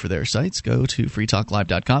charge you for their sites. Go to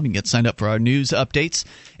freetalklive.com. You can get signed up for our news updates,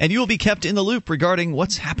 and you will be kept in the loop regarding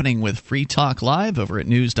what's happening with Free Talk Live over at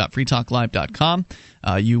news.freetalklive.com.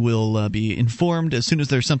 You will be informed as soon as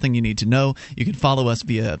there's something you need to know. You can follow us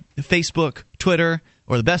via Facebook, Twitter,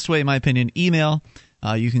 or the best way, in my opinion, email.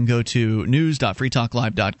 You can go to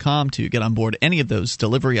news.freetalklive.com to get on board any of those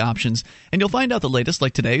delivery options, and you'll find out the latest.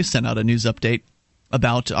 Like today, sent out a news update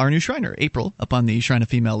about our new Shriner, April, up on the Shrine of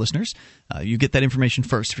Female Listeners. You get that information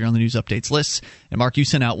first if you're on the news updates list. And Mark, you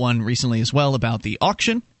sent out one recently as well about the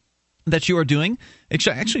auction that you are doing. It's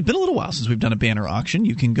actually been a little while since we've done a banner auction.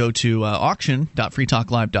 You can go to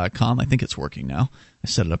auction.freetalklive.com. I think it's working now. I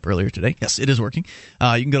set it up earlier today. Yes, it is working.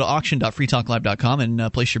 You can go to auction.freetalklive.com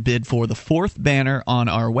and place your bid for the fourth banner on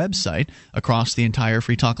our website across the entire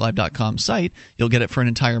freetalklive.com site. You'll get it for an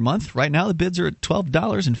entire month. Right now, the bids are at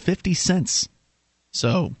 $12.50.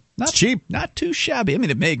 So not cheap, not too shabby. I mean,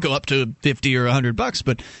 it may go up to $50 or $100,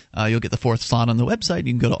 but you'll get the fourth slot on the website.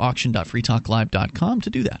 You can go to auction.freetalklive.com to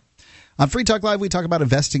do that. On Free Talk Live, we talk about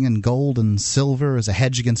investing in gold and silver as a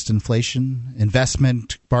hedge against inflation,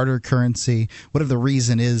 investment, barter currency, whatever the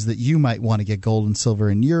reason is that you might want to get gold and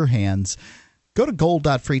silver in your hands. Go to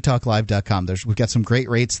gold.freetalklive.com. We've got some great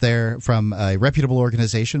rates there from a reputable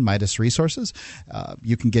organization, Midas Resources.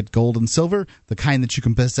 You can get gold and silver, the kind that you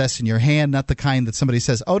can possess in your hand, not the kind that somebody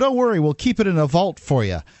says, oh, don't worry, we'll keep it in a vault for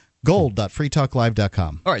you.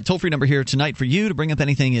 Gold.freetalklive.com. All right, toll-free number here tonight for you to bring up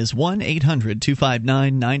anything is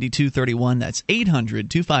 1-800-259-9231. That's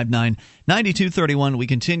 800-259-9231. We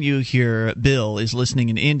continue here. Bill is listening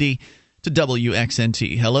in Indy to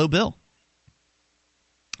WXNT. Hello, Bill.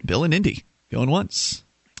 Bill in Indy. Going once.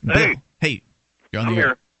 Hey. Bill. Hey. You're on the I'm air.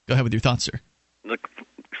 here. Go ahead with your thoughts, sir.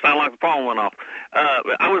 Sound like the phone went off.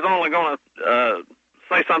 I was only going to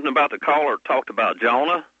say something about the caller talked about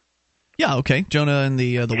Jonah. Yeah, okay. Jonah and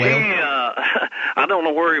the whale. I don't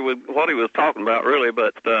know what he was talking about really,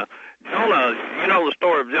 but Jonah, you know the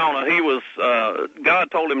story of Jonah. He was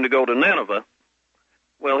God told him to go to Nineveh.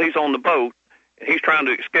 Well, he's on the boat. He's trying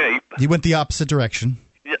to escape. He went the opposite direction.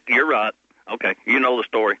 Yeah, you're right. Okay, you know the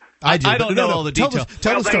story. I don't know all the details.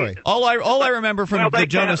 Tell the story. All I remember from the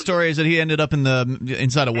Jonah story is that he ended up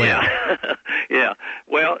inside a whale. Yeah. Yeah.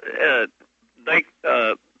 Well, they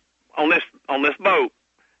on this boat,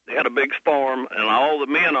 they had a big storm, and all the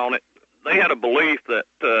men on it, they had a belief that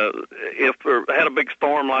if there had a big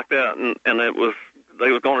storm like that, and they was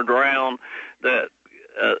going to drown, that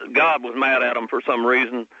God was mad at them for some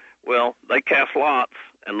reason. Well, they cast lots,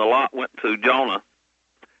 and the lot went to Jonah.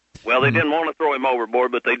 Well, they didn't want to throw him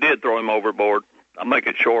overboard, but they did throw him overboard. I'll make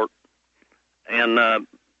it short. And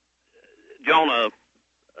Jonah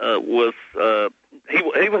was he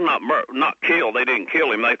was not killed. They didn't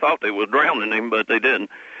kill him. They thought they was drowning him, but they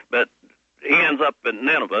didn't. But he ends up in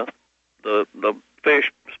Nineveh. The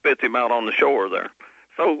fish spits him out on the shore there.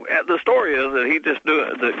 So the story is that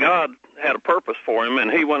that God had a purpose for him,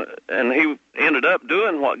 and he ended up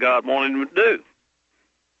doing what God wanted him to do.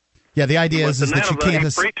 Yeah, the idea is that you can't. He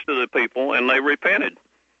preached to the people, and they repented.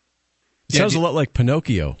 It sounds a lot like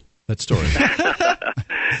Pinocchio. That story.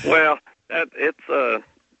 Well, I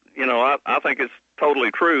think it's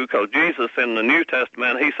totally true because Jesus in the New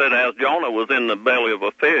Testament, he said, as Jonah was in the belly of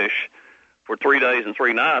a fish for 3 days and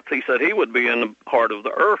 3 nights, he said he would be in the heart of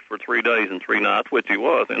the earth for 3 days and 3 nights, which he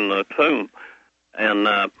was in the tomb. And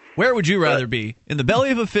where would you rather be, in the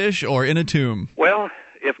belly of a fish or in a tomb? Well,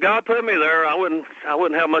 if God put me there, I wouldn't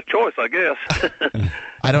have much choice, I guess.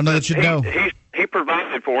 I don't know that you'd know. He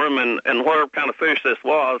provided for him, and whatever kind of fish this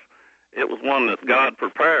was, it was one that God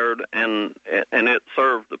prepared, and it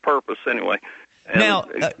served the purpose anyway. And now,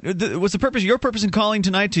 was your purpose in calling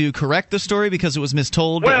tonight to correct the story because it was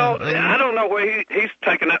mistold? Well, I don't know. He's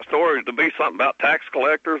taking that story to be something about tax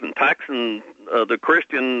collectors and taxing the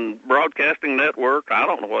Christian Broadcasting Network. I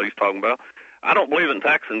don't know what he's talking about. I don't believe in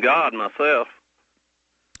taxing God myself.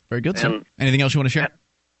 Very good, sir. Anything else you want to share?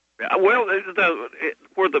 Well,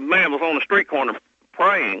 where the man was on the street corner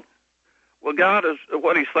praying, well, God is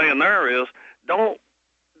what he's saying there is don't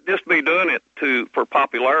just be doing it for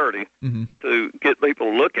popularity, to get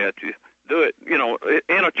people to look at you. Do it,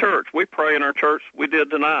 in a church. We pray in our church. We did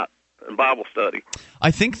tonight in Bible study. I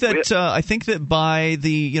think that by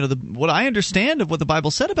what I understand of what the Bible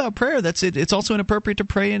said about prayer, it's also inappropriate to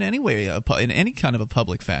pray in any way, in any kind of a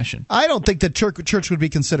public fashion. I don't think that church would be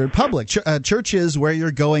considered public. Church is where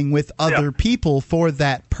you're going with other people for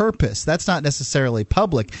that purpose. That's not necessarily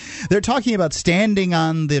public. They're talking about standing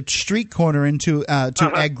on the street corner to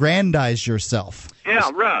aggrandize yourself.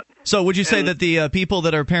 Yeah, right. So would you say that the people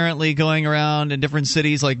that are apparently going around in different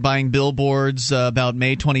cities, like buying billboards about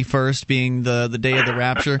May 21st being the day of the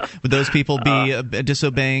rapture, would those people be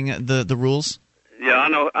disobeying the rules? Yeah, I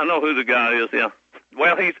know who the guy is, yeah.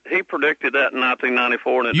 Well, he predicted that in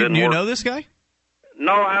 1994, and it didn't work. You know this guy?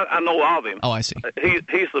 No, I know of him. Oh, I see.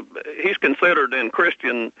 He's considered in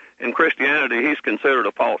Christianity, he's considered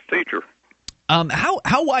a false teacher.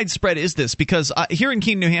 How widespread is this? Because here in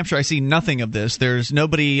Keene, New Hampshire, I see nothing of this. There's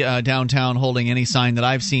nobody downtown holding any sign that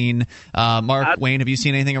I've seen. Mark, Wayne, have you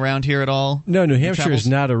seen anything around here at all? No, New Hampshire is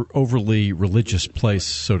not an overly religious place,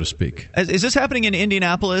 so to speak. Is this happening in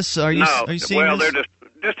Indianapolis? Are you seeing well, this? there's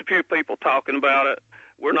just a few people talking about it.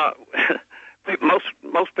 We're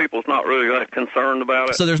most people's not really that concerned about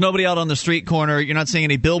it. So there's nobody out on the street corner. You're not seeing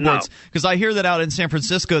any billboards, because I hear that out in San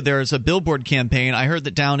Francisco there's a billboard campaign. I heard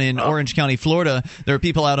that down in Orange County, Florida, there are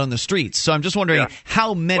people out on the streets. So I'm just wondering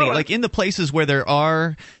how many, like in the places where there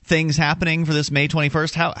are things happening for this May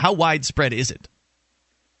 21st, how widespread is it?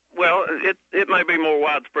 Well, it may be more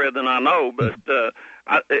widespread than I know, but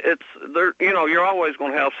it's there. You know, you're always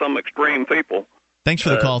going to have some extreme people. Thanks for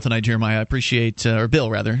the call tonight, Jeremiah. I appreciate, or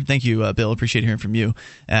Bill, rather. Thank you, Bill. Appreciate hearing from you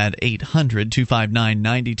at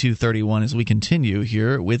 800-259-9231 as we continue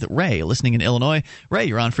here with Ray, listening in Illinois. Ray,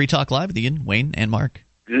 you're on Free Talk Live with Ian, Wayne, and Mark.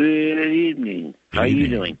 Good evening. How are you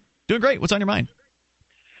doing? Doing great. What's on your mind?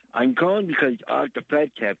 I'm calling because the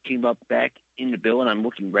feds have came up back in the bill, and I'm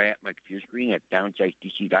looking right at my computer screen at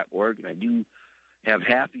downsizedc.org, and I do have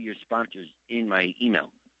half of your sponsors in my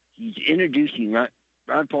email. He's introducing...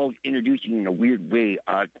 Ron Paul's introducing in a weird way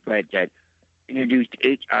the Fed that introduced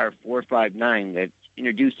H.R. 459 that's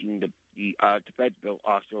introducing the Fed bill.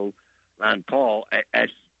 Also, Ron Paul as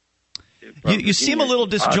you seem a little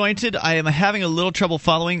disjointed. I am having a little trouble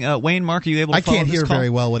following. Wayne, Mark, are you able to follow I can't hear call? very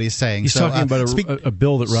well what he's saying. He's talking about a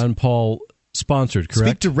bill that Ron Paul sponsored, correct?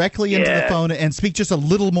 Speak directly into the phone and speak just a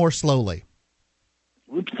little more slowly.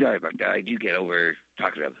 Oops, sorry about that. I do get over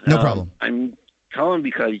talking about it. No problem. I'm calling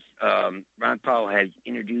because Ron Paul has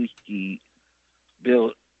introduced the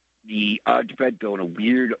bill, the Fed bill, in a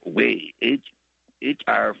weird way.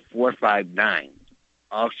 H.R. 459.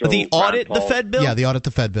 Also, the audit the Fed bill? Yeah, the audit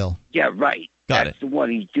the Fed bill. Yeah, right. That's the one.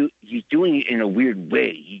 He's doing it in a weird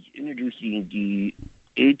way. He's introducing the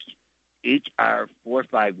H.R.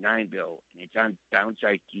 459 bill, and it's on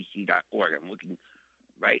downsizedc.org. I'm looking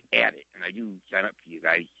right at it, and I do sign up for you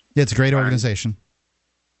guys. Yeah, it's a great organization.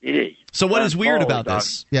 It is. So what is weird about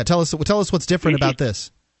this? Yeah, tell us what's different about this.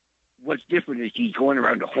 What's different is he's going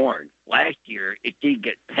around the horn. Last year, it did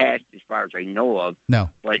get passed, as far as I know of. No,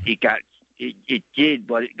 but it did,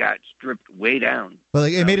 but it got stripped way down. Well,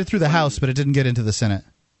 it made it through the House, but it didn't get into the Senate.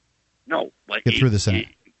 No, but get through the Senate.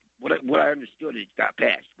 What I understood, it got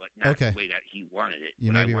passed, but not the way that he wanted it.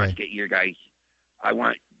 You may be right. I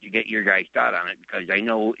want to get your guys' thought on it, because I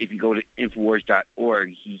know if you go to Infowars.org,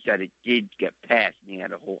 he said it did get passed, and he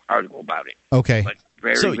had a whole article about it. Okay. But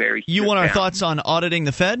very, so very you want our thoughts on auditing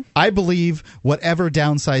the Fed? I believe whatever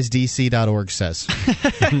downsizedc.org says.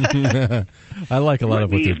 I like a lot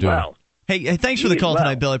of what they're doing. Well. Hey, thanks for the call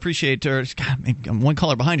tonight, Bill. I appreciate it. God, I'm one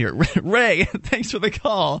caller behind here. Ray, thanks for the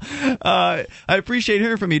call. I appreciate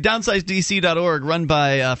hearing from you. DownsizeDC.org, run by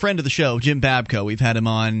a friend of the show, Jim Babko. We've had him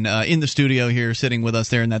on in the studio here, sitting with us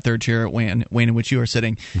there in that third chair, Wayne, in which you are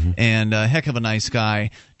sitting. Mm-hmm. And a heck of a nice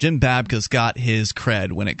guy. Jim Babko's got his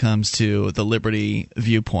cred when it comes to the liberty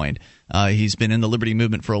viewpoint. He's been in the liberty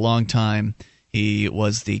movement for a long time. He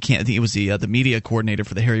was the media coordinator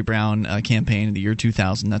for the Harry Brown campaign in the year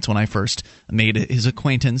 2000. That's when I first made his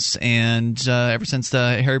acquaintance, and ever since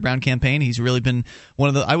the Harry Brown campaign, he's really been one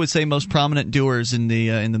of the, I would say, most prominent doers in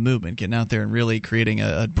the movement, getting out there and really creating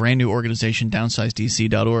a brand new organization,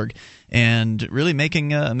 downsizedc.org, and really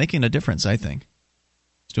making a difference. I think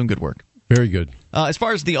he's doing good work. Very good. As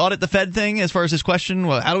far as the audit the Fed thing, as far as his question,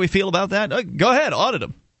 well, how do we feel about that? Go ahead, audit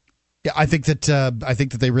them. Yeah, I think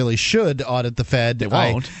that they really should audit the Fed. They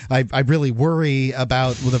won't. I really worry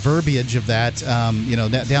about the verbiage of that.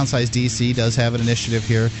 Downsize DC does have an initiative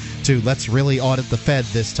here to let's really audit the Fed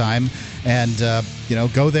this time, and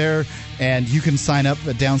go there and you can sign up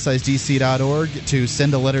at downsizedc.org to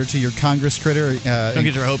send a letter to your Congress critter. Don't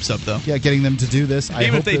get your hopes up, though. Yeah, getting them to do this.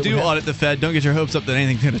 Even if they do audit the Fed, don't get your hopes up that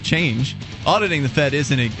anything's going to change. Auditing the Fed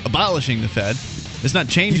isn't abolishing the Fed. It's not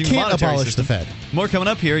changing the monetary abolish system. the Fed. More coming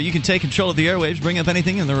up here. You can take control of the airwaves, bring up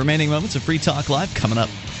anything in the remaining moments of Free Talk Live coming up.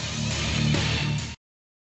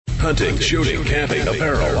 Hunting, shooting, camping,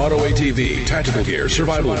 apparel, auto ATV, tactical gear,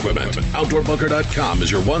 survival equipment. OutdoorBunker.com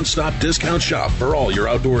is your one-stop discount shop for all your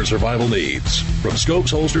outdoor survival needs. From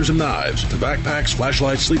scopes, holsters, and knives to backpacks,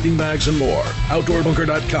 flashlights, sleeping bags, and more.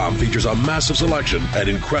 OutdoorBunker.com features a massive selection at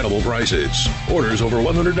incredible prices. Orders over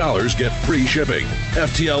 $100 get free shipping.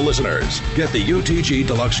 FTL listeners, get the UTG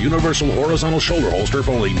Deluxe Universal Horizontal Shoulder Holster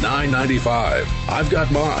for only $9.95. I've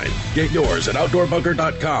got mine. Get yours at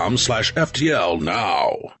OutdoorBunker.com/FTL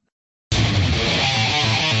now.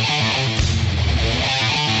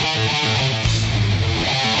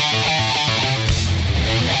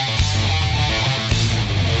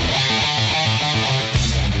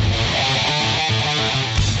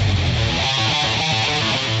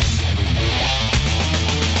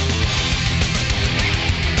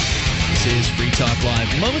 This is Free Talk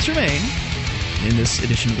Live. Moments remain. in this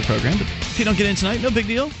edition of the program. But if you don't get in tonight, no big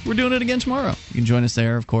deal. We're doing it again tomorrow. You can join us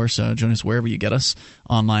there, of course. Join us wherever you get us.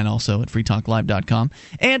 Online also at freetalklive.com.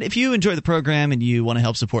 And if you enjoy the program and you want to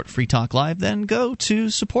help support Free Talk Live, then go to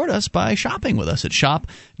support us by shopping with us at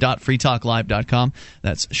shop.freetalklive.com.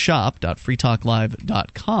 That's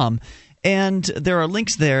shop.freetalklive.com. And there are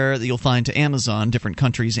links there that you'll find to Amazon, different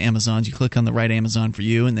countries' Amazons. You click on the right Amazon for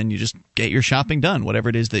you, and then you just get your shopping done. Whatever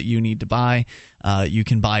it is that you need to buy, you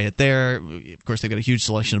can buy it there. Of course, they've got a huge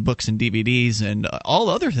selection of books and DVDs and all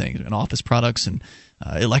other things, and office products and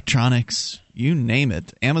electronics, you name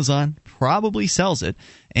it. Amazon probably sells it,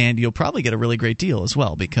 and you'll probably get a really great deal as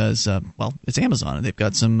well because, it's Amazon, and they've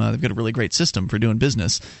got a really great system for doing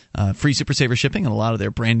business. Free Super Saver shipping on a lot of their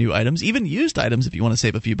brand new items, even used items. If you want to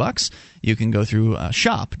save a few bucks, you can go through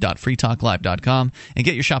shop.freetalklive.com and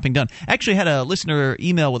get your shopping done. Actually, had a listener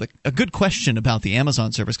email with a good question about the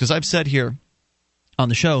Amazon service, because I've said here on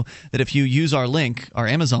the show that if you use our link, our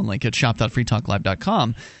Amazon link at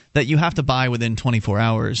shop.freetalklive.com, that you have to buy within 24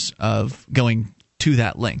 hours of going to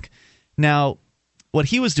that link. Now, what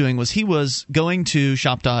he was doing was he was going to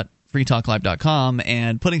shop.freetalklive.com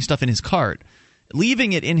and putting stuff in his cart,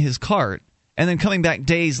 leaving it in his cart, and then coming back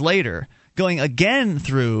days later, going again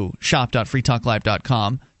through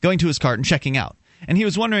shop.freetalklive.com, going to his cart and checking out. And he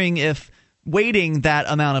was wondering if waiting that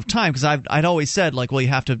amount of time, because I'd always said, you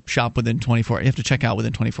have to shop within 24, you have to check out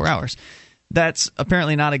within 24 hours. That's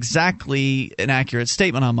apparently not exactly an accurate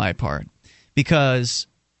statement on my part, because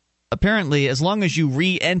apparently as long as you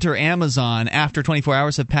re-enter Amazon after 24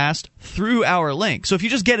 hours have passed through our link, so if you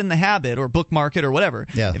just get in the habit, or bookmark it or whatever,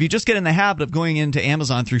 if you just get in the habit of going into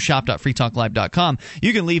Amazon through shop.freetalklive.com,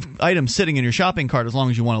 you can leave items sitting in your shopping cart as long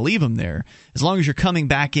as you want to leave them there. As long as you're coming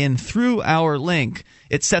back in through our link,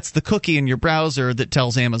 it sets the cookie in your browser that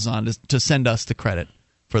tells Amazon to send us the credit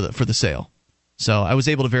for the sale. So I was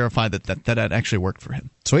able to verify that actually worked for him.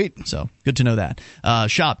 Sweet. So good to know that.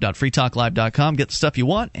 Shop.freetalklive.com. Get the stuff you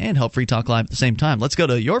want and help Free Talk Live at the same time. Let's go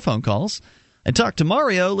to your phone calls and talk to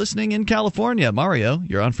Mario listening in California. Mario,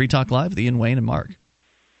 you're on Free Talk Live with Ian, Wayne, and Mark.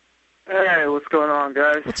 Hey, what's going on,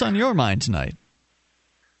 guys? What's on your mind tonight?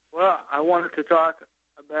 Well, I wanted to talk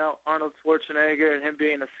about Arnold Schwarzenegger and him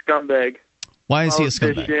being a scumbag. Why is he a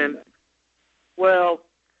scumbag? Well,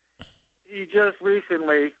 he just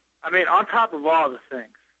recently... on top of all the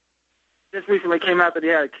things, just recently came out that he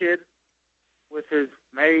had a kid with his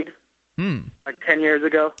maid, 10 years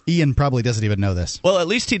ago. Ian probably doesn't even know this. Well, at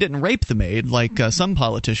least he didn't rape the maid like some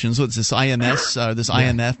politicians. What's this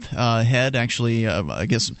IMF head actually, I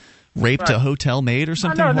guess, raped a hotel maid or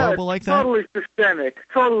something horrible like that? Totally systemic.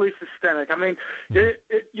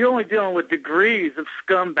 You're only dealing with degrees of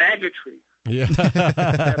scumbaggery. Yeah. At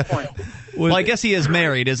that point. Well, I guess he is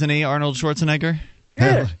married, isn't he, Arnold Schwarzenegger?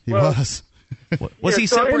 Yeah, he was. Was he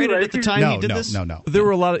separated at the time he did this? No. There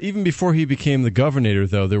were a lot of, even before he became the governor,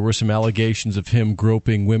 though, there were some allegations of him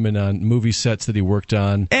groping women on movie sets that he worked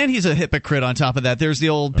on. And he's a hypocrite on top of that. There's the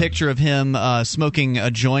old picture of him smoking a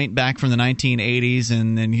joint back from the 1980s,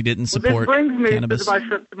 and then he didn't support cannabis. This brings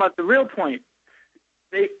me to the real point.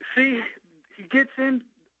 He gets in,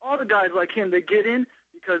 all the guys like him, they get in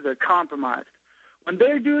because they're compromised. When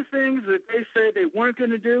they do things that they say they weren't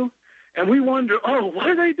going to do, and we wonder, why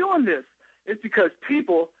are they doing this? It's because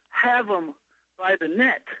people have them by the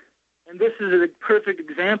neck. And this is a perfect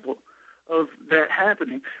example of that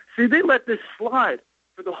happening. See, they let this slide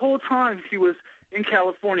for the whole time he was in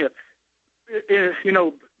California,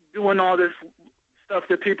 doing all this stuff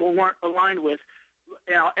that people weren't aligned with.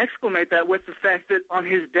 And I'll exclamate that with the fact that on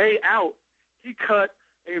his day out, he cut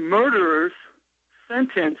a murderer's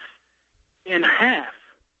sentence in half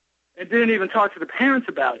and didn't even talk to the parents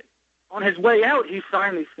about it. On his way out, he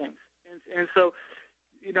signed these things. And so,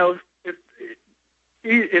 if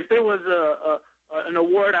there was an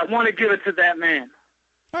award, I want to give it to that man.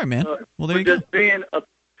 All right, man. Well, there you go. Just being a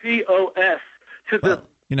POS to the...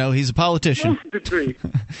 he's a politician. Degree.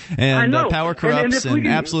 And power corrupts, and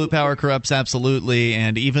absolute power corrupts absolutely,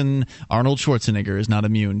 and even Arnold Schwarzenegger is not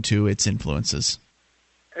immune to its influences.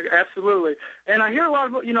 Absolutely. And I hear a lot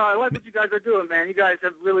of, I like what you guys are doing, man. You guys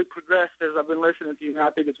have really progressed as I've been listening to you, and I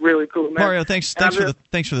think it's really cool, man. Mario, thanks for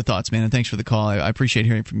the thoughts, man, and thanks for the call. I appreciate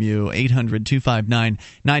hearing from you.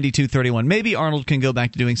 800-259-9231. Maybe Arnold can go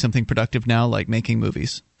back to doing something productive now, like making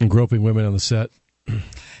movies. And groping women on the set.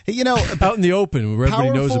 Out in the open where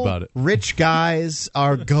everybody knows about it. Rich guys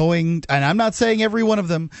are going, and I'm not saying every one of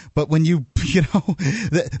them, but when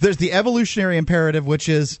there's the evolutionary imperative, which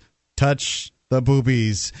is touch the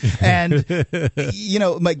boobies. And,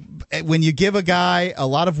 when you give a guy a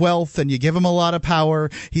lot of wealth and you give him a lot of power,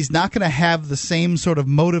 he's not going to have the same sort of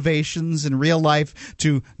motivations in real life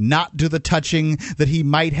to not do the touching that he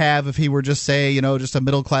might have if he were just, say, just a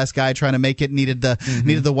middle class guy trying to make it, needed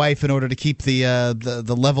the wife in order to keep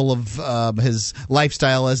the level of his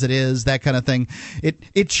lifestyle as it is, that kind of thing.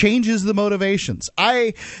 It changes the motivations.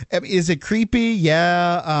 Is it creepy?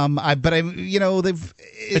 Yeah.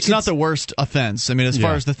 It's not the worst offense. I mean, as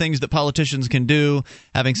far as the things that politicians can do,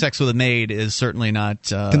 having sex with a maid is certainly not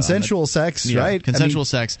consensual sex, right? Consensual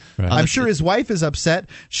sex. Right. I'm sure his wife is upset.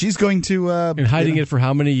 She's going to and hiding it for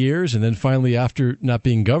how many years, and then finally, after not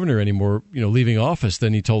being governor anymore, leaving office,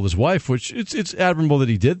 then he told his wife, which it's admirable that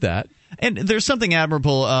he did that. And there's something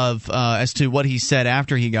admirable as to what he said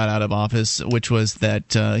after he got out of office, which was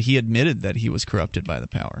that he admitted that he was corrupted by the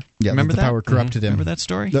power. Yeah, remember the power corrupted him. Remember that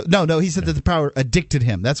story? No, he said that the power addicted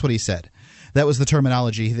him. That's what he said. That was the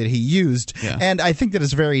terminology that he used. Yeah. And I think that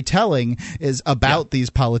is very telling is about these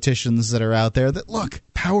politicians that are out there that, look,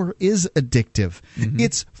 power is addictive. Mm-hmm.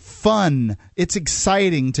 It's fun. It's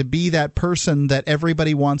exciting to be that person that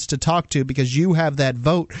everybody wants to talk to because you have that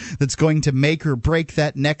vote that's going to make or break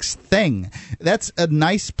that next thing. That's a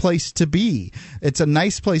nice place to be. It's a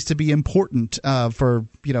nice place to be important for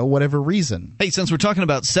whatever reason. Hey, since we're talking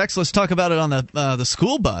about sex, let's talk about it on the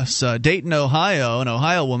school bus. Dayton, Ohio, an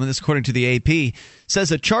Ohio woman, this according to the AP,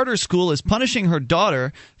 says a charter school is punishing her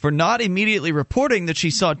daughter for not immediately reporting that she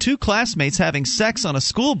saw two classmates having sex on a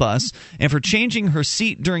school bus and for changing her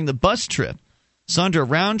seat during the bus trip. Sandra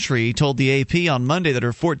Roundtree told the AP on Monday that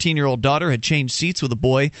her 14-year-old daughter had changed seats with a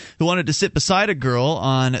boy who wanted to sit beside a girl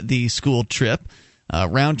on the school trip.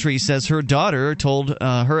 Roundtree says her daughter told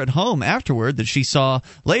her at home afterward that she saw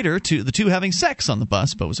later the two having sex on the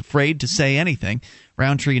bus, but was afraid to say anything.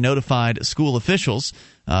 Roundtree notified school officials,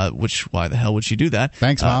 which why the hell would she do that?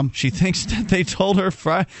 Thanks, Mom. She thinks that they told her.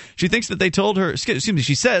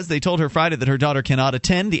 She says they told her Friday that her daughter cannot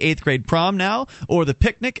attend the 8th grade prom now or the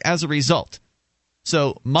picnic as a result.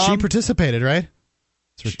 So, Mom, she participated, right?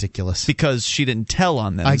 It's ridiculous. Because she didn't tell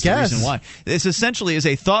on them. I guess. The reason why. This essentially is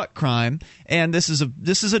a thought crime, and this is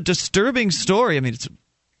a disturbing story. I mean, it's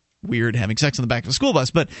weird having sex on the back of a school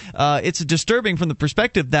bus, but it's disturbing from the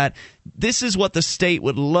perspective that this is what the state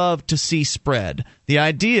would love to see spread. The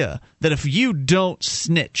idea that if you don't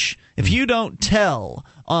snitch, if you don't tell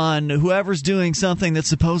on whoever's doing something that's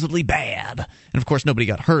supposedly bad, and of course nobody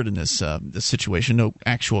got hurt in this situation, no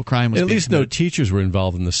actual crime was at least committed. No teachers were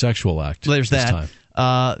involved in the sexual act. There's this that.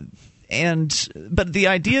 Time. But the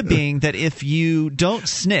idea being that if you don't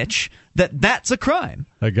snitch, that's a crime.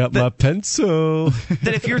 I got my pencil.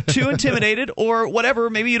 That if you're too intimidated or whatever,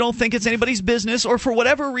 maybe you don't think it's anybody's business, or for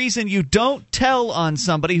whatever reason you don't tell on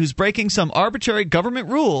somebody who's breaking some arbitrary government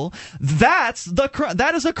rule, that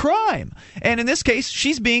is a crime. And in this case,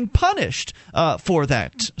 she's being punished for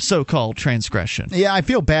that so-called transgression. Yeah, I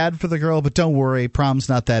feel bad for the girl, but don't worry, prom's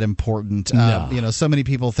not that important. No. So many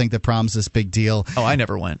people think that prom's this big deal. Oh, I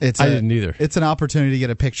never went. I didn't either. It's an opportunity to get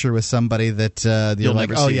a picture with somebody that you're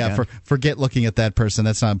like, oh yeah, forget looking at that person.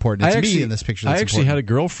 That's not important. It's me in this picture that's I actually had a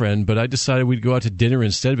girlfriend, but I decided we'd go out to dinner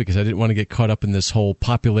instead because I didn't want to get caught up in this whole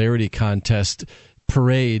popularity contest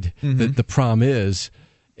parade that the prom is.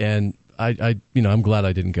 And I'm glad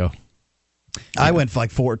I didn't go. I went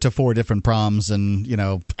like four different proms, and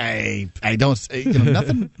I don't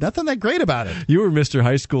nothing that great about it. You were Mr.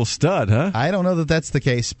 High School stud, huh? I don't know that that's the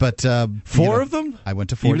case, but four of them. I went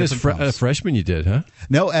to four different proms. As a freshman, you did, huh?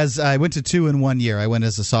 No, as I went to 2 in 1 year. I went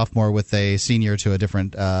as a sophomore with a senior to a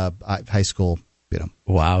different high school.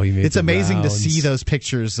 Wow, it's amazing to see those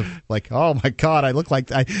pictures of like, oh my God, I look like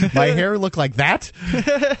my hair looked like that.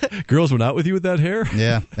 Girls went out with you with that hair.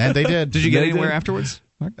 Yeah, and they did. Did you get anywhere afterwards?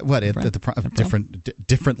 What at the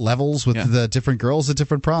different levels with the different girls at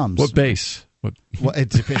different proms? What base? It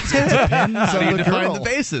depends on the girl. The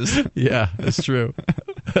bases. Yeah, that's true.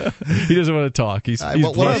 He doesn't want to talk. He's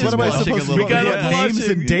what am I supposed to do? Names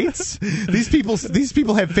and dates? These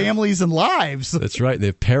people have families and lives. That's right. They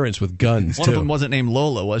have parents with guns. One of them wasn't named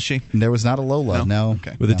Lola, was she? There was not a Lola. No.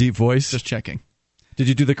 Okay. With a deep voice. Just checking. Did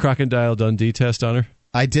you do the Crocodile Dundee test on her?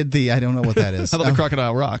 I did I don't know what that is. How about the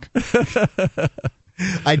Crocodile Rock?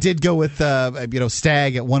 I did go with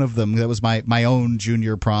Stag at one of them. That was my own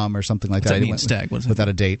junior prom or something like that. I mean Stag? What is it? Without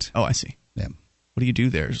a date. Oh, I see. Yeah. What do you do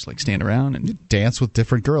there? Just like stand around and you dance with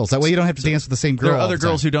different girls. That way you don't have to dance with the same girl. There are other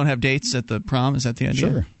girls who don't have dates at the prom. Is that the idea?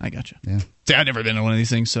 Sure. I gotcha. Yeah. I've never been to one of these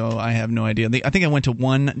things, so I have no idea. I think I went to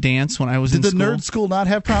one dance when I was in school. Did the nerd school not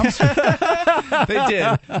have proms?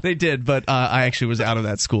 They did, but I actually was out of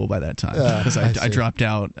that school by that time because I dropped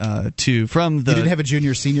out from the... You didn't have a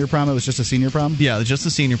junior-senior prom? It was just a senior prom? Yeah, just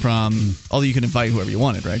a senior prom, although you could invite whoever you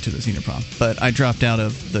wanted, right, to the senior prom. But I dropped out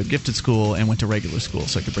of the gifted school and went to regular school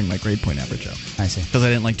so I could bring my grade point average up. I see. Because I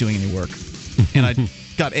didn't like doing any work. And I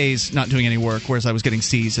got A's not doing any work, whereas I was getting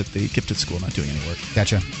C's at the gifted school not doing any work.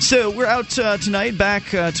 Gotcha. So we're out tonight, back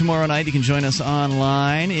tomorrow night. You can join us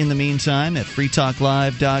online in the meantime at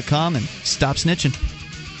freetalklive.com and stop snitching.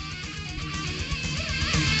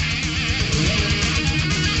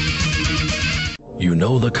 You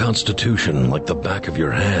know the Constitution like the back of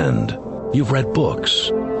your hand. You've read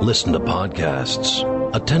books, listened to podcasts,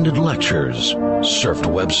 attended lectures, surfed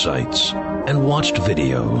websites, and watched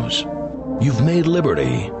videos. You've made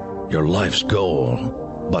liberty your life's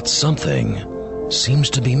goal, but something seems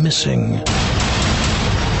to be missing.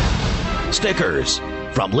 Stickers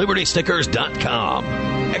from LibertyStickers.com.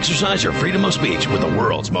 Exercise your freedom of speech with the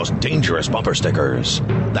world's most dangerous bumper stickers.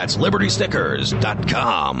 That's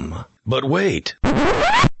LibertyStickers.com. But wait.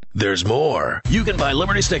 There's more. You can buy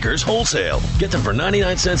Liberty stickers wholesale. Get them for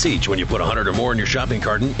 99 cents each when you put 100 or more in your shopping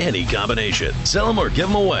cart in any combination. Sell them or give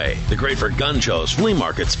them away. They're great for gun shows, flea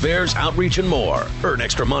markets, fairs, outreach, and more. Earn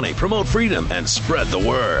extra money, promote freedom, and spread the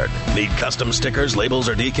word. Need custom stickers, labels,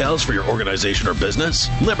 or decals for your organization or business?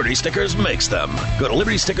 Liberty Stickers makes them. Go to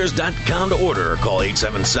LibertyStickers.com to order or call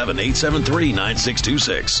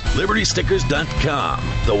 877-873-9626. LibertyStickers.com.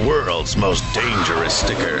 The world's most dangerous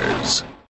stickers.